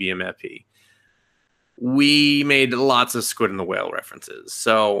as CBMFP, we made lots of Squid and the Whale references.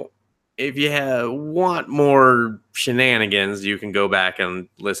 So if you want more shenanigans, you can go back and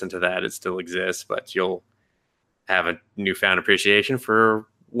listen to that. It still exists, but you'll have a newfound appreciation for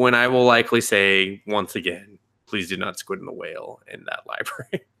when I will likely say once again, please do not squid in the whale in that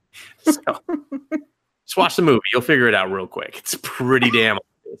library. So just watch the movie. You'll figure it out real quick. It's pretty damn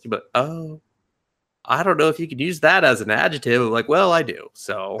obvious. But I don't know if you can use that as an adjective. Like, well, I do.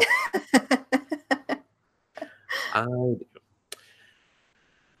 So I do.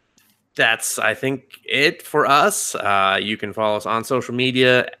 That's, I think, it for us. You can follow us on social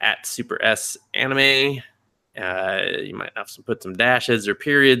media at Super S Anime. You might have to put some dashes or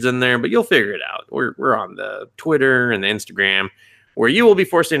periods in there, but you'll figure it out. We're on the Twitter and the Instagram, where you will be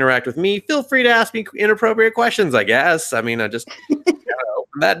forced to interact with me. Feel free to ask me inappropriate questions, I guess. I mean, I just gotta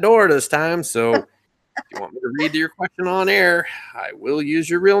open that door this time. So if you want me to read your question on air, I will use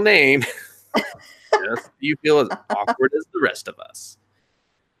your real name. Just so you feel as awkward as the rest of us.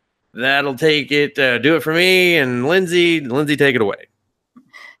 That'll take it. Do it for me and Lindsay. Lindsay, take it away.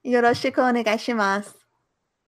 よろしくお願いします。